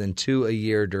 averaging more than 2 a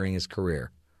year during his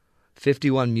career.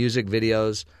 51 music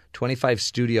videos, 25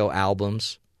 studio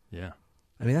albums. Yeah.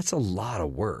 I mean, that's a lot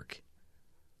of work.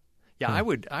 Yeah, I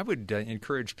would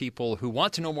encourage people who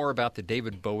want to know more about the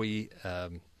David Bowie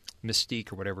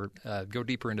mystique or whatever, go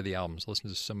deeper into the albums. Listen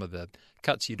to some of the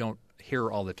cuts you don't hear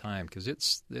all the time because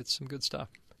it's some good stuff.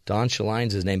 Don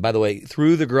Shelline's his name. By the way,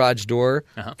 Through the Garage Door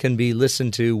can be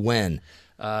listened to when?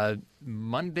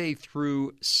 Monday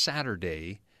through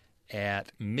Saturday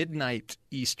at midnight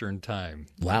Eastern Time.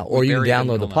 Wow. Or you can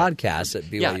download the podcast at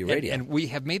BYU Radio. And we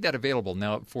have made that available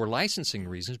now for licensing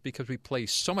reasons because we play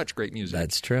so much great music.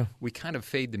 That's true. We kind of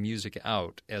fade the music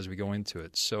out as we go into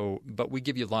it. But we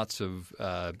give you lots of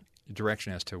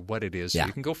direction as to what it is. So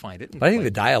you can go find it. But I think the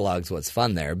dialogue's what's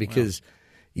fun there because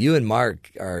you and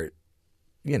Mark are,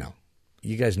 you know,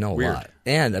 you guys know a lot.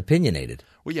 And opinionated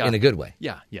in a good way.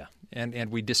 Yeah.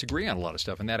 And we disagree on a lot of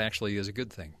stuff, and that actually is a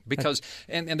good thing because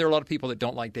and there are a lot of people that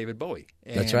don't like David Bowie.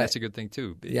 And that's right. That's a good thing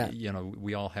too. Yeah. You know,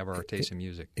 we all have our taste in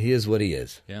music. He is what he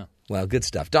is. Yeah. Well, good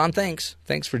stuff. Don, thanks.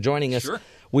 Thanks for joining us. Sure.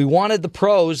 We wanted the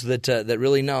pros that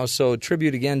really know. So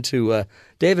tribute again to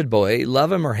David Bowie.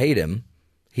 Love him or hate him,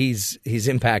 he's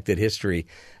impacted history,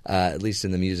 at least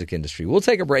in the music industry. We'll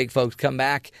take a break, folks. Come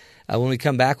back. When we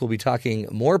come back, we'll be talking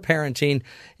more parenting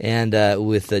and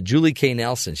with Julie K.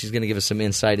 Nelson. She's going to give us some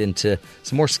insight into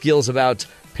some more skills about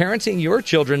parenting your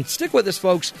children. Stick with us,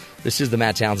 folks. This is the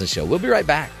Matt Townsend Show. We'll be right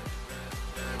back.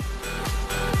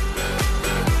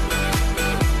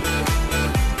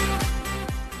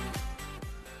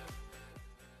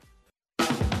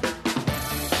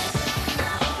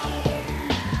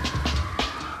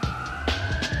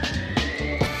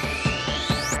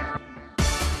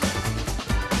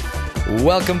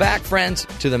 Welcome back, friends,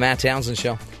 to the Matt Townsend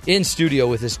Show. In studio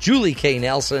with us, Julie K.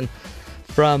 Nelson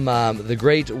from the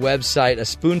great website,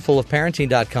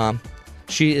 aspoonfulofparenting.com.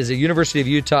 She is a University of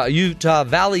Utah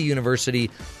Valley University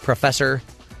professor,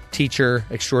 teacher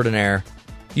extraordinaire.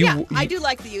 I do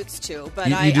like the Utes too,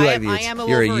 but I am a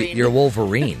Wolverine. You're a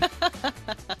Wolverine.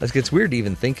 It's weird to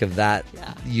even think of that.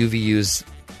 Yeah. UVU's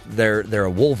they're a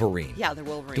Wolverine. Yeah, they're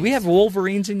Wolverines. Do we have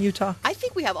Wolverines in Utah? I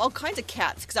think we have all kinds of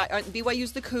cats because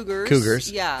BYU's the Cougars. Cougars.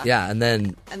 Yeah. Yeah, and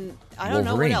I don't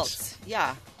know what else.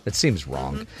 Yeah. That seems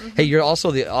wrong. Mm-hmm. Hey, you're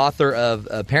also the author of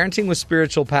Parenting with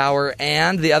Spiritual Power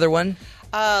and the other one.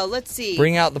 Let's see.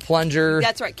 Bring out the plunger.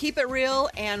 That's right. Keep it real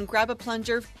and grab a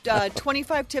plunger.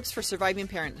 25 tips for surviving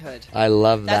parenthood. I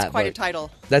love that. That's quite a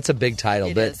title. That's a big title,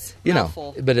 it but is. you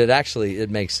Mouthful. know, but it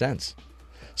makes sense.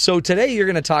 So today you're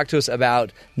going to talk to us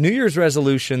about New Year's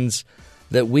resolutions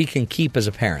that we can keep as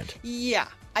a parent. Yeah.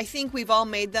 I think we've all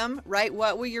made them, right?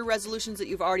 What were your resolutions that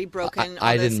you've already broken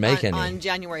I didn't make any. On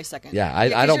January 2nd? Yeah,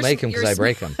 I don't make them because I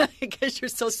break them. Because you're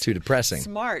so too depressing.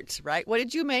 Smart, right? What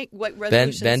did you make? What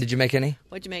resolutions? Ben, did you make any?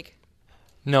 What did you make?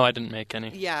 No, I didn't make any.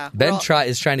 Yeah. Ben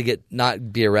is trying to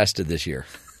not be arrested this year.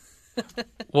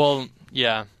 Well,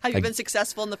 Yeah. Have you been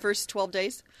successful in the first 12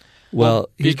 days? Well,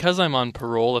 because I'm on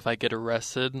parole, if I get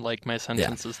arrested, like my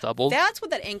sentence is doubled. That's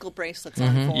what that ankle bracelet's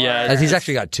on for. Yeah, he's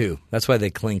actually got 2. That's why they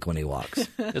clink when he walks.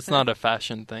 It's not a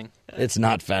fashion thing. It's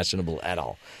not fashionable at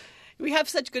all. We have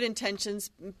such good intentions,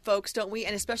 folks, don't we?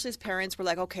 And especially as parents, we're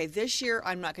like, okay, this year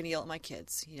I'm not going to yell at my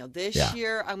kids. This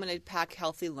year I'm going to pack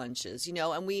healthy lunches,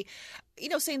 and we,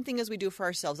 same thing as we do for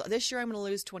ourselves. This year I'm going to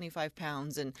lose 25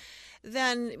 pounds. And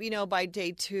then, by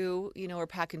day 2, we're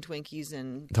packing Twinkies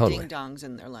and ding-dongs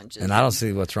in their lunches. And I don't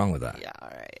see what's wrong with that. Yeah, all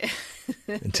right.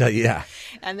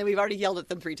 And then we've already yelled at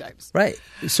them 3 times. Right.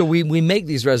 So we make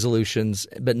these resolutions,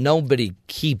 but nobody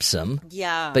keeps them.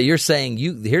 Yeah. But you're saying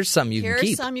here's some you can keep.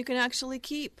 Here's some you can actually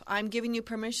keep. I'm giving you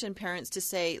permission, parents, to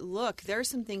say, look, there are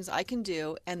some things I can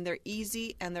do, and they're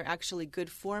easy, and they're actually good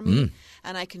for me,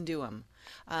 and I can do them.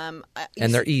 And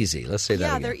they're easy. Let's say that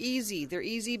again. Yeah, they're easy. They're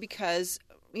easy because,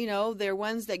 they're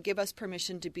ones that give us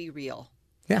permission to be real.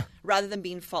 Yeah. Rather than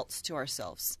being false to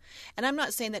ourselves. And I'm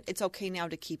not saying that it's okay now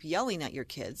to keep yelling at your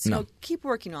kids. No. Keep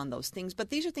working on those things. But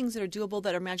these are things that are doable,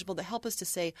 that are manageable, that help us to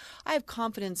say, I have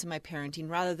confidence in my parenting,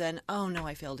 rather than, oh, no,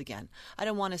 I failed again. I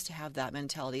don't want us to have that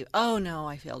mentality. Oh, no,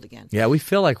 I failed again. Yeah, we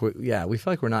feel like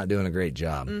we're not doing a great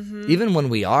job. Even when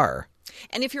we are.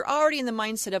 And if you're already in the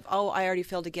mindset of, oh, I already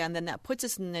failed again, then that puts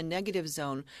us in a negative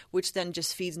zone, which then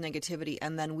just feeds negativity.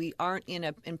 And then we aren't in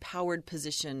an empowered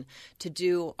position to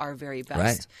do our very best.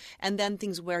 Right. And then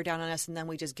things wear down on us, and then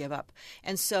we just give up.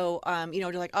 And so,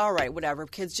 they're like, all right, whatever,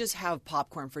 kids, just have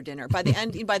popcorn for dinner. By the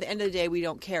end of the day, we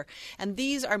don't care. And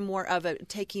these are more of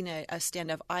taking a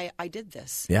stand of, I did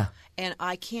this. Yeah. And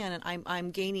I can, and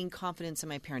I'm gaining confidence in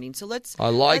my parenting. So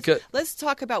let's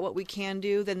talk about what we can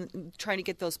do, then trying to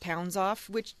get those pounds off,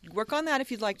 which work on that if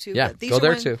you'd like to. Yeah, but these go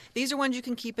there too. These are ones you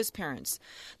can keep as parents.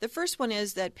 The first one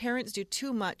is that parents do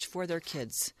too much for their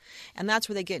kids. And that's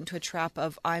where they get into a trap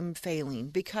of, I'm failing,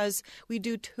 because we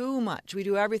do too much. We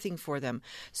do everything for them.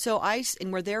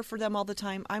 And we're there for them all the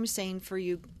time. I'm saying for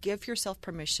you, give yourself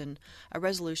permission, a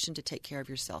resolution to take care of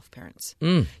yourself, parents.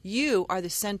 You are the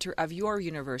center of your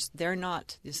universe. They're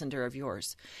not the center of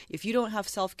yours. If you don't have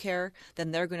self-care,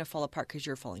 then they're going to fall apart because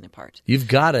you're falling apart. You've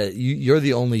got to. You're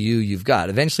the only you've got.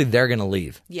 Eventually, they're going to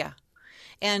leave. Yeah.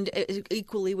 And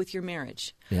equally with your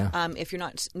marriage. Yeah. If you're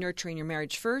not nurturing your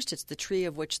marriage first, it's the tree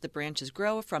of which the branches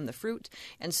grow from the fruit.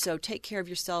 And so take care of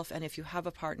yourself. And if you have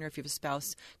a partner, if you have a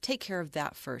spouse, take care of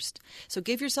that first. So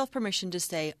give yourself permission to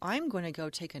say, I'm going to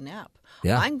go take a nap.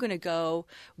 Yeah. I'm going to go,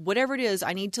 whatever it is,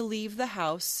 I need to leave the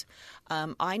house.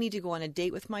 I need to go on a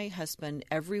date with my husband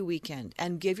every weekend.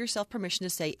 And give yourself permission to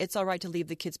say, it's all right to leave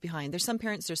the kids behind. There's some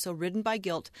parents that are so ridden by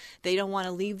guilt, they don't want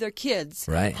to leave their kids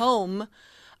home.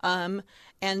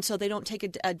 And so they don't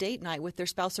take a date night with their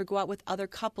spouse or go out with other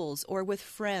couples or with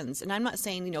friends. And I'm not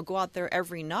saying, go out there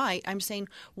every night. I'm saying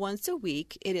once a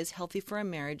week it is healthy for a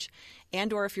marriage,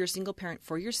 and or if you're a single parent,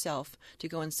 for yourself to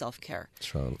go in self-care.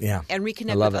 And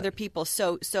reconnect with other people.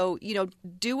 So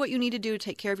do what you need to do to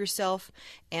take care of yourself,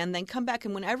 and then come back.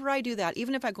 And whenever I do that,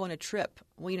 even if I go on a trip,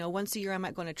 once a year I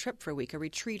might go on a trip for a week, a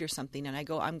retreat or something, and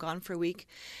I'm gone for a week.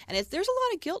 And there's a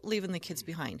lot of guilt leaving the kids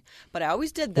behind. But I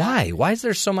always did that. Why? Why is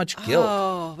there so much guilt?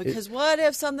 Oh, because what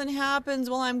if something happens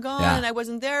while I'm gone and I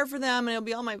wasn't there for them, and it'll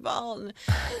be all my fault, and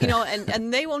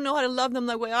and they won't know how to love them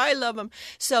the way I love them.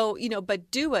 So, but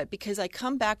do it, because I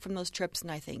come back from those trips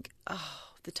and I think,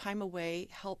 the time away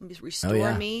helped me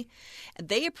restore me. And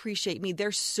they appreciate me.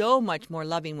 They're so much more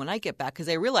loving when I get back, because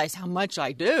they realize how much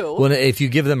I do. Well, if you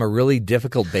give them a really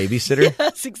difficult babysitter.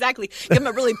 Yes, exactly. Give them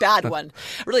a really bad one.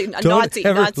 Really Don't Nazi.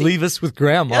 ever leave us with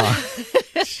Grandma.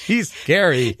 She's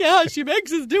scary. Yeah, she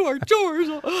makes us do our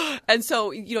chores. And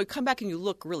so, come back and you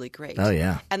look really great. Oh,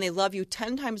 yeah. And they love you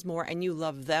 10 times more, and you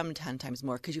love them 10 times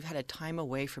more, because you've had a time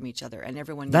away from each other, and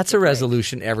everyone needs That's a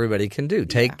resolution everybody can do.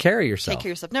 Take care of yourself. Take care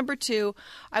of yourself. Number 2,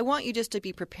 I want you just to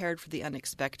be prepared for the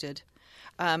unexpected.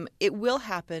 It will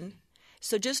happen,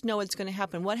 so just know it's going to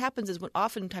happen. What happens is when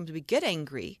oftentimes we get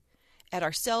angry at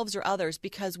ourselves or others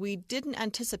because we didn't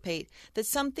anticipate that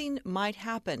something might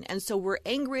happen. And so we're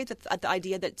angry at the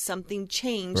idea that something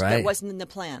changed that wasn't in the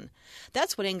plan.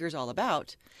 That's what anger is all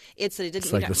about. It's that it didn't.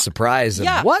 It's like the surprise of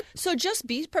what? So just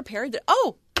be prepared that,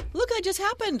 look, that just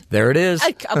happened. There it is.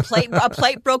 A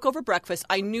plate broke over breakfast.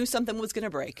 I knew something was going to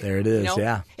break. There it is,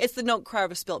 yeah. It's the don't cry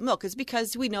over spilt milk. It's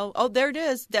because we know, there it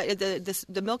is.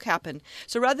 The milk happened.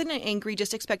 So rather than angry,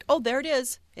 just expect, there it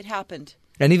is. It happened.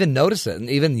 And even notice it and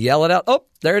even yell it out. Oh,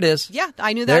 there it is. Yeah,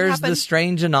 I knew that There's happened. the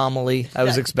strange anomaly I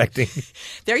was expecting.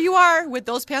 There you are with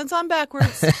those pants on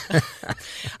backwards.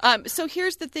 So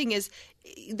here's the thing is,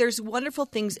 there's wonderful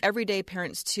things everyday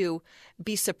parents to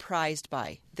be surprised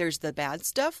by. There's the bad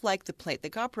stuff like the plate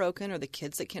that got broken or the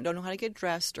kids that don't know how to get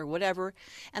dressed or whatever.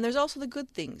 And there's also the good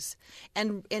things.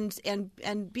 And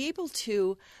be able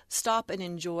to stop and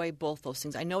enjoy both those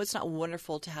things. I know it's not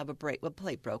wonderful to have a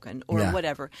plate broken or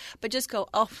whatever, but just go,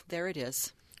 oh, there it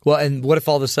is. Well, and what if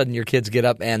all of a sudden your kids get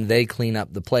up and they clean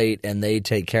up the plate and they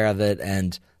take care of it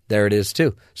and there it is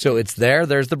too. So it's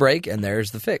there's the break and there's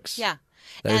the fix. Yeah.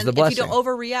 There's and the blessing. if you don't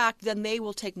overreact, then they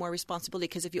will take more responsibility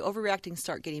because if you overreact and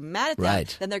start getting mad at them,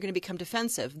 then they're going to become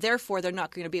defensive. Therefore, they're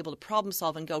not going to be able to problem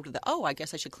solve and go to I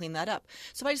guess I should clean that up.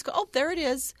 So if I just go, oh, there it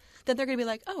is, then they're going to be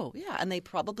like, oh, yeah, and they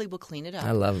probably will clean it up.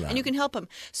 I love that. And you can help them.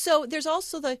 So there's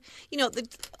also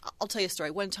I'll tell you a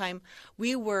story. One time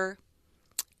we were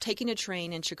taking a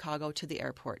train in Chicago to the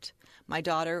airport. My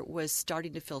daughter was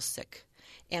starting to feel sick,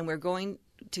 and we're going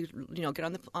to get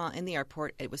on in the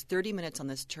airport. It was 30 minutes on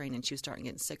this train, and she was starting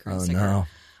getting sicker and sicker. No.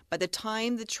 By the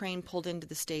time the train pulled into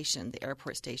the station, the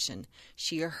airport station,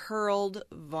 she hurled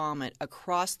vomit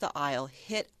across the aisle,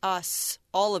 hit us,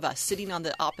 all of us, sitting on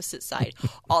the opposite side,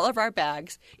 all of our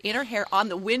bags, in her hair, on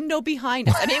the window behind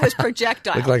us. I mean, it was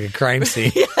projectile. Looked like a crime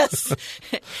scene. Yes.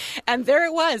 And there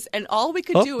it was. And all we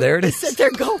could do was sit there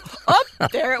and go,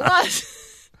 there it was.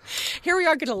 Here we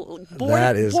are going to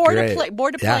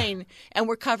board a plane, and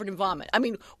we're covered in vomit. I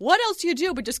mean, what else do you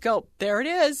do but just go, there it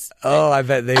is? Oh, I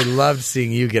bet they loved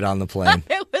seeing you get on the plane.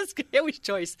 It was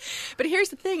choice. But here's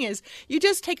the thing is, you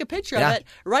just take a picture of it,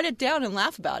 write it down, and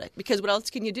laugh about it, because what else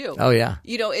can you do? Oh, yeah.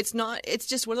 It's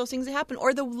just one of those things that happen.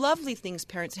 Or the lovely things,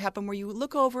 parents, that happen where you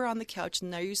look over on the couch,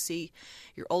 and there you see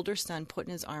your older son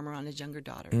putting his arm around his younger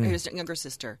daughter, or his younger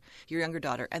sister, your younger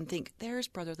daughter, and think, there's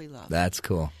brotherly love. That's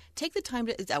cool. Take the time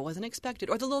that wasn't expected.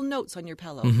 Or the little notes on your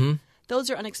pillow. Mm-hmm. Those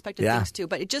are unexpected things too.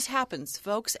 But it just happens,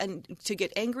 folks. And to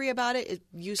get angry about it is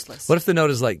useless. What if the note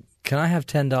is like, can I have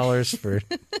 $10 for...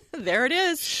 There it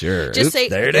is. Sure. Just say,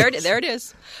 there it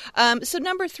is. So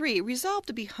number 3, resolve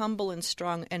to be humble and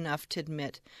strong enough to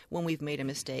admit when we've made a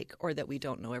mistake or that we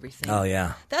don't know everything. Oh,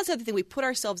 yeah. That's the other thing. We put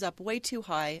ourselves up way too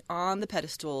high on the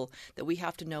pedestal that we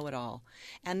have to know it all.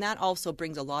 And that also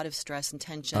brings a lot of stress and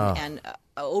tension and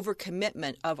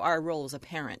overcommitment of our role as a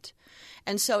parent.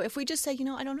 And so if we just say,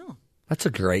 I don't know. That's a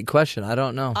great question. I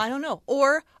don't know. I don't know.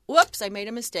 Or, whoops, I made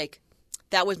a mistake.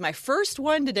 That was my first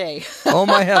one today. Oh,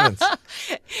 my heavens.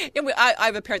 I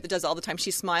have a parent that does it all the time.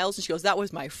 She smiles and she goes, that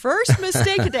was my first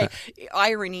mistake today.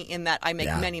 Irony in that I make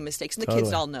many mistakes. And the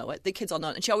kids all know it. The kids all know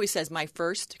it. And she always says, my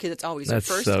first, because it's always her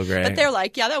first. That's so great. But they're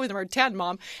like, yeah, that was number 10,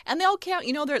 Mom. And they'll count.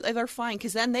 They're fine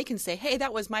because then they can say, hey,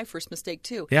 that was my first mistake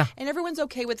too. Yeah. And everyone's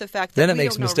okay with the fact that then it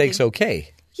makes mistakes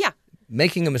okay. Yeah.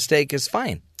 Making a mistake is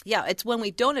fine. Yeah, it's when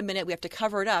we don't admit it, we have to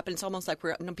cover it up, and it's almost like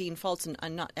we're being false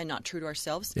and not true to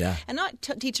ourselves. Yeah. And not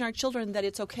teaching our children that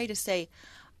it's okay to say,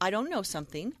 I don't know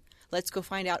something, let's go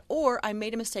find out, or I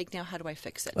made a mistake, now how do I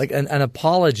fix it? Like an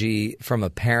apology from a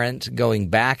parent going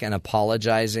back and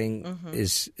apologizing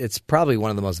it's probably one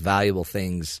of the most valuable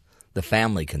things the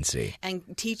family can see. And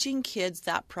teaching kids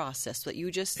that process, what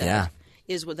you just said,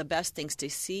 is one of the best things to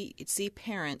see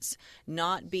parents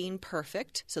not being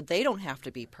perfect, so they don't have to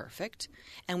be perfect,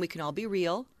 and we can all be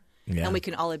real, and we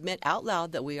can all admit out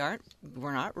loud that we're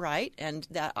not right, and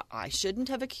that I shouldn't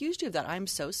have accused you of that. I'm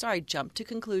so sorry. Jump to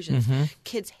conclusions.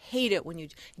 Kids hate it when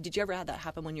did you ever have that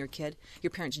happen when you were a kid?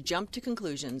 Your parents jump to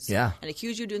conclusions and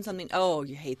accuse you of doing something. Oh,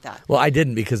 you hate that. Well, I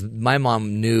didn't because my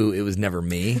mom knew it was never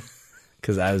me.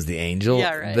 Because I was the angel,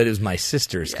 but it was my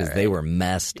sisters because they were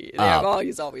messed up.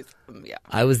 Always,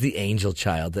 I was the angel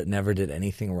child that never did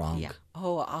anything wrong. Yeah.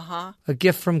 Oh, A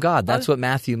gift from God. That's what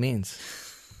Matthew means.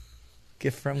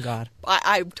 Gift from God.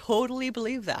 I totally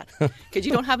believe that because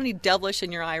you don't have any devilish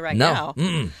in your eye now.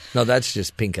 No, that's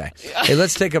just pink eye. Hey,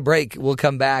 let's take a break. We'll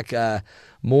come back.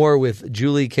 More with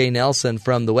Julie K. Nelson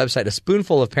from the website,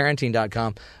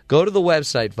 aspoonfulofparenting.com. Go to the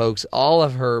website, folks. All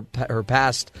of her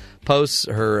past posts,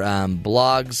 her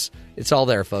blogs, it's all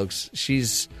there, folks.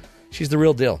 She's the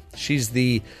real deal. She's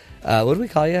the what do we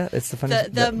call you? It's the funny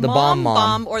the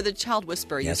mom or the child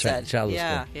whisperer. You That's said right, child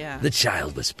whisperer. Yeah. The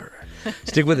child whisperer.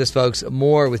 Stick with us, folks.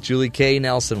 More with Julie K.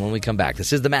 Nelson when we come back.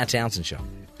 This is the Matt Townsend Show.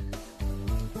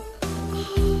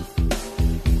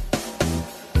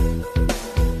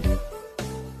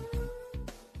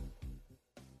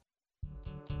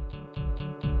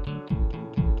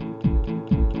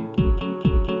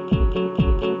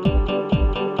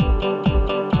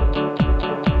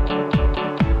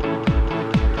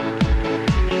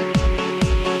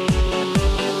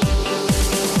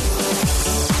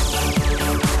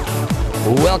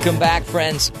 Welcome back,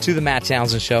 friends, to the Matt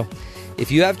Townsend Show.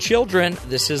 If you have children,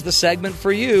 this is the segment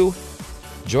for you.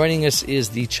 Joining us is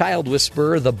the child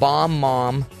whisperer, the bomb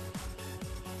mom.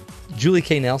 Julie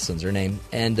K. Nelson's her name.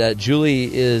 And Julie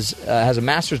has a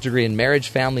master's degree in marriage,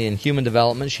 family, and human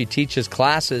development. She teaches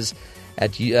classes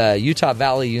at Utah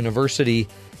Valley University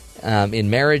in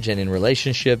marriage and in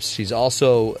relationships. She's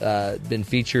also been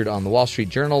featured on the Wall Street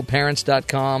Journal,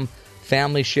 Parents.com,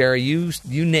 Family Share, you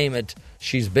name it.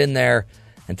 She's been there.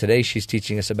 And today she's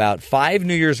teaching us about 5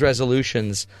 New Year's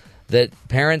resolutions that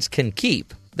parents can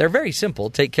keep. They're very simple.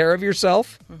 Take care of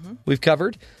yourself. Mm-hmm. We've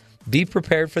covered. Be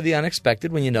prepared for the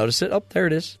unexpected when you notice it. Oh, there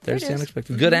it is. There's the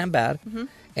unexpected. Mm-hmm. Good and bad. Mm-hmm.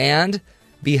 And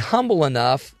be humble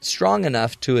enough, strong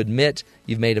enough to admit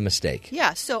you've made a mistake.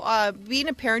 Yeah, so being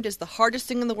a parent is the hardest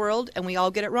thing in the world, and we all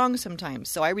get it wrong sometimes.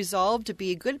 So I resolved to be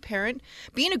a good parent.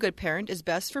 Being a good parent is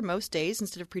best for most days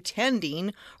instead of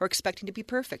pretending or expecting to be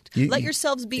perfect. Let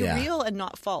yourselves be real and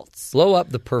not false. Blow up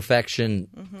the perfection,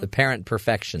 the parent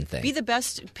perfection thing. Be the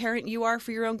best parent you are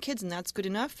for your own kids, and that's good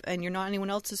enough. And you're not anyone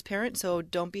else's parent, so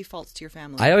don't be false to your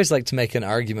family. I always like to make an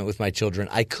argument with my children.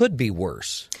 I could be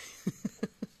worse.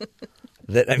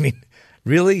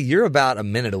 Really, you're about a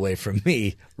minute away from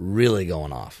me really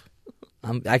going off.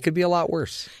 I could be a lot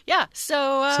worse. Yeah,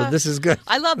 so this is good.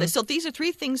 I love this. So these are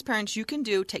 3 things, parents, you can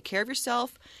do. Take care of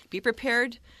yourself. Be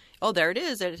prepared. Oh, there it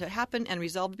is. It happened. And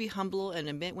resolve to be humble and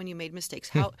admit when you made mistakes.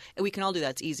 How we can all do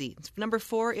that. It's easy. Number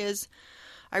 4 is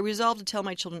I resolve to tell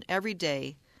my children every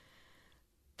day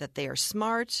that they are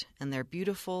smart and they're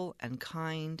beautiful and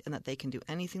kind and that they can do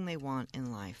anything they want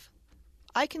in life.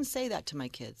 I can say that to my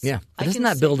kids. Yeah. But doesn't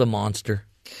that build a monster?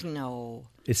 No.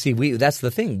 You see, that's the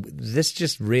thing. This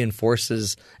just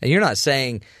reinforces – and you're not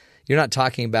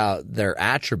talking about their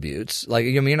attributes. Like,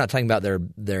 you're not talking about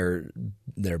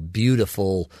their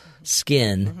beautiful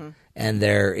skin and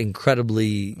their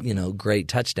incredibly, great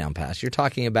touchdown pass. You're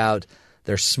talking about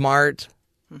they're smart,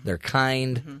 they're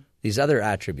kind, these other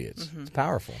attributes. It's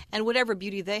powerful. And whatever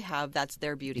beauty they have, that's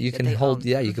their beauty. You can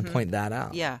you can point that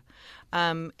out. Yeah.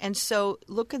 And so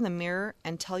look in the mirror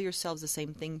and tell yourselves the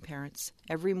same thing, parents,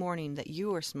 every morning that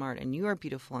you are smart and you are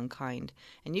beautiful and kind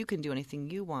and you can do anything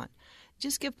you want.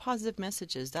 Just give positive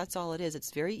messages. That's all it is.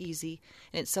 It's very easy,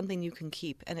 and it's something you can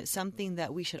keep. And it's something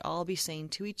that we should all be saying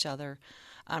to each other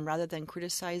rather than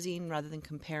criticizing, rather than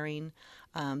comparing.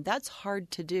 That's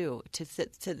hard to do, to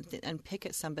sit and pick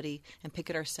at somebody and pick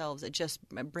at ourselves. It just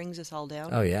brings us all down.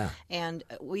 Oh, yeah. And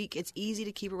it's easy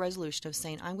to keep a resolution of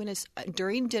saying, I'm going to,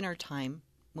 during dinner time,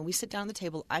 when we sit down at the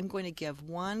table, I'm going to give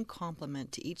one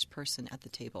compliment to each person at the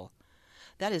table.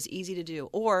 That is easy to do.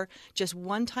 Or just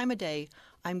one time a day,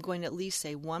 I'm going to at least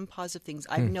say one positive things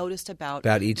I've noticed about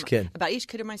each kid. About each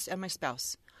kid and my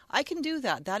spouse. I can do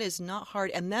that. That is not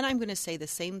hard. And then I'm going to say the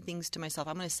same things to myself.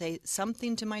 I'm going to say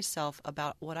something to myself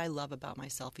about what I love about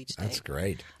myself each day. That's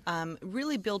great.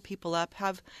 Really build people up.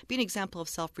 Be an example of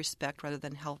self-respect rather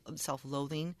than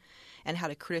self-loathing, and how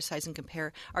to criticize and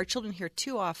compare. Our children hear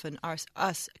too often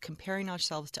us comparing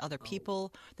ourselves to other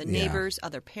people, the neighbors,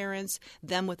 other parents,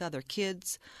 them with other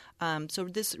kids. So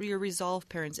your resolve,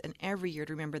 parents, and every year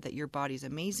to remember that your body is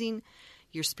amazing.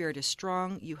 Your spirit is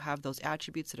strong. You have those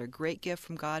attributes that are a great gift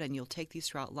from God, and you'll take these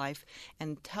throughout life.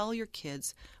 And tell your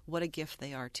kids what a gift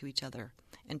they are to each other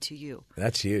and to you.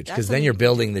 That's huge, because then you're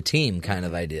building the team kind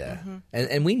of idea.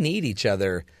 And we need each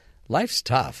other. Life's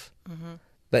tough.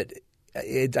 But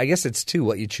I guess it's too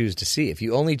what you choose to see. If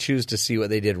you only choose to see what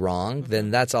they did wrong,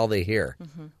 then that's all they hear.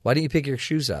 Why don't you pick your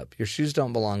shoes up? Your shoes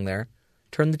don't belong there.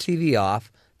 Turn the TV off.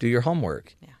 Do your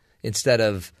homework. Instead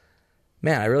of,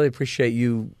 man, I really appreciate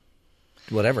you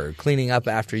cleaning up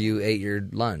after you ate your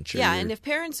lunch. And if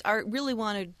parents really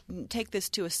want to take this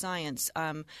to a science,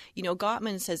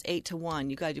 Gottman says 8-1.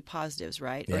 You got to do positives,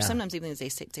 right? Yeah. Or sometimes even they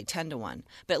say 10-1,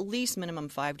 but at least minimum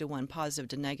 5-1 positive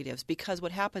to negatives. Because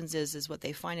what happens is what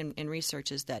they find in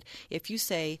research is that if you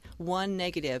say 1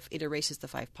 negative, it erases the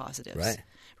 5 positives.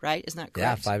 Right? Isn't that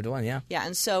correct? Yeah, 5-1. Yeah. Yeah,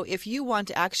 and so if you want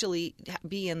to actually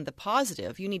be in the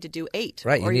positive, you need to do 8.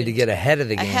 Right. You need to get ahead of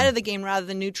the game. Ahead of the game rather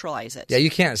than neutralize it. Yeah,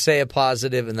 you can't say a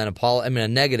positive and then a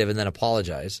negative and then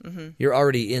apologize. You're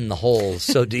already in the hole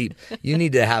so deep. You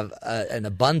need to have an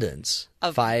abundance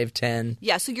of 5, 10.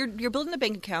 Yeah, so you're building a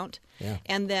bank account. Yeah.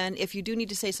 And then if you do need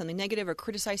to say something negative or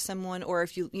criticize someone, or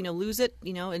if you lose it,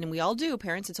 and we all do,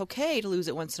 parents, it's okay to lose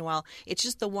it once in a while. It's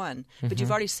just the 1. But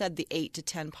you've already said the 8 to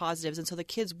 10 positives, and so the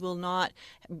kids will not,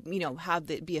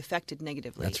 be affected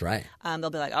negatively. That's right.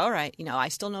 They'll be like, all right, I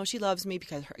still know she loves me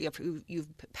because you've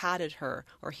patted her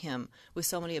or him with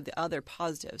so many of the other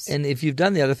positives. And if you've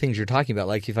done the other things you're talking about,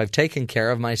 like if I've taken care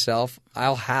of myself,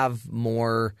 I'll have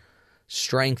more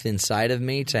strength inside of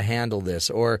me to handle this.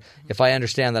 Or if I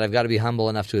understand that I've got to be humble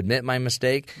enough to admit my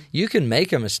mistake, you can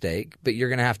make a mistake, but you're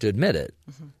going to have to admit it.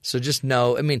 So just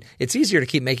know, I mean, it's easier to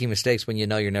keep making mistakes when you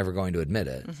know you're never going to admit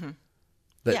it.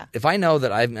 But if I know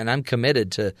that I'm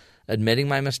committed to admitting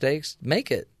my mistakes,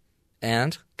 make it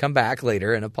and come back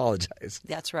later and apologize.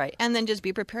 That's right. And then just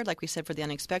be prepared, like we said, for the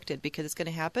unexpected, because it's going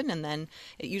to happen, and then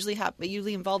it usually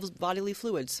involves bodily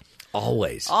fluids.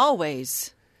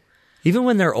 Always. Even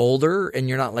when they're older and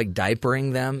you're not like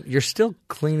diapering them, you're still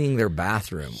cleaning their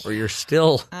bathroom, or you're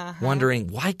still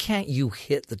wondering, why can't you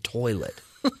hit the toilet?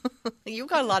 You've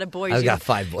got a lot of boys. I've got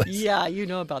 5 boys. Yeah, you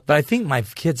know about that. But I think my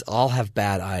kids all have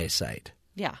bad eyesight.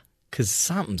 Yeah. Because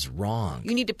something's wrong.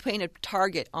 You need to paint a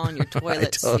target on your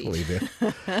toilet seat. I totally do.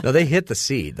 No, they hit the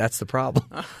seat. That's the problem.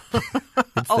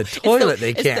 It's the toilet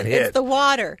they can't hit. It's the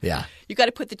water. Yeah. You got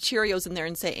to put the Cheerios in there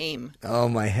and say aim. Oh,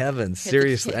 my heavens.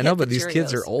 Seriously. I know, but these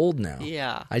kids are old now.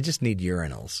 Yeah. I just need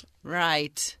urinals.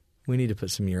 Right. We need to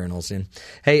put some urinals in.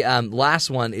 Hey, last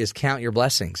one is count your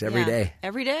blessings every day.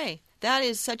 Every day. That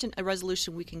is such a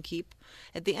resolution we can keep.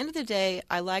 At the end of the day,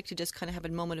 I like to just kind of have a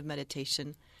moment of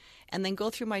meditation and then go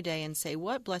through my day and say,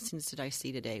 what blessings did I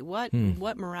see today? What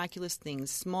miraculous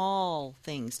things, small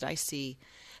things did I see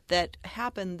that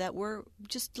happened that were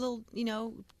just little,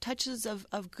 touches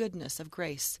of goodness, of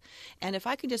grace. And if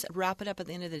I could just wrap it up at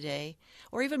the end of the day,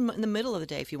 or even in the middle of the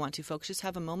day if you want to, folks, just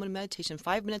have a moment of meditation,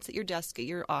 5 minutes at your desk, at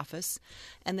your office,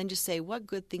 and then just say, what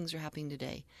good things are happening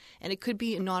today? And it could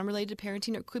be non-related to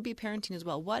parenting, or it could be parenting as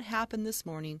well. What happened this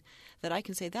morning that I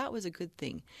can say that was a good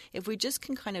thing? If we just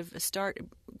can kind of start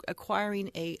acquiring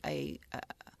an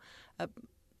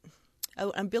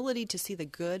ability to see the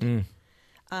good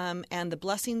and the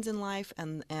blessings in life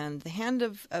and the hand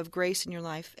of grace in your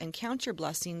life, and count your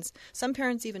blessings. Some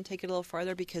parents even take it a little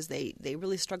farther because they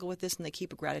really struggle with this, and they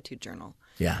keep a gratitude journal.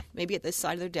 Yeah. Maybe at the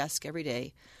side of their desk every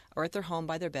day, or at their home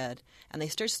by their bed, and they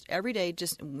start every day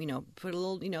just, put a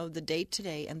little, the date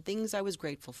today and things I was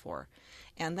grateful for.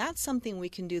 And that's something we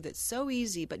can do that's so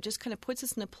easy, but just kind of puts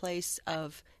us in a place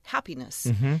of happiness.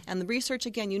 And the research,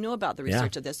 again, about the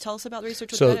research of this. Tell us about the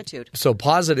research with gratitude. So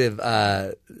positive,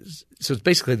 so it's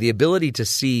basically the ability to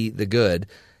see the good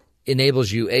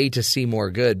enables you, to see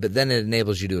more good, but then it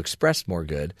enables you to express more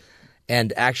good.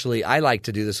 And actually, I like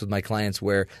to do this with my clients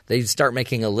where they start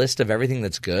making a list of everything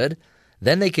that's good.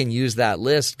 Then they can use that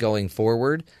list going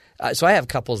forward. So I have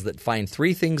couples that find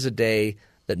 3 things a day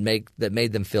that made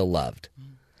them feel loved.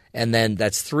 And then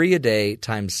that's 3 a day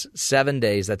times 7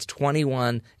 days. That's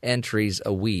 21 entries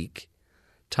a week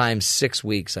times 6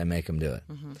 weeks I make them do it.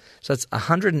 So that's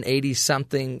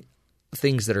 180-something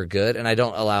things that are good, and I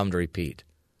don't allow them to repeat.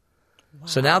 Wow.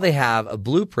 So now they have a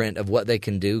blueprint of what they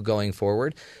can do going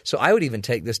forward. So I would even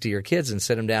take this to your kids and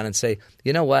sit them down and say,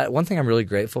 you know what, one thing I'm really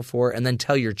grateful for, and then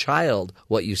tell your child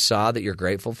what you saw that you're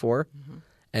grateful for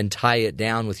and tie it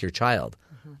down with your child.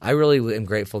 I really am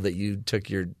grateful that you took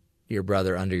your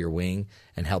brother under your wing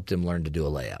and helped him learn to do a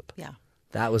layup. Yeah.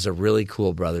 That was a really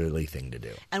cool brotherly thing to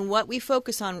do. And what we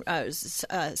focus on,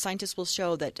 scientists will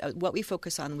show that what we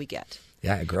focus on, we get.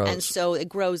 Yeah, it grows. And so it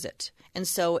grows it. And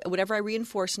so whatever I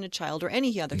reinforce in a child or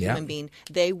any other human being,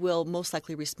 they will most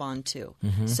likely respond to.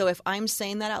 So if I'm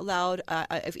saying that out loud,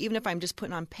 even if I'm just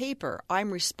putting on paper,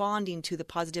 I'm responding to the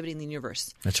positivity in the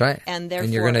universe. That's right. And therefore,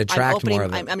 you're going to attract more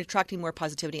of it. I'm attracting more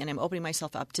positivity, and I'm opening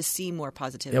myself up to see more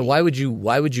positivity. Yeah, why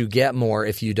would you get more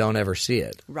if you don't ever see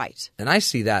it? Right. And I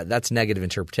see that's negative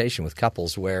interpretation with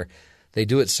couples where they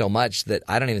do it so much that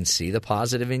I don't even see the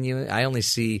positive in you. I only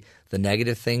see the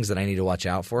negative things that I need to watch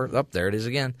out for. Oh, there it is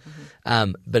again.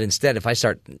 But instead, if I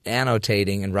start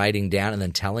annotating and writing down and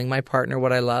then telling my partner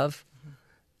what I love,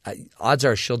 odds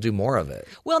are she'll do more of it.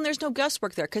 Well, and there's no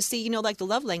guesswork there because, see, like the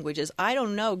love languages, I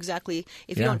don't know exactly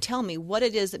if you don't tell me what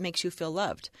it is that makes you feel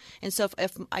loved. And so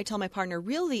if I tell my partner,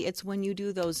 really, it's when you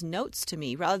do those notes to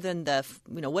me rather than the,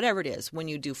 whatever it is, when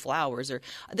you do flowers or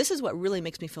this is what really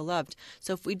makes me feel loved.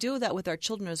 So if we do that with our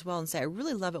children as well and say, I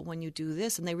really love it when you do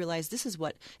this, and they realize this is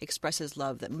what expresses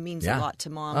love that means a lot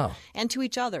to mom and to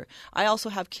each other. I also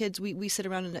have kids, we sit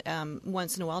around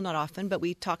once in a while, not often, but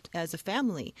we talk as a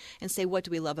family and say, what do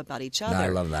we love about each other? I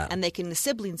love that. And the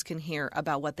siblings can hear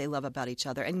about what they love about each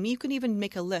other. And you can even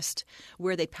make a list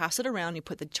where they pass it around. You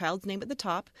put the child's name at the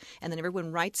top, and then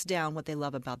everyone writes down what they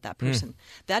love about that person.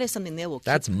 That is something they will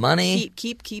That's money.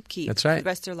 Keep. That's right. For the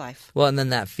rest of their life. Well, and then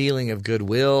that feeling of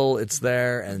goodwill, it's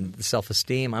there, and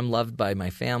self-esteem. I'm loved by my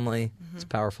family. It's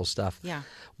powerful stuff. Yeah.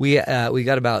 We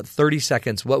got about 30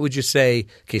 seconds. What would you say?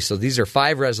 Okay, so these are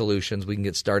 5 resolutions we can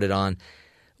get started on.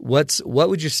 What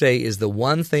would you say is the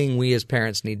one thing we as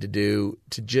parents need to do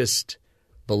to just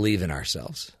believe in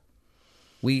ourselves?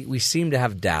 we seem to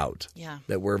have doubt Yeah.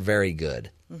 that we're very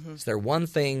good. Mhm. Is there one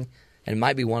thing, and it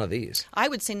might be one of these? I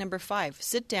would say number 5,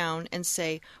 sit down and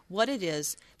say what it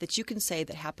is that you can say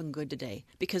that happened good today,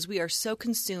 because we are so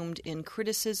consumed in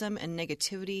criticism and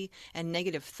negativity and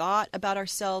negative thought about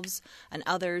ourselves and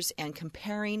others and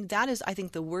comparing. That is, I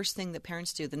think, the worst thing that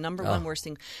parents do, the number one worst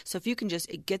thing. So if you can just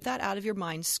get that out of your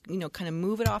mind, kind of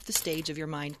move it off the stage of your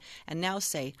mind, and now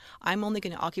say, I'm only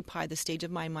going to occupy the stage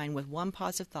of my mind with one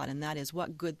positive thought, and that is,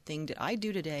 what good thing did I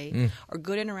do today, or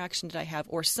good interaction did I have,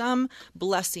 or some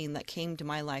blessing that came to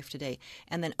my life today,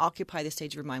 and then occupy the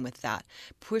stage of your mind with that.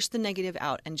 Push the negative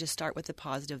out and just start with the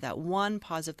positive, that one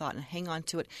positive thought, and hang on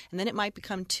to it, and then it might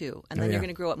become 2, and then you're going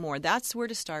to grow up more. That's where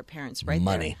to start, parents, right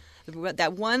Money. there.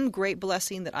 That one great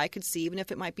blessing that I could see, even if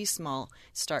it might be small,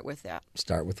 start with that.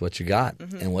 Start with what you got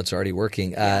and what's already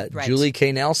working. Right. Julie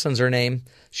K. Nelson's her name.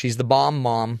 She's the bomb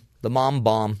mom, the mom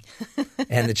bomb,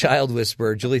 and the child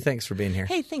whisperer. Julie, thanks for being here.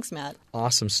 Hey, thanks, Matt.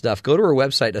 Awesome stuff. Go to her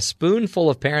website,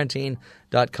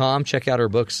 aspoonfulofparenting.com. Check out her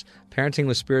books, Parenting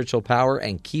with Spiritual Power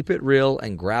and Keep It Real,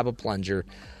 and grab a plunger.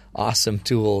 Awesome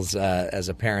tools as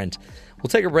a parent. We'll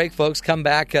take a break, folks. Come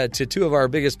back to 2 of our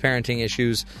biggest parenting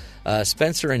issues,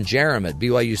 Spencer and Jerem at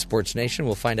BYU Sports Nation.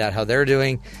 We'll find out how they're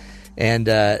doing and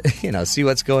see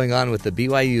what's going on with the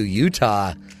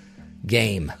BYU-Utah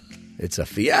game. It's a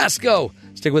fiasco.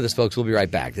 Stick with us, folks. We'll be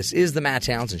right back. This is the Matt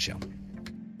Townsend Show.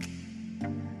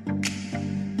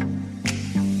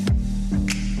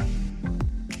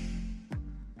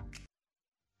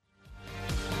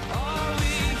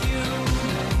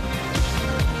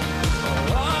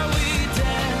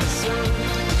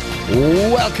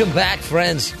 Welcome back,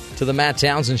 friends, to the Matt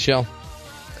Townsend Show.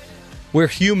 We're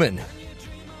human,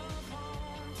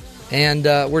 and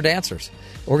we're dancers.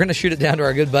 We're going to shoot it down to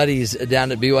our good buddies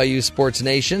down at BYU Sports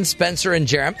Nation, Spencer and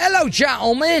Jerem. Hello,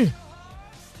 gentlemen.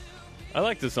 I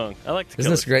like this song. I like the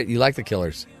Isn't this great? You like the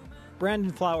Killers?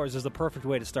 Brandon Flowers is the perfect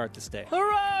way to start this day.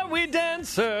 Hurrah, we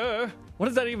dancer. What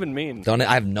does that even mean?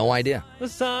 I have no idea. The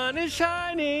sun is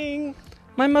shining.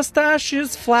 My mustache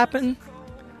is flapping.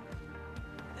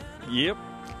 Yep.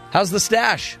 How's the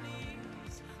stash?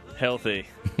 Healthy.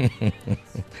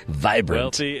 Vibrant.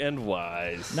 Wealthy and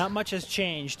wise. Not much has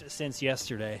changed since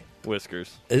yesterday.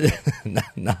 Whiskers.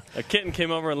 No. A kitten came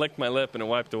over and licked my lip, and it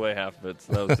wiped away half of it.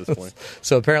 So that was disappointing.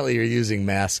 So apparently you're using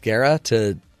mascara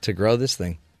to grow this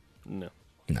thing? No,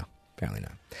 apparently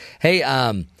not. Hey,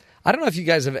 I don't know if you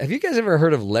guys have you guys ever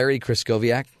heard of Larry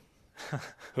Kraskowiak?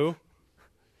 Who?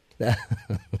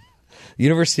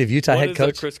 University of Utah head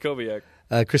coach. What is Kraskowiak?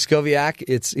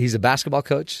 Kraskowiak, he's a basketball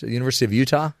coach at the University of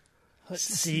Utah. Let's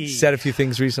see. Said a few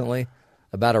things recently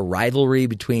about a rivalry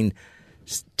between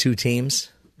 2 teams.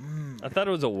 I thought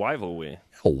it was a rivalry.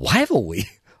 A rivalry?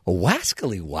 A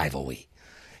wascally rivalry.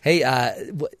 Hey,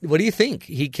 what do you think?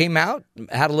 He came out,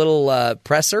 had a little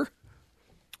presser.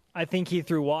 I think he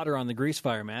threw water on the grease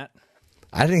fire, Matt.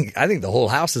 I think the whole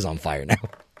house is on fire now.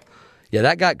 Yeah,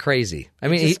 that got crazy. I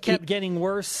mean, he kept getting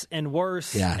worse and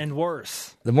worse and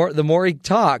worse. The more he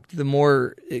talked, the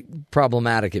more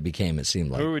problematic it became. It seemed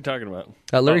like. Who are we talking about?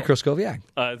 Larry Kraskowiak.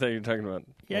 I thought you were talking about.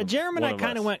 Yeah, Jeremy and I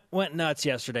kind of went nuts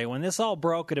yesterday when this all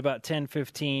broke at about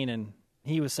 10:15, and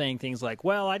he was saying things like,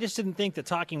 "Well, I just didn't think that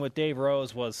talking with Dave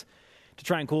Rose was to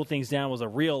try and cool things down was a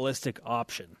realistic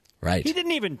option." Right. He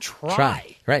didn't even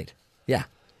try. Right. Yeah.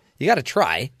 You got to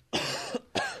try.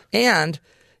 And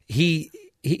he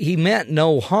meant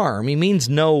no harm. He means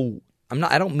no.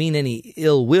 I don't mean any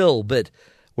ill will, but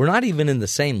we're not even in the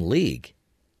same league.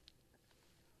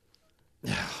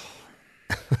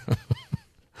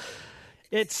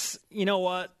 It's, you know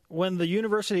what? When the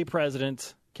university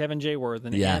president, Kevin J.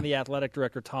 Worthen, and the athletic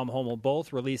director, Tom Hommel,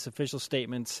 both release official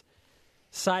statements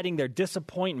citing their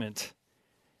disappointment,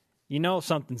 you know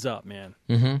something's up, man.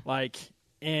 Mm-hmm.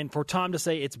 And for Tom to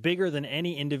say it's bigger than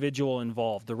any individual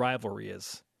involved, the rivalry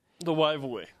is. The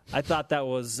rivalry. I thought that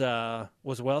was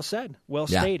well said, well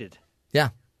stated. Yeah.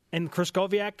 And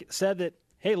Kraskowiak said that,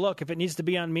 hey, look, if it needs to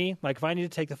be on me, if I need to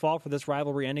take the fall for this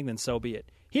rivalry ending, then so be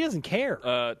it. He doesn't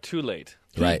care. Too late.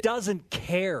 He doesn't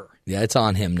care. Yeah, it's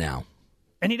on him now.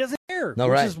 And he doesn't care, No,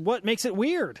 which right. is what makes it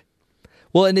weird.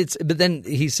 Well, but then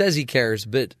he says he cares,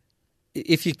 but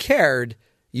if you cared,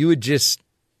 you would just,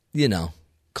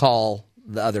 call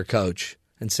the other coach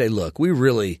and say, look, we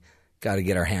really got to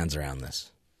get our hands around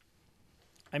this.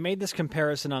 I made this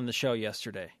comparison on the show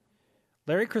yesterday.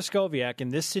 Larry Kraskowiak in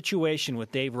this situation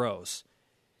with Dave Rose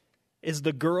is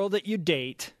the girl that you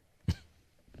date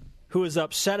who is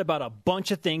upset about a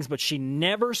bunch of things, but she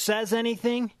never says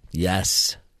anything.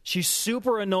 Yes. She's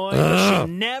super annoyed, but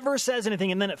she never says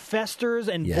anything, and then it festers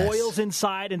and boils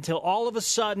inside until all of a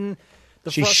sudden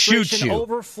The She shoots frustration you.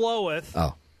 overfloweth.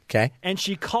 Oh, okay. And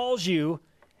she calls you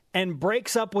and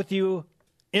breaks up with you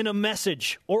in a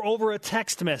message or over a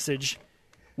text message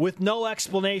with no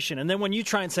explanation. And then when you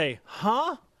try and say,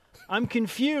 huh? I'm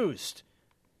confused.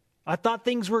 I thought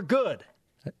things were good.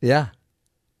 Yeah.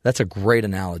 That's a great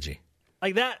analogy.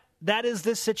 Like that is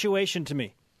this situation to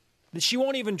me. That she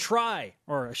won't even try.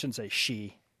 Or I shouldn't say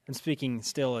she. I'm speaking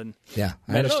still in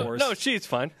metaphors. No, she's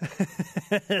fine.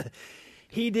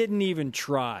 He didn't even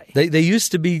try. They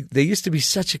used to be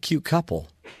such a cute couple.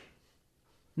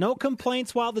 No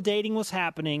complaints while the dating was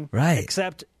happening. Right.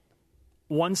 Except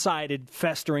one-sided,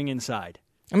 festering inside.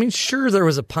 I mean, sure, there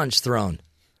was a punch thrown.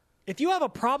 If you have a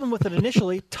problem with it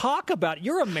initially, talk about it.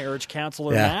 You're a marriage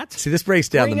counselor, Matt. See, this breaks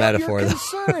down Bring the up metaphor, your though.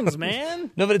 concerns,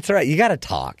 man. No, but it's all right. You got to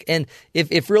talk. And if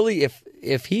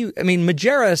he, I mean,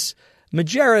 Majerus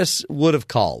would have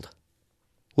called,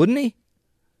 wouldn't he?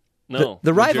 No.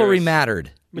 The rivalry Majerus-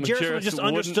 mattered. Majerus would have just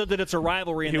understood that it's a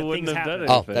rivalry and he that wouldn't things have done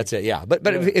happen. anything. Oh, that's it. Yeah, but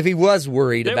if he was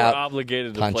worried They about were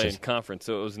obligated to punches, play in conference,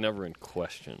 so it was never in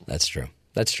question. That's true.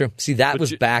 That's true. See, that But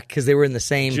was back because they were in the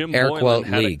same Jim air Boylan quote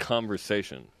had league. a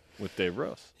conversation with Dave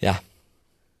Rose. Yeah.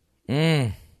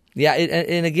 Yeah,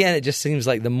 and again, it just seems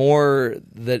like the more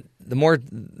that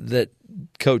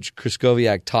Coach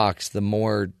Kryskowiak talks, the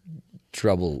more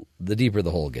trouble, the deeper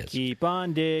the hole gets. Keep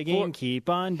on digging, keep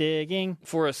on digging.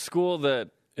 For a school that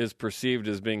is perceived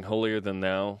as being holier than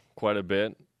thou quite a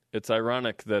bit, it's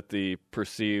ironic that the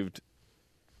perceived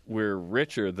we're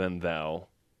richer than thou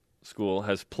school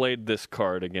has played this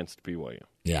card against BYU.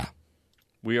 Yeah.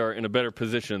 We are in a better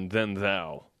position than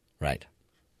thou. Right.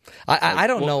 I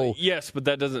don't know. Yes, but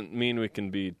that doesn't mean we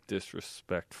can be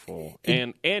disrespectful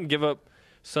and give up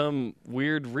some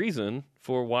weird reason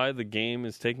for why the game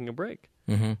is taking a break.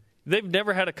 Mm-hmm. They've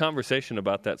never had a conversation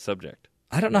about that subject.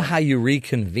 I don't know how you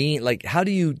reconvene. Like, how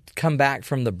do you come back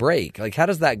from the break? Like, how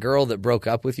does that girl that broke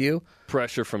up with you?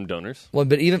 Pressure from donors. Well,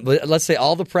 but let's say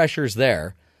all the pressure's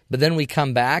there, but then we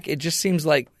come back. It just seems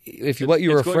like what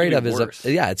you were afraid of is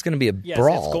it's going to be a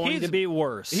brawl. It's going to be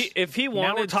worse. If he wanted,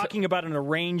 now we're talking about an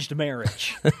arranged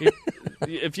marriage.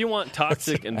 If you want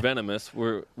toxic and venomous,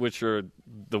 which are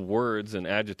the words and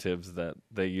adjectives that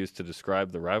they use to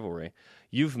describe the rivalry,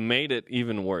 you've made it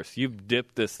even worse. You've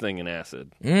dipped this thing in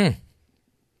acid.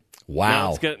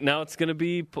 Wow. Now it's going to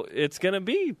be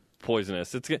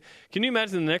poisonous. Can you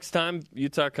imagine the next time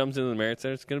Utah comes into the Marriott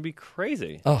Center? It's going to be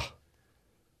crazy. Oh.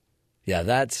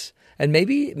 Yeah, and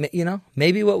maybe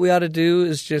what we ought to do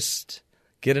is just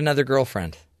get another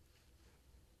girlfriend.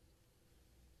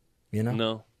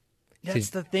 No. That's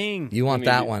the thing. You want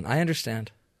that one. I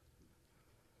understand.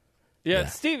 Yeah,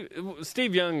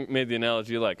 Steve Young made the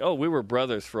analogy like, we were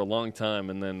brothers for a long time,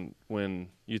 and then when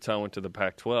Utah went to the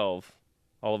Pac-12,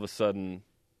 all of a sudden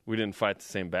we didn't fight the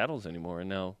same battles anymore, and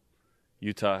now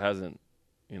Utah hasn't,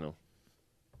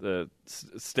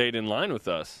 stayed in line with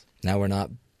us. Now we're not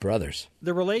brothers.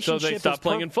 The relationship so they stopped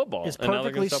playing football. Is and now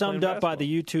they're perfectly gonna stop summed playing up by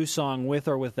the U2 song "With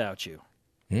or Without You."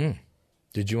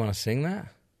 Did you want to sing that?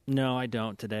 No, I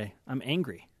don't today. I'm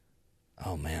angry.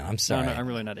 Oh man, I'm sorry. No, I'm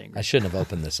really not angry. I shouldn't have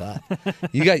opened this up.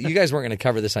 You guys weren't going to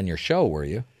cover this on your show, were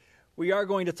you? We are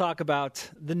going to talk about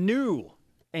the new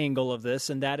angle of this,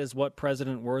 and that is what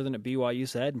President Worthen at BYU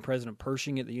said, and President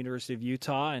Pershing at the University of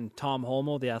Utah, and Tom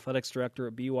Holmoe, the athletics director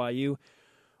at BYU,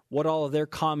 what all of their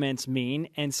comments mean.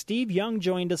 And Steve Young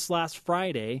joined us last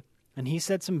Friday, and he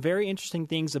said some very interesting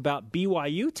things about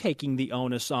BYU taking the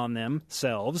onus on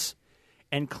themselves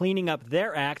and cleaning up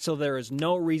their act so there is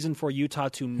no reason for Utah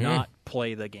to not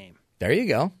play the game. There you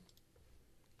go.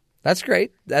 That's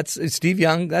great. That's Steve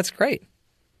Young. That's great.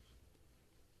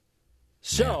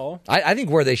 So I think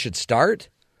where they should start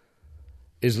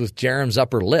is with Jerem's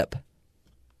upper lip.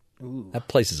 Ooh. That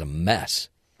place is a mess.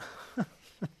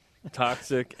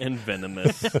 Toxic and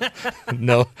venomous.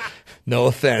 No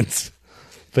offense.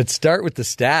 But start with the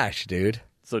stash, dude.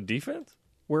 So defense?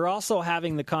 We're also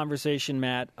having the conversation,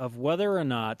 Matt, of whether or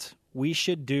not we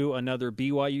should do another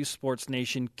BYU Sports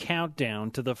Nation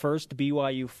countdown to the first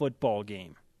BYU football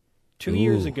game. 2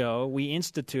 years ago, we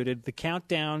instituted the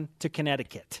countdown to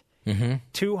Connecticut.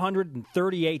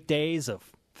 238 days of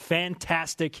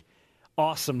fantastic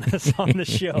awesomeness on the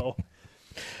show.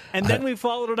 And then we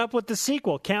followed it up with the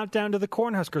sequel, Countdown to the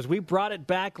Cornhuskers. We brought it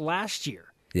back last year.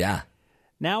 Yeah.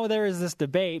 Now there is this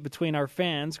debate between our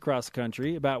fans across the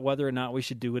country about whether or not we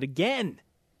should do it again.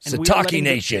 Sataki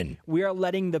Nation. We are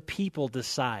letting the people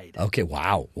decide. Okay,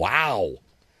 wow.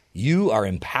 You are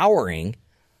empowering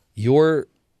your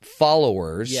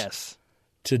followers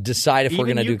to decide if we're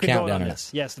going to do countdown or not.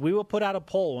 Yes, we will put out a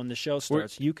poll when the show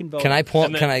starts. You can vote. Can I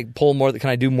pull more? Can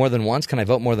I do more than once? Can I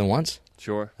vote more than once?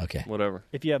 Sure. Okay. Whatever.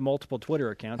 If you have multiple Twitter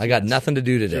accounts. I got nothing to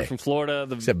do If today. you're from Florida,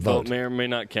 the Except vote vote. may or may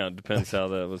not count. Depends how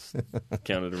that was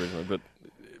counted originally. But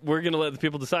we're going to let the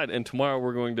people decide. And tomorrow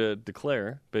we're going to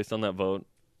declare, based on that vote,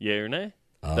 yay or nay,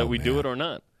 that we do it or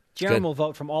not. Jerem will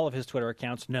vote from all of his Twitter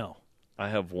accounts no. I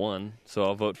have one, so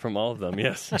I'll vote from all of them,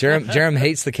 yes. Jerem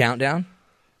hates the countdown?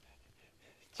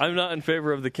 I'm not in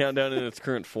favor of the countdown in its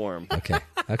current form. Okay.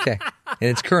 In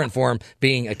its current form,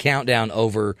 being a countdown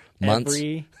over months.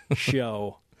 Every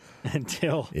show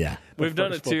until We've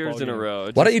done it 2 years in a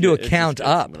row. Why don't you do a count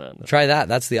up? Try that.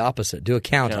 That's the opposite. Do a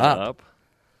count up.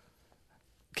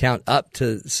 Count up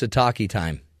to Sataki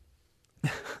time.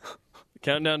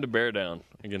 Countdown to bear down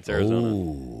against Arizona.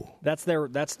 Ooh. That's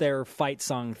their fight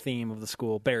song theme of the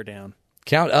school. Bear down.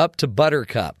 Count up to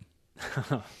Buttercup.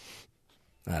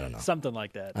 I don't know. Something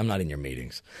like that. I'm not in your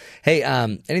meetings. Hey,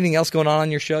 anything else going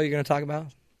on your show you're going to talk about?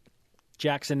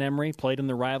 Jackson Emery played in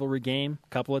the rivalry game a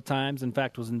couple of times. In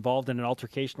fact, was involved in an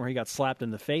altercation where he got slapped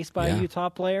in the face by a Utah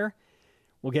player.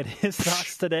 We'll get his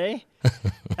thoughts today,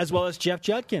 as well as Jeff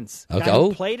Judkins, guy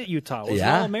who played at Utah, was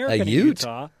All-American at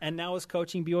Utah, and now is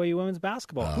coaching BYU women's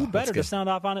basketball. Who better to sound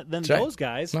off on it than those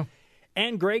guys? No.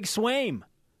 And Greg Swaim,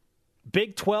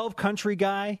 Big 12 country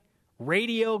guy,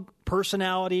 radio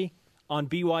personality on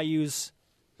BYU's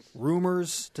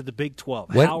rumors to the Big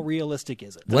 12. How realistic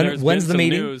is it? When's the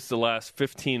meeting? News the last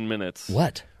 15 minutes.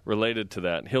 What? Related to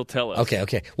that. He'll tell us.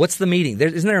 Okay. What's the meeting?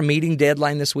 Isn't there a meeting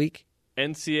deadline this week?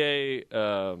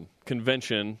 NCAA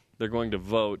convention, they're going to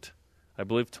vote, I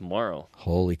believe, tomorrow.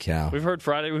 Holy cow. We've heard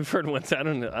Friday, we've heard Wednesday. I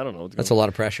don't know. That's a lot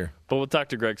of pressure. But we'll talk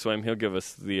to Greg Swaim. He'll give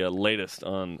us the latest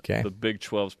on the Big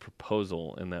 12's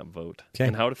proposal in that vote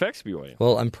and how it affects BYU.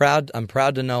 Well, I'm proud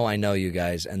to know I know you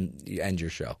guys and your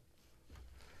show.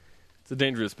 It's a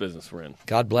dangerous business we're in.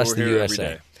 God bless the USA. Every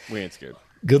day. We ain't scared.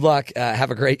 Good luck. Have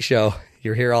a great show.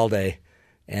 You're here all day.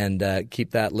 And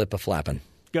keep that lip a-flapping.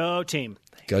 Go team.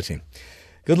 Go team.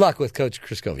 Good luck with Coach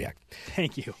Kraskowiak.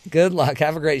 Thank you. Good luck.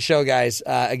 Have a great show, guys.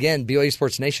 Again, BYU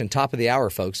Sports Nation, top of the hour,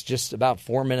 folks. Just about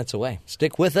 4 minutes away.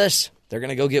 Stick with us. They're going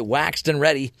to go get waxed and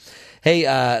ready. Hey,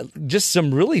 just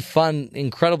some really fun,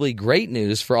 incredibly great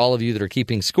news for all of you that are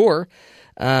keeping score.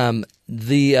 Vladimir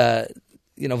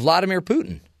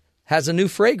Putin has a new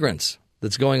fragrance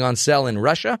that's going on sale in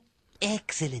Russia.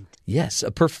 Excellent. Yes,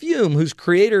 a perfume whose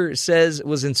creator says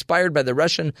was inspired by the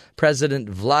Russian President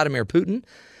Vladimir Putin.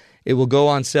 It will go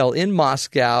on sale in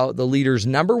Moscow, the leader's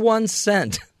number one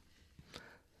scent.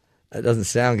 That doesn't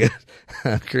sound good.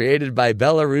 Created by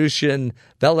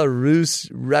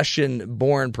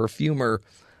Belarus-Russian-born perfumer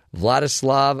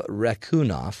Vladislav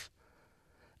Rakunov.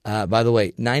 By the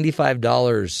way,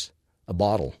 $95 a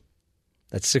bottle.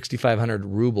 That's 6,500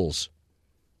 rubles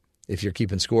if you're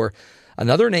keeping score.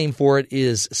 Another name for it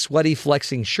is Sweaty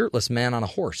Flexing Shirtless Man on a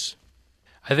Horse.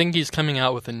 I think he's coming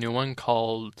out with a new one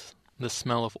called The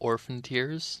Smell of Orphan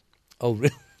Tears. Oh,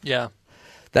 really? Yeah.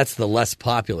 That's the less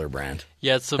popular brand.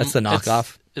 Yeah, that's the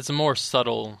knockoff. It's a more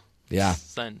subtle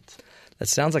scent. That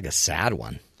sounds like a sad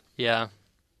one. Yeah.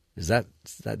 Is that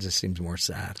just seems more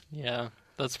sad? Yeah,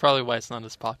 that's probably why it's not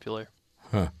as popular.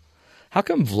 Huh? How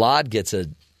come Vlad gets a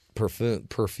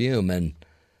perfume and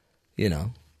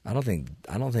I don't think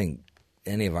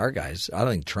any of our guys. I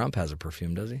don't think Trump has a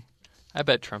perfume, does he? I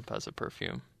bet Trump has a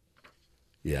perfume.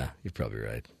 Yeah, you're probably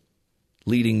right.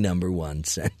 Leading number one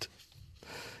scent.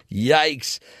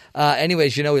 Yikes.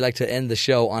 Anyways, we like to end the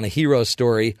show on a hero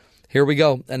story. Here we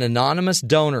go. An anonymous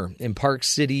donor in Park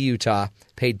City, Utah,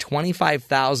 paid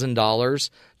 $25,000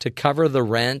 to cover the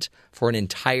rent for an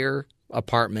entire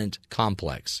apartment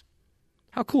complex.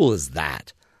 How cool is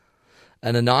that?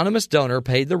 An anonymous donor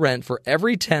paid the rent for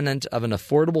every tenant of an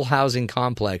affordable housing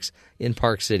complex in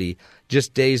Park City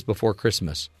just days before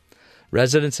Christmas.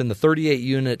 Residents in the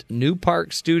 38-unit New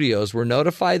Park Studios were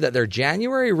notified that their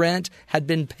January rent had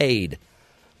been paid.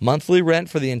 Monthly rent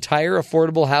for the entire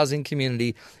affordable housing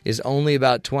community is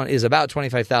about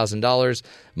 $25,000.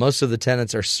 Most of the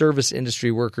tenants are service industry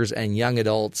workers and young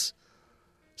adults.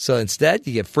 So instead,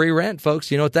 you get free rent, folks.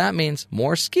 You know what that means?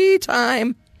 More ski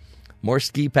time. More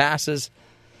ski passes.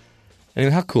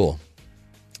 Anyway, how cool.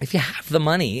 If you have the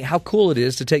money, how cool it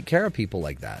is to take care of people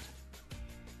like that.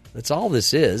 That's all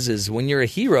this is when you're a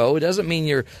hero, it doesn't mean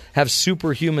you have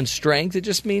superhuman strength. It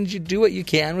just means you do what you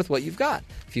can with what you've got.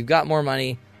 If you've got more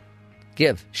money,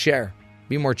 give, share,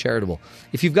 be more charitable.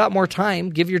 If you've got more time,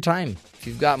 give your time. If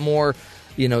you've got more,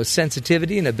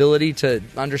 sensitivity and ability to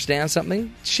understand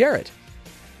something, share it.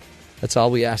 That's all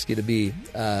we ask you to be,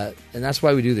 and that's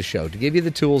why we do the show, to give you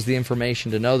the tools, the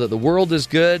information, to know that the world is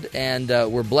good, and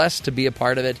we're blessed to be a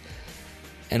part of it.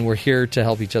 and we're here to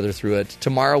help each other through it.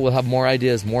 Tomorrow we'll have more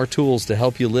ideas, more tools to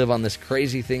help you live on this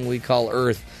crazy thing we call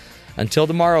Earth. Until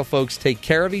tomorrow, folks, take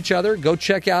care of each other. Go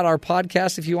check out our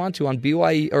podcast if you want to on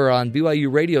BYU or on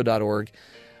BYURadio.org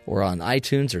or on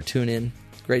iTunes or TuneIn.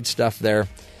 Great stuff there.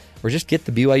 Or just get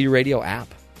the BYU Radio app.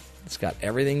 It's got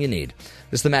everything you need.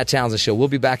 This is the Matt Townsend Show. We'll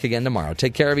be back again tomorrow.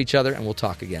 Take care of each other, and we'll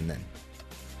talk again then.